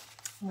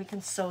and we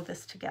can sew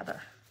this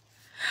together.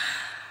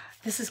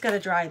 This is gonna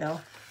dry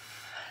though.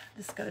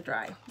 This is gonna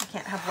dry. You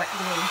can't have wet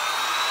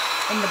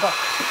glue in the book.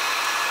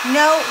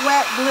 No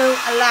wet glue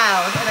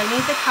allowed. And I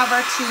need the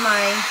cover to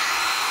my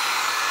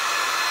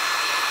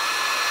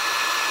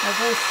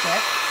glue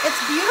stick.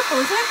 It's beautiful,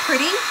 isn't it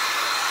pretty?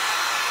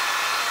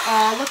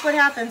 Oh, look what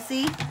happened,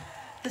 see?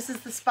 This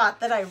is the spot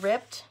that I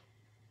ripped.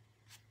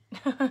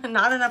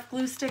 Not enough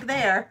glue stick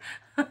there.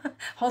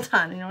 Hold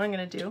on, you know what I'm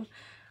gonna do?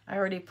 I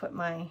already put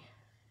my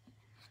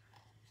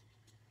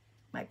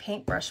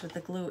paintbrush with the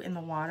glue in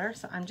the water,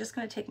 so I'm just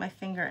gonna take my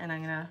finger and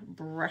I'm gonna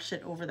brush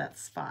it over that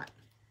spot,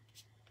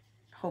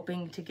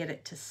 hoping to get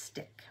it to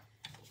stick.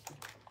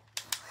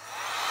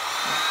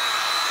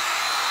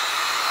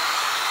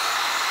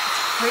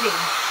 It's pretty.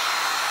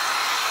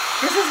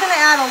 This is gonna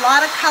add a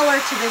lot of color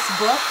to this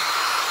book.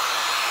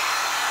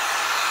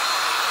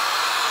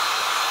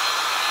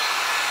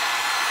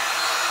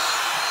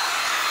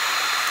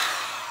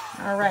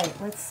 All right,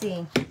 let's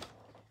see.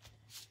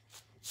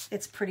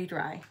 It's pretty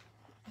dry.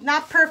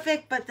 Not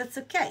perfect, but that's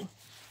okay,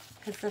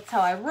 because that's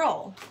how I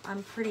roll.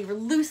 I'm pretty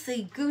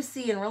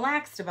loosey-goosey and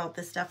relaxed about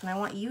this stuff, and I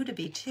want you to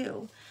be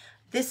too.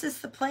 This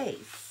is the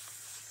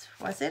place.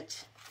 Was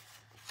it?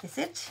 Is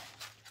it?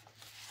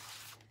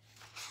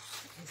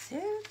 Is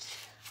it?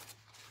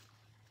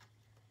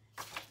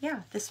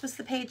 Yeah, this was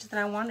the page that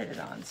I wanted it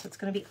on, so it's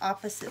going to be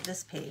opposite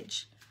this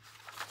page.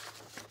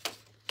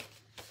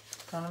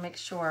 So I want to make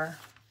sure.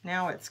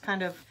 Now it's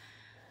kind of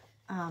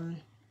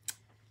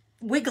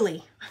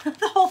wiggly.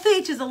 The whole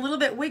page is a little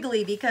bit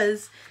wiggly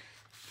because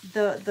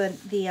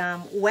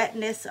the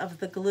wetness of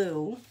the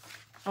glue,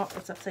 oh,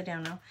 it's upside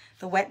down now.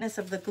 The wetness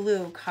of the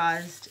glue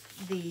caused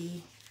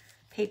the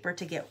paper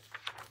to get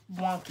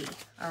wonky,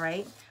 all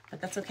right?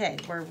 But that's okay.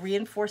 We're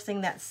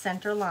reinforcing that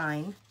center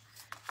line.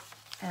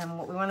 And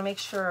what we want to make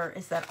sure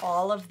is that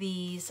all of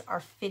these are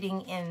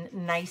fitting in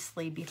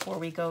nicely before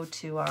we go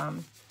to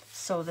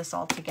sew this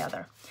all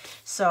together.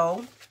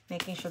 So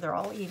making sure they're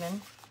all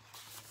even.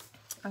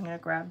 I'm going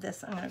to grab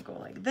this. I'm going to go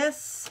like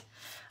this.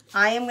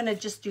 I am going to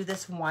just do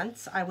this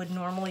once. I would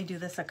normally do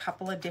this a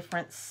couple of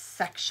different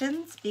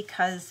sections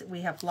because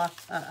we have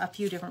lots, a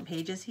few different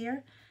pages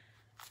here.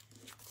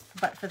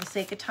 But for the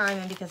sake of time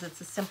and because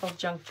it's a simple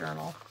junk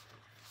journal,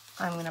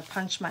 I'm going to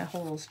punch my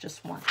holes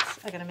just once.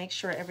 I got to make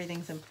sure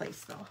everything's in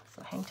place though,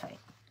 so hang tight.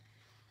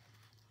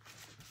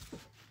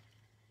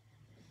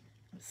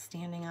 I'm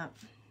standing up,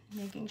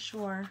 making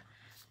sure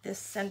this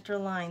center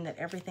line that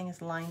everything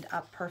is lined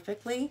up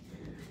perfectly.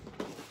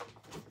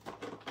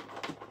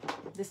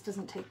 This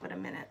doesn't take but a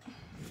minute.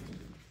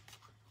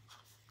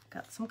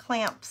 Got some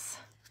clamps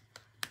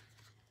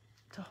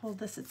to hold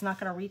this. It's not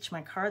going to reach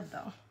my card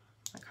though.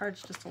 My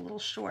card's just a little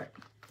short.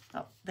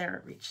 Oh, there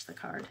it reached the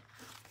card.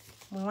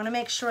 We want to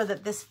make sure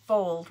that this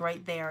fold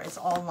right there is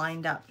all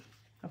lined up,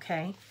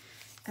 okay?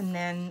 And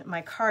then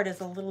my card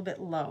is a little bit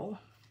low.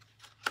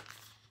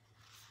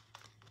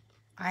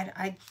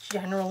 I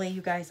generally,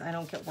 you guys, I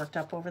don't get worked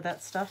up over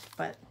that stuff,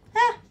 but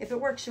if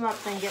it works you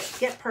up, then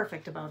get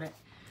perfect about it.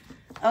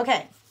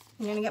 Okay,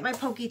 I'm going to get my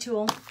pokey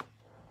tool.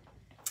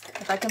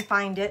 If I can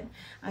find it,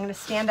 I'm going to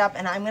stand up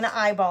and I'm going to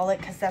eyeball it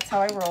because that's how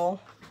I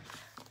roll.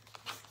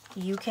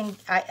 You can,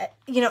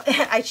 you know,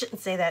 I shouldn't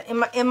say that.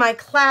 In my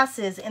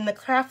classes, in the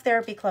Craft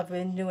Therapy Club,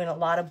 we've been doing a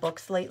lot of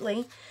books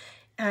lately.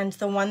 And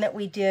the one that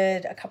we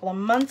did a couple of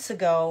months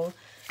ago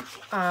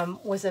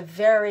was a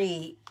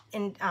very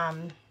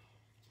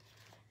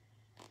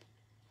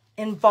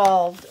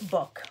involved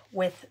book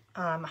with,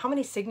 how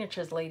many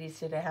signatures,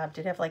 ladies, did it have?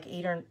 Did it have like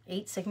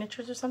 8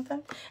 signatures or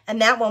something?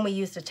 And that one we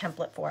used a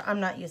template for. I'm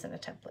not using a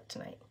template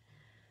tonight.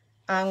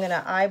 I'm going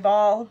to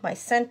eyeball my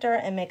center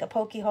and make a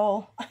pokey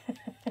hole.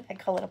 I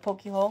call it a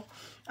pokey hole.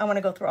 I want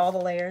to go through all the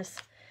layers.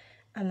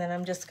 And then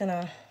I'm just going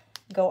to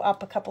go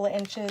up a couple of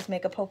inches,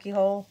 make a pokey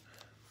hole.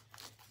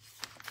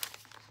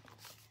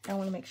 I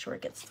want to make sure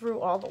it gets through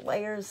all the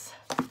layers.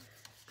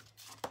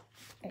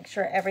 Make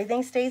sure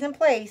everything stays in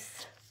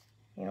place.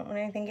 You don't want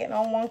anything getting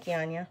all wonky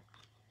on you.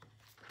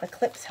 The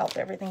clips help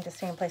everything to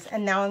stay in place.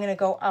 And now I'm going to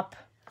go up.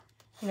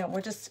 You know,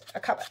 we're just a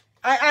couple.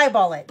 I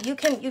eyeball it. You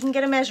can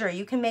get a measure.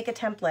 You can make a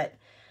template.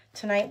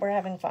 Tonight we're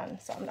having fun,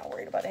 so I'm not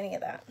worried about any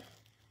of that.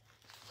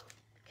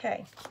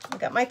 Okay, I've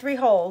got my 3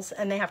 holes,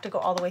 and they have to go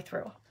all the way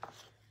through.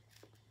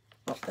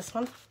 Oh, this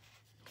one.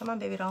 Come on,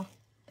 baby doll.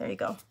 There you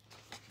go.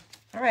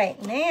 All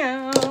right,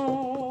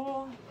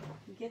 now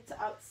get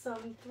out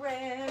some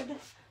thread.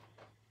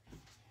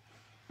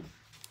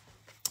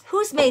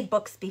 Who's made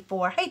books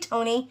before? Hey,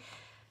 Tony.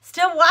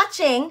 Still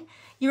watching.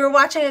 You were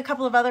watching a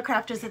couple of other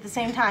crafters at the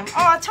same time.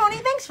 Oh, Tony,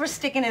 thanks for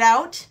sticking it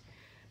out.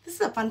 This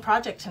is a fun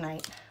project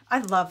tonight. I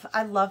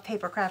love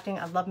paper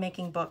crafting. I love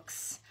making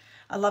books.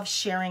 I love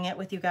sharing it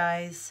with you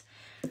guys.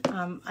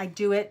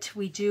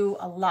 We do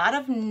a lot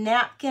of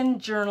napkin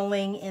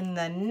journaling in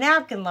the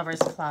Napkin Lovers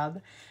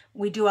Club.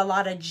 We do a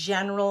lot of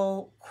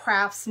general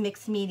crafts,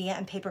 mixed media,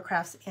 and paper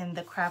crafts in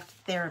the Craft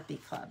Therapy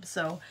Club.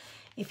 So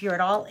if you're at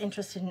all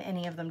interested in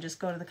any of them, just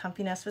go to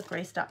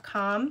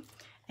thecomfynestwithgrace.com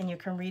and you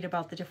can read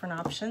about the different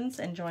options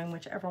and join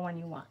whichever one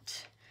you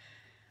want.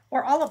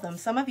 Or all of them.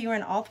 Some of you are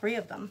in all 3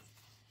 of them.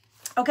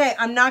 Okay,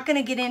 I'm not going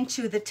to get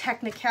into the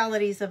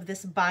technicalities of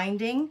this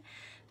binding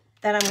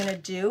that I'm going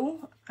to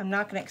do. I'm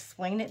not going to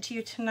explain it to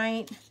you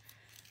tonight.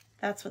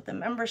 That's what the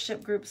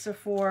membership groups are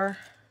for.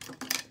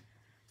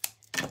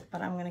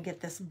 But I'm going to get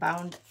this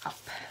bound up.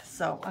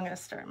 So I'm going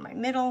to start in my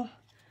middle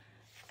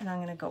and I'm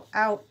going to go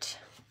out.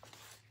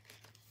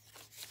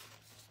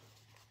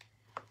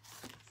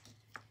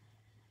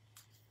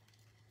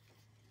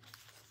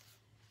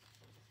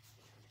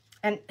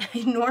 And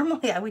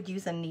normally I would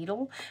use a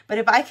needle, but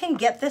if I can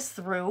get this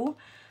through,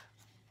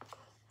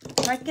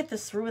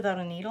 without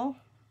a needle,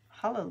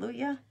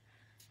 hallelujah.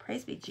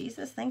 Praise be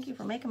Jesus. Thank you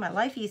for making my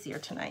life easier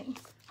tonight.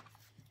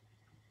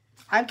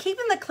 I'm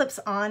keeping the clips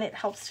on. It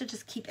helps to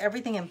just keep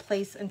everything in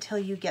place until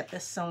you get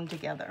this sewn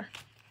together.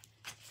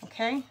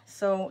 Okay,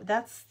 so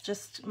that's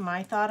just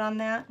my thought on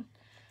that.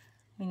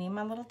 We need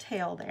my little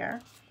tail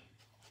there.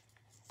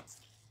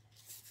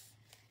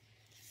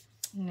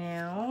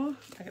 Now,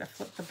 I gotta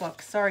flip the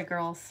book. Sorry,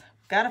 girls.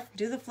 Gotta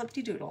do the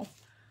flip-de-doodle.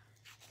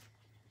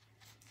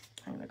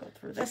 I'm gonna go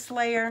through this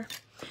layer.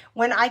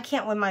 When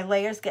my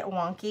layers get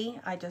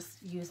wonky, I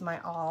just use my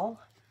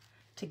awl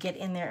to get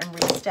in there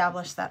and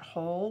reestablish that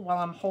hole while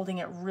I'm holding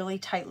it really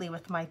tightly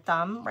with my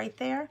thumb right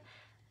there.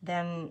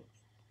 Then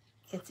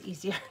it's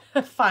easier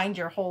to find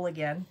your hole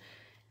again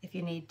if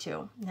you need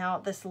to. Now,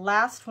 this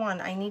last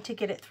one, I need to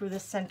get it through the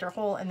center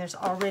hole, and there's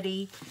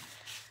already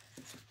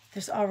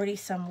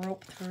some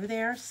rope through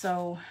there,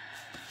 so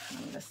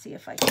I'm gonna see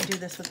if I can do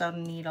this without a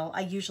needle.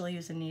 I usually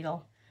use a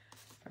needle,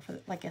 but for,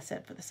 like I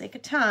said, for the sake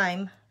of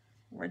time,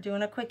 we're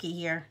doing a quickie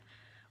here.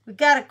 We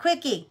got a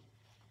quickie.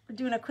 We're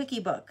doing a quickie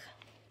book.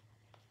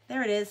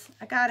 There it is.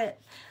 I got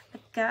it. I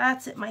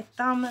got it. My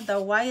thumb,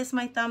 though. Why is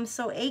my thumb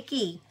so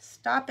achy?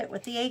 Stop it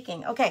with the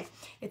aching. Okay,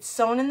 it's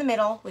sewn in the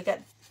middle. We got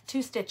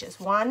 2 stitches.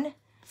 1,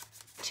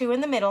 2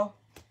 in the middle.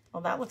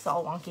 Well, that looks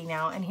all wonky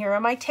now. And here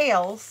are my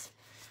tails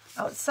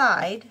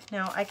outside.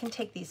 Now I can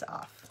take these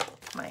off,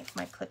 my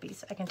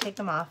clippies. I can take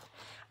them off.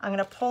 I'm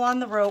gonna pull on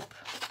the rope,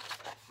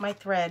 my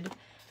thread,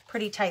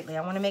 pretty tightly.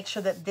 I wanna make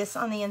sure that this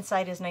on the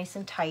inside is nice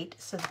and tight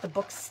so that the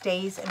book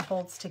stays and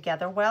holds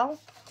together well.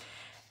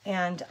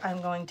 And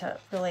I'm going to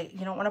really,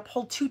 you don't wanna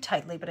pull too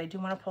tightly, but I do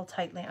wanna pull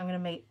tightly. I'm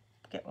gonna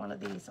get one of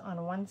these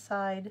on one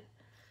side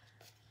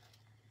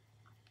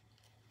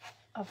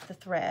of the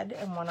thread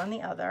and one on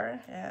the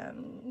other.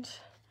 And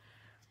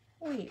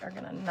we are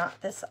gonna knot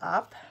this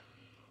up.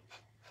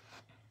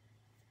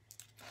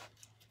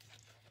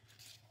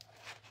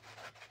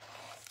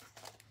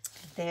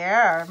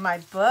 There, my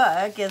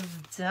book is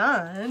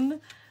done.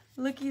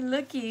 Looky,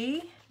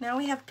 looky. Now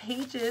we have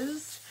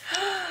pages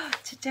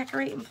to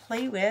decorate and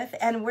play with.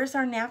 And where's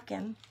our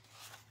napkin?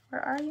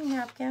 Where are you,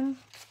 napkin?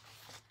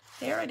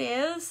 There it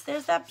is.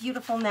 There's that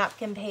beautiful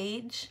napkin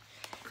page.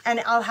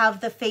 And I'll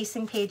have the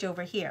facing page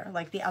over here.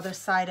 Like the other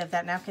side of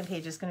that napkin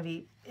page is going to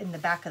be in the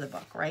back of the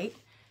book, right?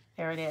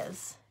 There it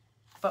is.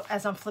 But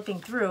as I'm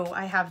flipping through,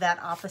 I have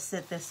that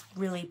opposite, this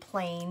really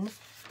plain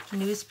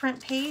newsprint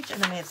page,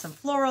 and then we have some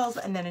florals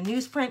and then a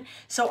newsprint.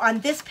 So on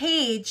this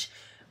page,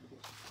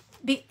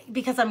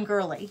 because I'm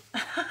girly,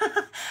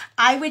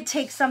 I would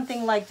take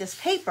something like this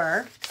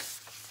paper,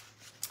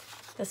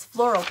 this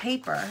floral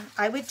paper.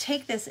 I would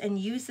take this and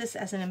use this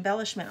as an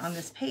embellishment on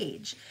this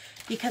page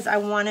because I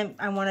want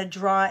to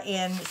draw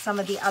in some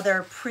of the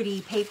other pretty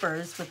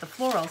papers with the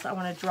florals. I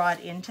want to draw it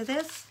into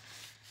this.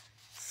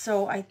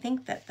 So I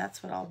think that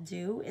that's what I'll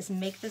do, is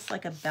make this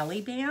like a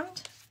belly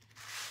band.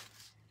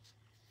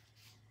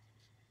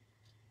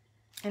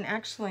 And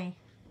actually,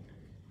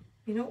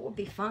 you know what would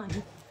be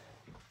fun?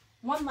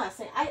 One last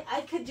thing.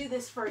 I could do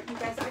this for, you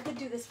guys, I could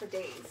do this for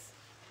days.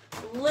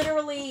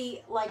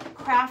 Literally, like,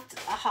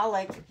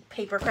 craft-aholic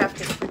paper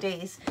crafting for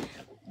days.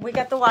 We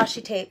got the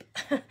washi tape.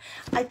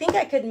 I think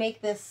I could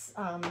make this,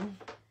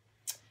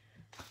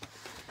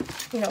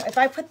 you know, if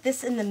I put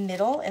this in the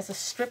middle as a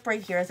strip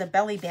right here, as a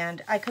belly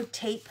band, I could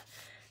tape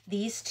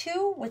these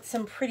two with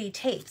some pretty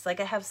tapes. Like,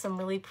 I have some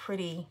really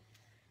pretty...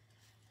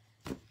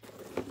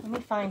 Let me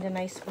find a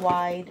nice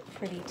wide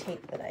pretty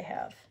tape that I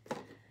have.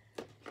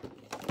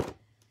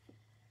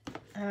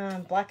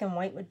 Black and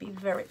white would be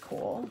very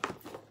cool,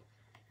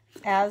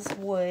 as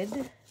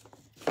would...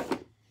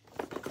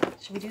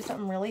 Should we do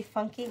something really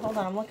funky? Hold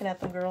on, I'm looking at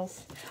them,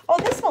 girls. Oh,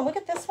 this one, look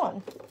at this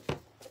one.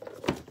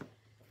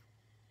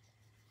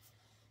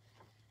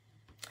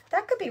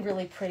 That could be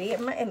really pretty.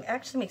 It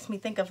actually makes me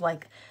think of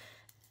like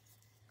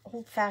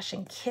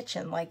old-fashioned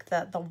kitchen, like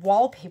the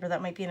wallpaper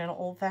that might be in an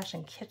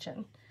old-fashioned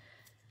kitchen.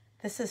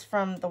 This is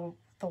from the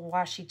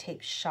washi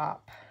tape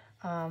shop.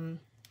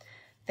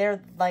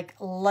 They're like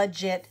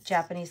legit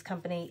Japanese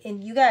company.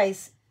 And you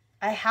guys,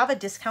 I have a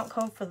discount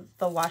code for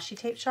the washi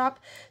tape shop.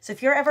 So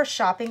if you're ever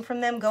shopping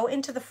from them, go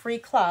into the free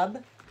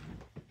club,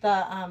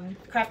 the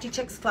Crafty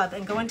Chicks Club,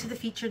 and go into the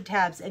featured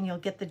tabs and you'll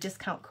get the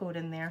discount code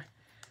in there.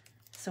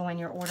 So when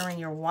you're ordering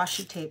your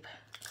washi tape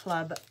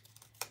club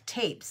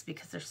tapes,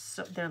 because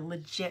they're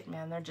legit,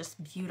 man. They're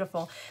just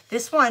beautiful.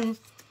 This one,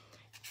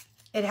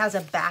 it has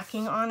a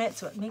backing on it,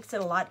 so it makes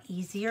it a lot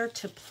easier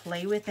to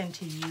play with and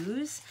to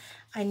use.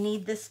 I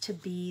need this to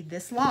be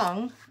this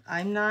long.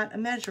 I'm not a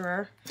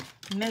measurer,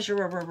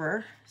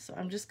 so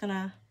I'm just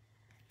gonna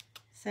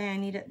say I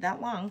need it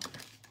that long.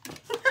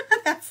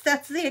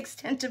 That's the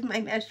extent of my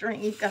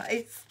measuring, you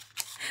guys.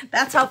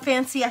 That's how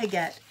fancy I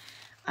get.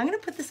 I'm gonna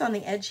put this on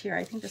the edge here.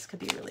 I think this could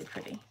be really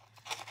pretty.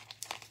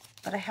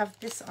 But I have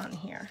this on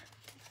here.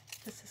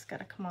 This has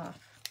gotta come off.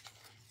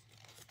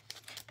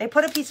 They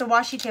put a piece of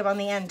washi tape on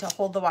the end to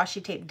hold the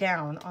washi tape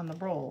down on the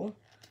roll.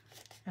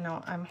 And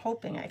I'm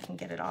hoping I can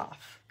get it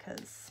off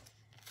because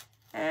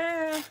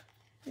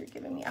you're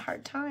giving me a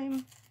hard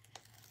time.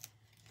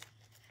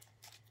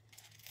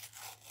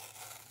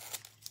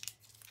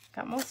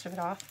 Got most of it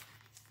off.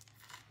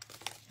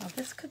 Now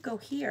this could go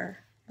here.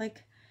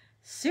 Like,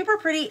 super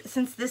pretty.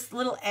 Since this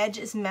little edge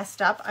is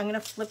messed up, I'm going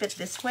to flip it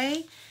this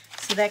way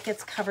so that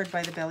gets covered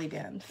by the belly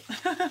band.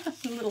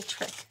 Little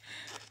trick.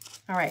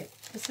 All right,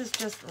 this is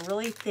just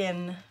really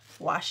thin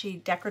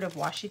decorative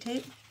washi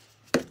tape.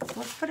 So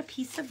let's put a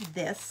piece of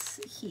this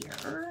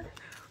here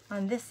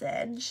on this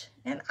edge.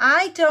 And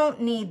I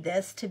don't need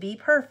this to be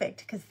perfect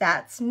because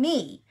that's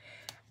me.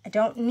 I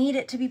don't need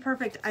it to be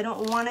perfect. I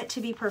don't want it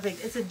to be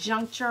perfect. It's a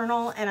junk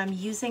journal and I'm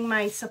using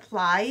my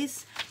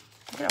supplies.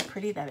 Look at how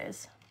pretty that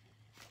is.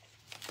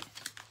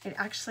 It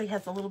actually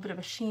has a little bit of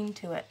a sheen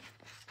to it.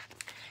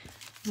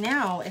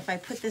 Now, if I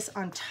put this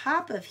on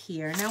top of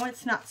here, now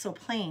it's not so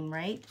plain,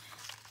 right?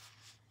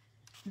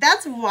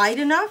 That's wide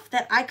enough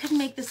that I could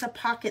make this a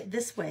pocket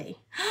this way.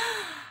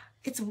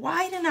 It's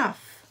wide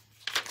enough.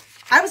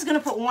 I was going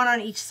to put one on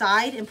each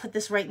side and put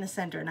this right in the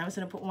center, and I was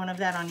going to put one of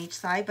that on each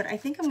side, but I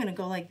think I'm going to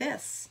go like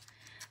this.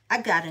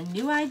 I've got a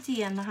new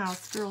idea in the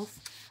house, girls.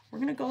 We're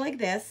going to go like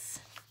this.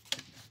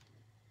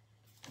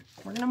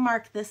 We're going to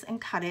mark this and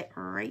cut it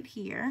right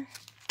here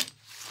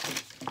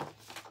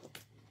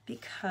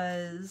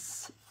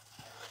because,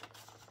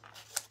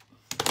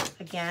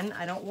 again,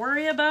 I don't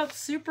worry about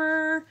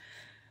super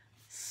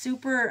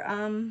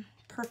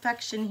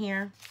perfection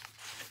here.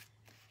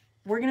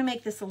 We're going to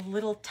make this a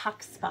little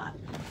tuck spot.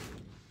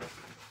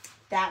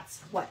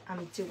 That's what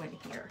I'm doing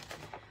here.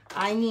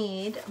 I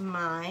need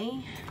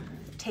my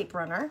tape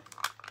runner.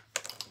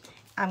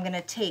 I'm going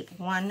to tape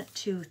 1,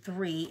 2,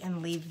 3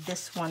 and leave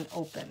this one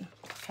open.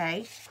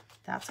 Okay,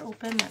 that's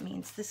open. That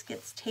means this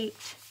gets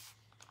taped.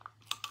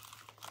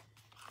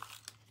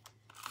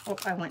 Oh,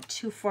 I went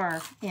too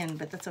far in,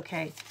 but that's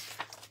okay.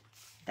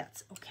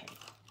 That's okay.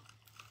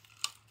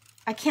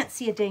 I can't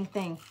see a dang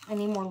thing. I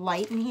need more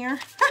light in here.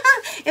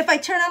 If I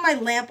turn on my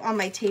lamp on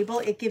my table,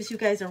 it gives you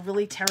guys a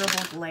really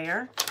terrible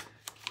glare.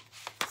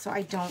 So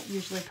I don't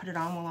usually put it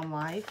on while I'm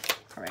live.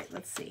 All right,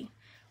 let's see.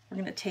 We're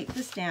going to tape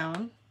this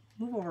down.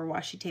 Move over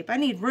washi tape. I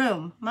need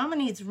room. Mama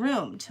needs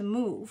room to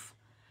move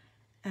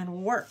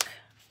and work.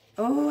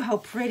 Oh, how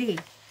pretty.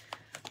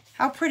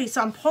 How pretty.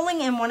 So I'm pulling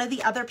in one of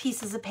the other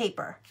pieces of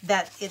paper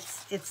that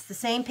it's the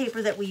same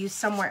paper that we use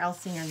somewhere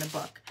else in the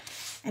book.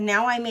 And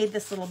now I made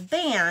this little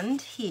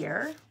band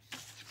here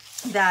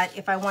that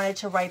if I wanted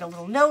to write a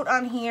little note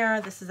on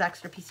here, this is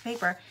extra piece of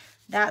paper,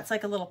 that's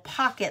like a little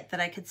pocket that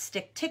I could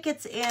stick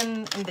tickets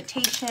in,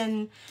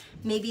 invitation,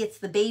 maybe it's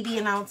the baby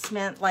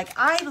announcement. Like,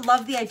 I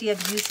love the idea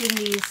of using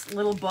these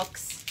little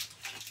books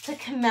to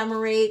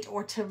commemorate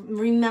or to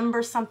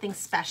remember something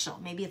special.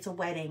 Maybe it's a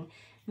wedding,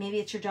 maybe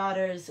it's your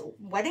daughter's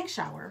wedding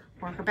shower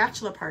or her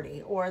bachelor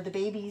party or the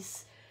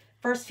baby's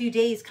first few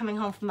days coming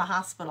home from the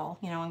hospital,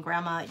 you know, and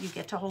grandma, you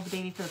get to hold the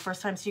baby for the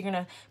first time. So you're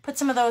going to put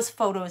some of those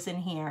photos in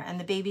here and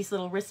the baby's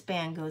little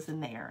wristband goes in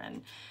there.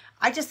 And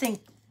I just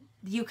think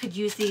you could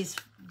use these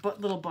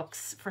little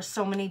books for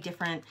so many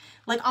different,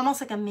 like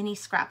almost like a mini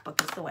scrapbook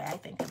is the way I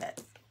think of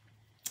it.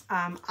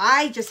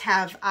 I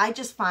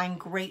just find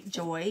great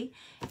joy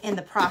in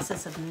the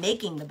process of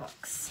making the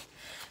books.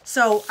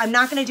 So I'm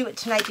not going to do it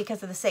tonight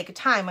because of the sake of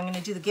time. I'm going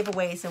to do the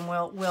giveaways and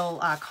we'll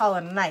call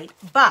it a night.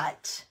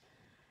 But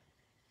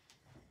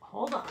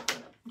hold on,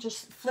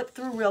 just flip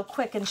through real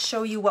quick and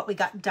show you what we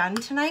got done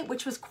tonight,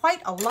 which was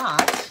quite a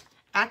lot,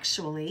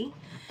 actually.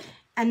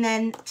 And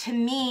then to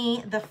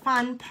me, the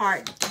fun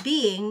part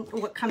being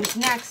what comes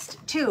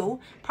next too,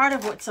 part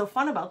of what's so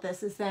fun about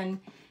this is then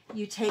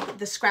you take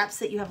the scraps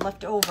that you have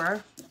left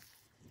over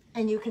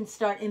and you can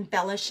start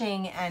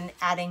embellishing and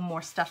adding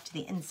more stuff to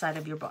the inside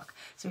of your book.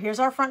 So here's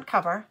our front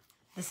cover.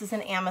 This is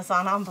an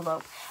Amazon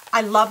envelope.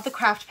 I love the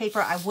craft paper.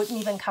 I wouldn't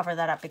even cover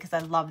that up because I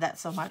love that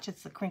so much.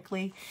 It's the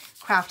crinkly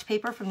craft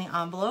paper from the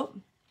envelope.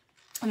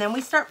 And then we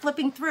start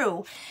flipping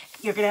through.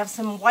 You're going to have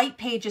some white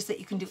pages that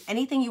you can do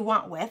anything you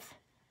want with.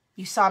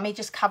 You saw me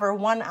just cover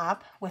one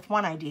up with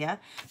one idea,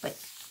 but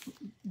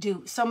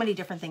do so many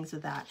different things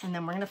with that. And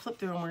then we're going to flip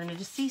through and we're going to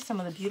just see some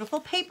of the beautiful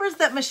papers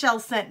that Michelle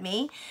sent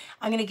me.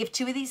 I'm going to give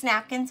 2 of these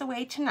napkins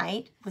away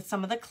tonight with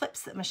some of the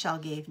clips that Michelle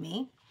gave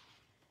me.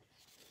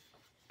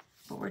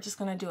 But we're just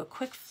going to do a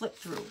quick flip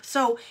through.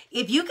 So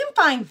if you can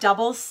find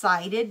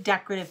double-sided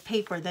decorative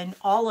paper, then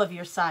all of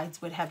your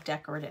sides would have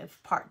decorative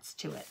parts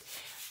to it.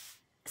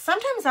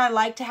 Sometimes I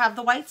like to have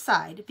the white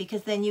side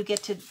because then you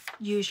get to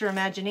use your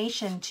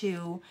imagination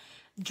to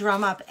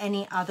drum up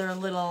any other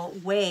little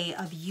way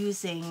of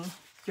using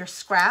your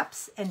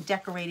scraps and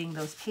decorating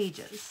those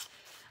pages.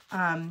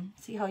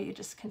 See how you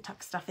just can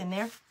tuck stuff in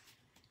there?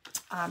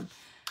 And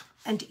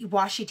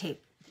washi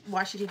tape.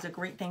 Washi tape is a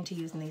great thing to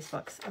use in these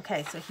books.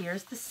 Okay, so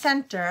here's the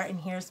center, and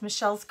here's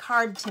Michelle's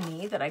card to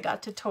me that I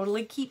got to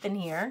totally keep in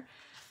here.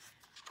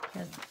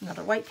 Here's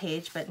another white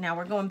page, but now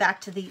we're going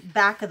back to the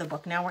back of the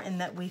book. Now we're in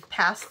that, we've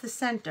passed the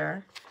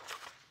center.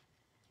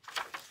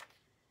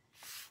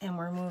 And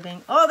we're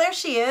moving. Oh, there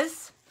she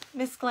is,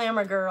 Miss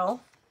Glamour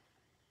Girl.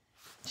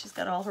 She's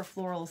got all her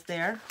florals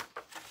there.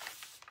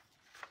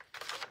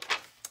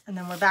 And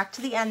then we're back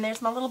to the end.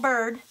 There's my little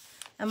bird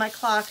and my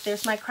clock.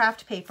 There's my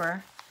craft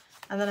paper.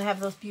 And then I have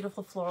those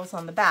beautiful florals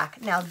on the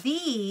back. Now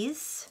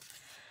these,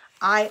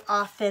 I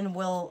often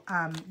will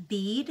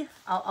bead.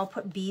 I'll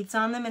put beads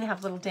on them and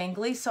have little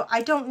danglies. So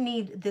I don't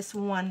need this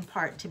one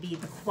part to be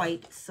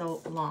quite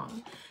so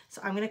long.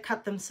 So I'm going to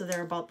cut them so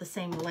they're about the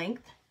same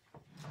length.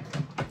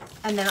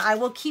 And then I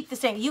will keep the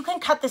same. You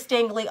can cut this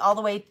dangly all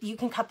the way. You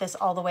can cut this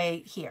all the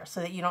way here so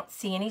that you don't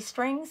see any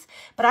strings.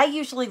 But I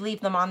usually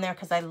leave them on there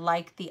because I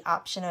like the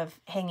option of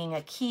hanging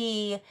a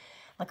key,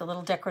 like a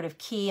little decorative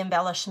key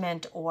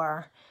embellishment,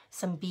 or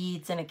some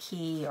beads and a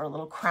key, or a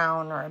little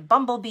crown, or a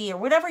bumblebee, or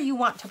whatever you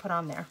want to put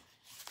on there.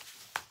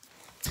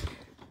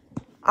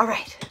 All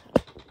right.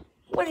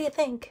 What do you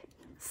think?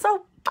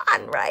 So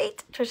fun,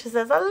 right? Trisha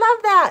says, I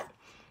love that.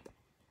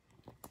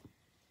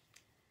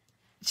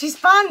 She's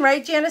fun,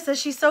 right? Janice says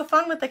she's so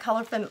fun with the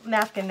color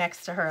napkin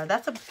next to her.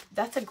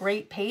 That's a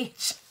great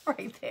page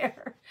right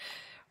there,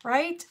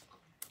 right?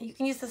 You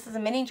can use this as a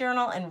mini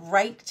journal and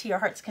write to your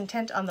heart's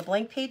content on the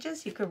blank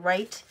pages. You could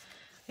write,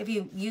 if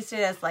you used it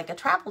as like a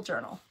travel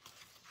journal.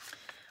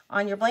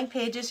 On your blank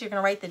pages, you're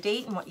going to write the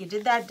date and what you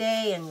did that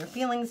day and your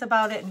feelings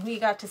about it and who you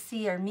got to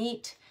see or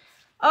meet.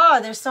 Oh,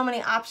 there's so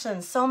many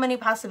options, so many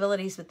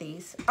possibilities with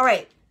these. All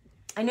right.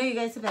 I know you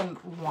guys have been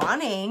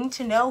wanting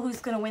to know who's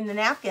going to win the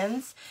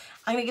napkins.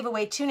 I'm going to give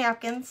away 2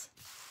 napkins.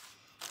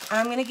 And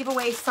I'm going to give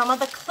away some of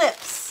the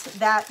clips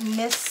that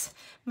Miss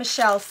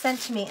Michelle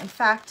sent to me. In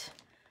fact,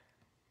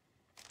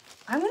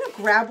 I'm going to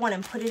grab one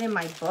and put it in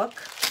my book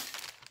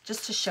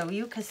just to show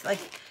you, because like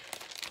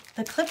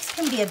the clips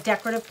can be a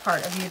decorative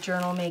part of your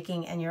journal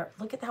making, and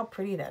look at how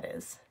pretty that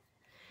is.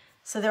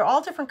 So they're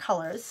all different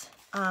colors.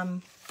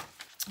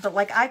 But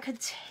like I could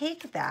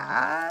take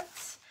that,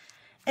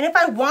 and if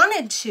I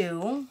wanted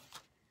to,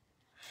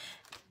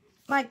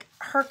 like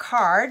her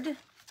card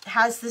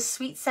has this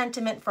sweet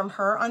sentiment from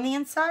her on the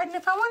inside. And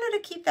if I wanted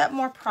to keep that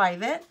more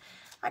private,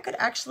 I could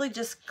actually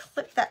just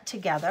clip that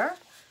together,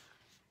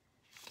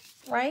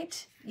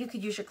 right? You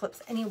could use your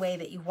clips any way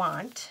that you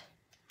want.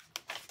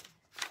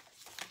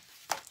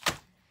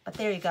 But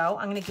there you go.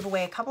 I'm going to give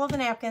away a couple of the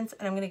napkins,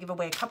 and I'm going to give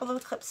away a couple of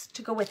the clips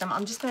to go with them.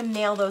 I'm just going to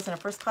mail those in a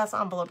first-class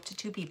envelope to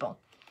 2 people.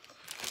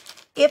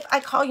 If I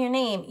call your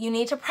name, you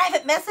need to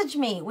private message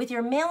me with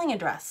your mailing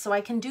address so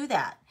I can do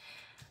that.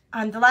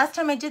 The last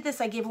time I did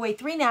this, I gave away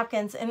 3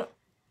 napkins and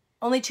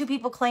only 2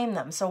 people claimed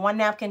them. So 1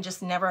 napkin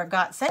just never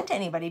got sent to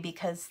anybody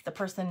because the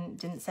person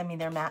didn't send me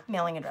their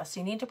mailing address. So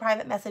you need to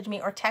private message me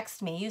or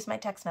text me. Use my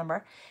text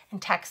number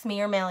and text me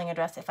your mailing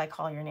address if I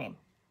call your name.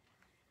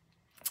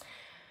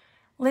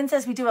 Lynn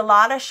says, we do a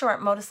lot of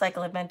short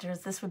motorcycle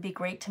adventures. This would be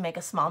great to make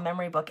a small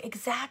memory book.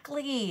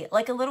 Exactly.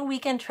 Like a little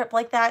weekend trip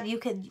like that,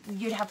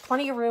 you'd have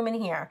plenty of room in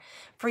here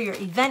for your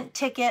event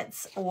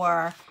tickets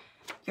or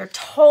your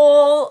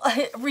toll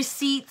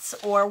receipts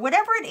or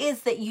whatever it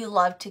is that you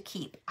love to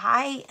keep.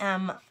 I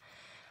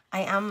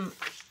am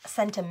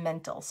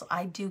sentimental, so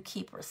I do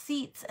keep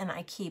receipts and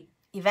I keep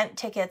event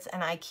tickets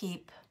and I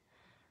keep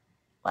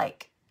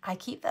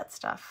that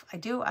stuff. I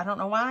do. I don't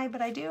know why,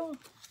 but I do.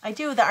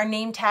 Our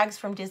name tags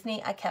from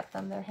Disney, I kept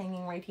them. They're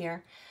hanging right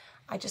here.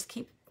 I just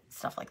keep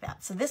stuff like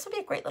that. So this would be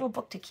a great little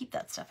book to keep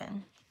that stuff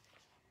in.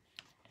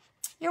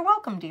 You're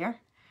welcome, dear.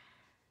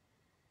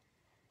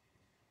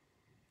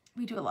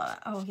 We do a lot of,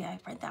 oh yeah,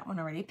 I've read that one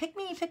already. Pick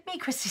me,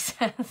 Christy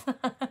says.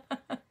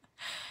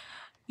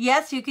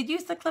 Yes, you could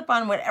use the clip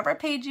on whatever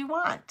page you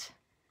want.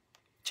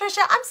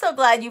 Trisha, I'm so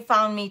glad you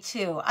found me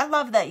too. I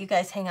love that you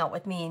guys hang out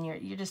with me and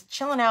you're just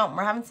chilling out and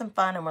we're having some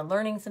fun and we're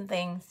learning some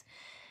things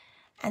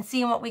and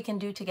seeing what we can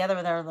do together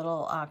with our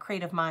little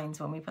creative minds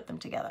when we put them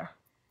together.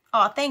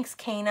 Oh, thanks,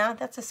 Kana.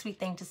 That's a sweet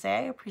thing to say.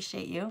 I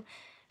appreciate you.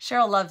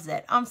 Cheryl loves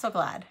it. I'm so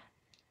glad.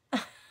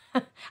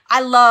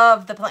 I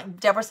love the plain,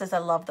 Deborah says I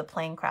love the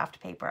plain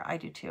craft paper. I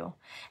do too.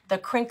 The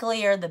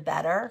crinklier, the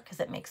better, because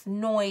it makes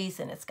noise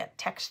and it's got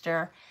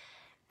texture.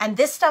 And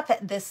this stuff,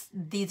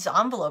 these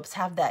envelopes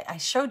have that, I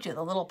showed you,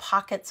 the little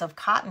pockets of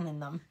cotton in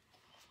them.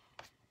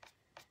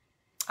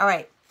 All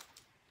right,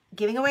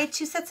 giving away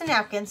 2 sets of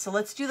napkins. So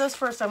let's do those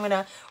first. I'm going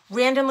to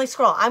randomly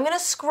scroll. I'm going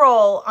to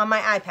scroll on my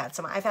iPad.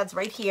 So my iPad's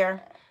right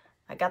here.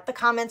 I got the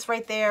comments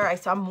right there.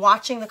 So I'm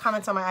watching the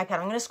comments on my iPad.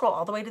 I'm going to scroll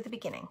all the way to the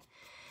beginning.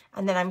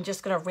 And then I'm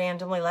just going to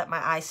randomly let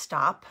my eyes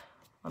stop.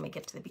 Let me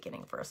get to the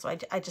beginning first. So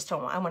I just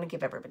don't want, I want to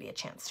give everybody a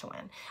chance to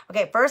win.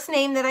 Okay, first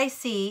name that I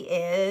see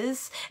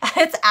is,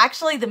 it's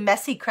actually the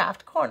Messy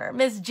Craft Corner,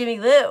 Miss Jimmy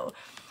Lou.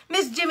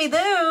 Miss Jimmy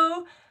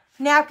Lou,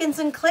 napkins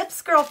and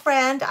clips,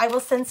 girlfriend. I will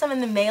send some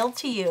in the mail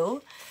to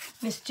you,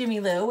 Miss Jimmy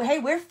Lou. Hey,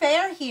 we're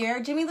fair here.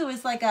 Jimmy Lou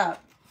is like I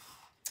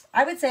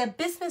would say a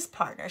business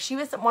partner. She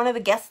was one of the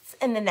guests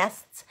in the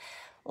Nests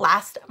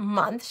last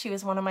month. She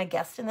was one of my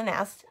guests in the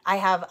Nest. I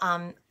have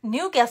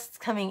new guests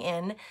coming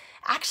in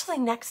actually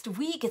next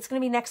week. It's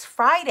going to be next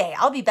Friday.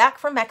 I'll be back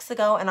from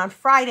Mexico, and on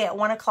Friday at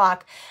 1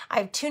 o'clock, I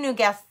have 2 new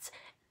guests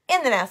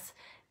in the Nest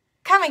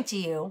coming to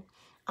you.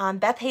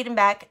 Beth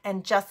Haydenbeck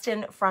and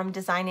Dustin Gibson from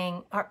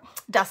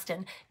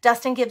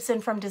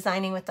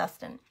Designing with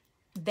Dustin.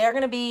 They're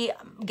going to be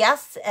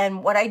guests,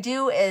 and what I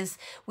do is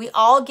we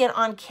all get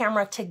on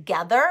camera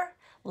together,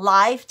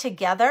 live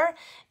together,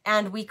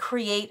 and we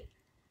create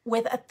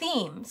with a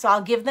theme. So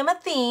I'll give them a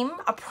theme,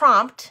 a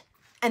prompt,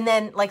 and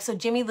then so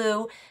Jimmy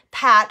Lou,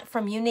 Pat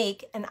from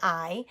Unique, and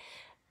I,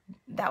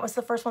 that was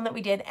the first one that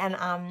we did,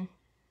 and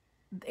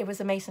it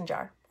was a mason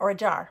jar, or a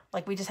jar.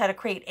 We just had to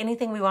create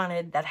anything we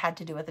wanted that had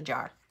to do with a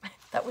jar.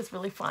 That was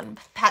really fun.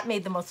 Pat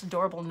made the most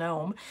adorable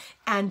gnome,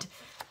 and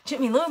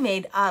Jimmy Lou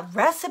made a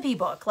recipe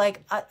book,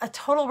 a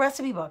total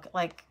recipe book.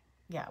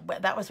 Yeah,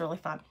 that was really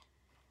fun.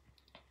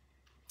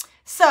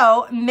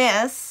 So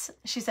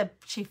she said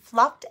she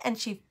fluffed and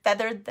she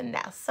feathered the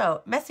nest.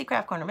 So Messy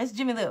Craft Corner, Miss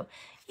Jimmy Lou,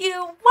 you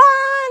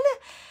won.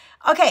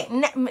 Okay,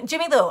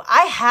 Jimmy Lou,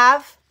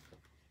 I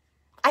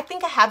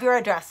think I have your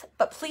address,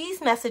 but please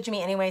message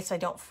me anyway so I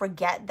don't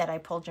forget that I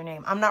pulled your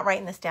name. I'm not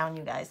writing this down,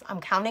 you guys. I'm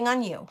counting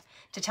on you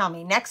to tell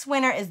me. Next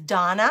winner is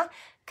Donna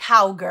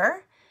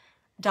Cowger.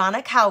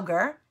 Donna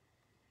Cowger.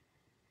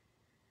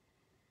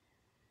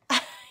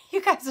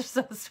 You guys are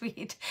so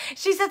sweet.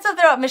 She said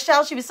something about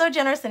Michelle. She was so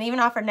generous and even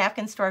offered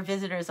napkins to our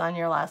visitors on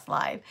your last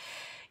live.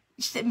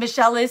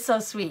 Michelle is so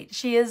sweet.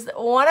 She is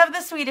one of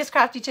the sweetest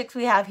crafty chicks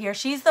we have here.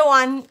 She's the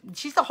one,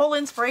 she's the whole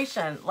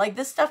inspiration. Like,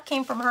 this stuff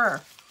came from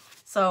her.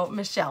 So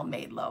Michelle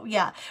made low.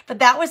 Yeah. But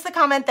that was the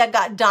comment that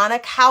got Donna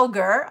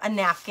Cowger a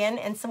napkin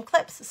and some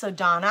clips. So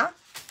Donna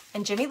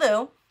and Jimmy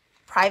Lou,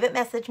 private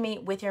message me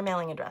with your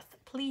mailing address,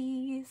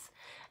 please.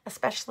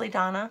 Especially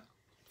Donna,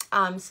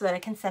 so that I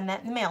can send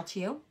that in the mail to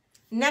you.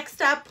 Next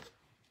up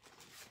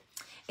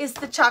is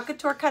the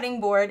Couture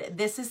cutting board.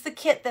 This is the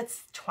kit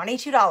that's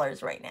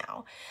 $22 right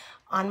now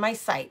on my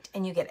site,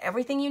 and you get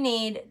everything you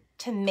need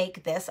to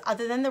make this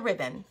other than the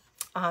ribbon.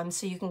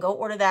 So you can go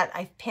order that.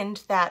 I've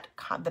pinned that.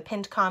 The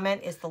pinned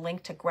comment is the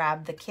link to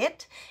grab the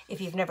kit.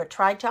 If you've never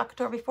tried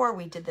Couture before,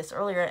 we did this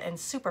earlier and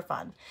super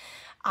fun.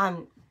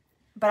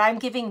 But I'm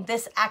giving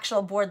this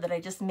actual board that I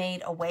just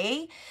made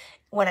away.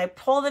 When I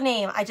pull the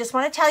name, I just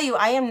want to tell you,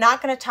 I am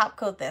not going to top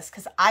coat this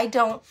because I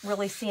don't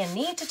really see a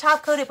need to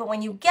top coat it. But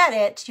when you get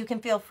it, you can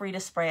feel free to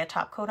spray a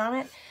top coat on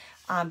it.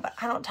 But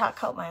I don't top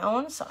coat my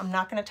own, so I'm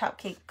not going to top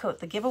coat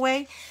the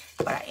giveaway.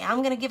 But I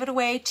am going to give it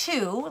away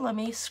to, let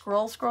me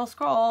scroll.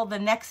 The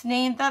next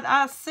name that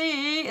I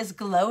see is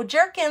Glow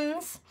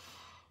Jerkins.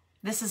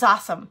 This is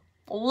awesome.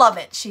 Love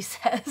it, she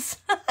says.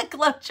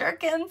 Glow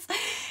Jerkins,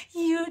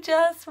 you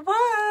just won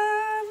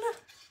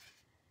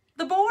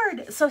the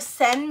board. So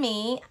send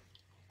me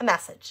a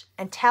message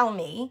and tell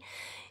me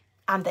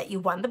that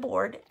you won the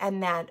board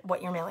and that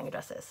what your mailing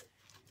address is.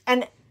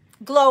 And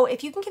Glow,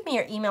 if you can give me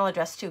your email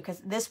address too, because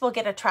this will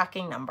get a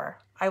tracking number.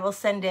 I will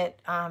send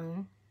it.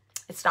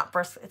 It's not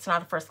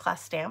a first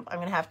class stamp. I'm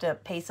gonna have to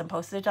pay some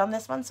postage on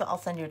this one, so I'll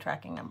send you a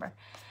tracking number.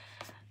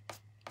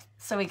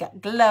 So we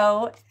got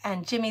Glow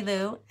and Jimmy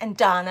Lou and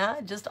Donna,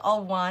 just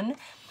all one.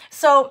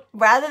 So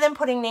rather than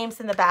putting names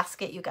in the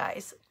basket, you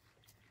guys,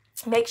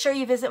 make sure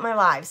you visit my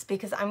lives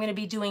because I'm gonna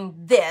be doing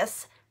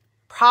this.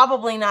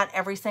 Probably not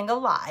every single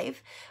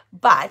live,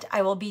 but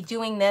I will be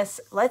doing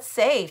this, let's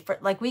say, for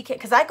like weekend,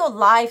 because I go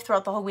live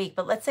throughout the whole week,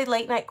 but let's say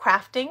late night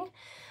crafting.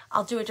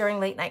 I'll do it during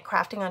late night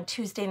crafting on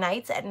Tuesday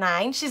nights at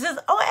 9. She says,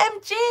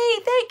 OMG,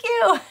 thank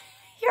you.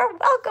 You're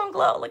welcome,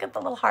 Glow. Look at the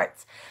little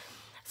hearts.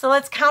 So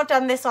let's count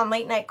on this on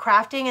late night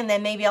crafting, and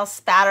then maybe I'll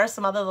spatter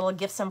some other little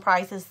gifts and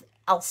prizes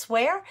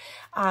elsewhere.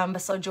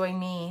 So join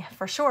me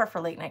for sure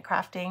for late night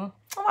crafting.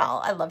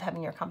 Well, I love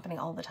having your company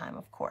all the time,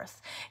 of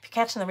course. If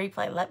you're catching the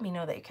replay, let me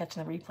know that you're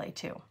catching the replay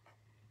too.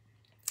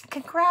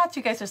 Congrats,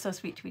 you guys are so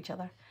sweet to each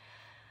other.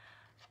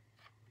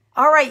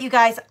 All right, you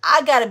guys,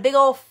 I got a big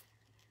old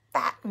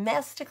fat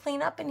mess to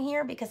clean up in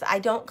here because I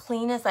don't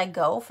clean as I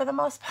go for the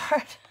most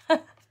part.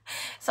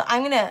 So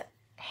I'm gonna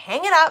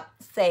hang it up,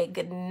 say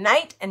good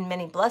night and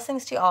many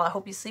blessings to you all. I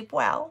hope you sleep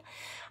well.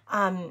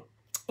 And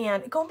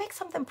go make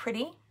something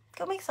pretty.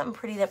 Go make something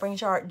pretty that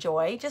brings your heart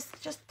joy.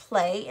 Just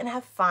play and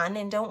have fun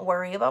and don't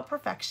worry about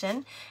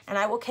perfection. And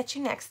I will catch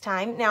you next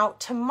time. Now,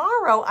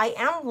 tomorrow I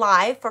am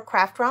live for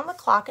Craft Around the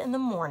Clock in the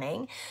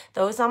morning.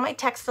 Those on my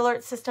text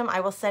alert system, I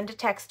will send a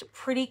text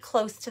pretty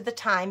close to the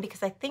time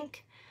because I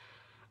think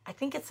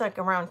it's like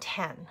around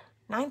 10,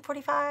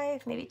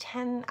 9:45, maybe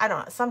 10, I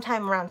don't know,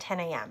 sometime around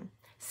 10 a.m.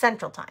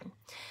 Central Time.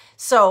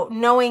 So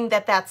knowing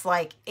that that's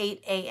like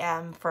 8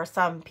 a.m. for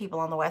some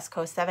people on the West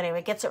Coast, 7 a.m.,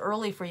 it gets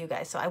early for you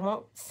guys. So I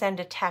won't send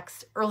a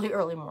text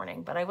early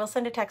morning, but I will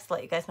send a text to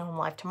let you guys know I'm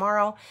live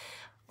tomorrow.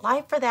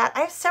 Live for that.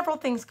 I have several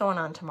things going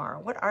on tomorrow.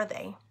 What are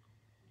they?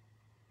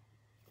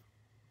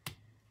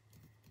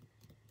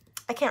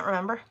 I can't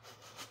remember.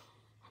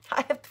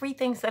 I have 3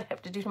 things that I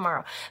have to do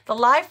tomorrow. The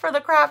live for the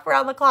Craft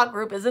Around the Clock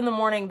group is in the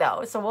morning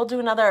though. So we'll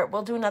do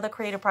another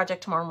creative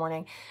project tomorrow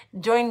morning.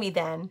 Join me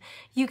then.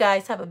 You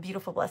guys have a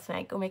beautiful, blessed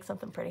night. Go make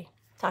something pretty.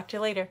 Talk to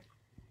you later.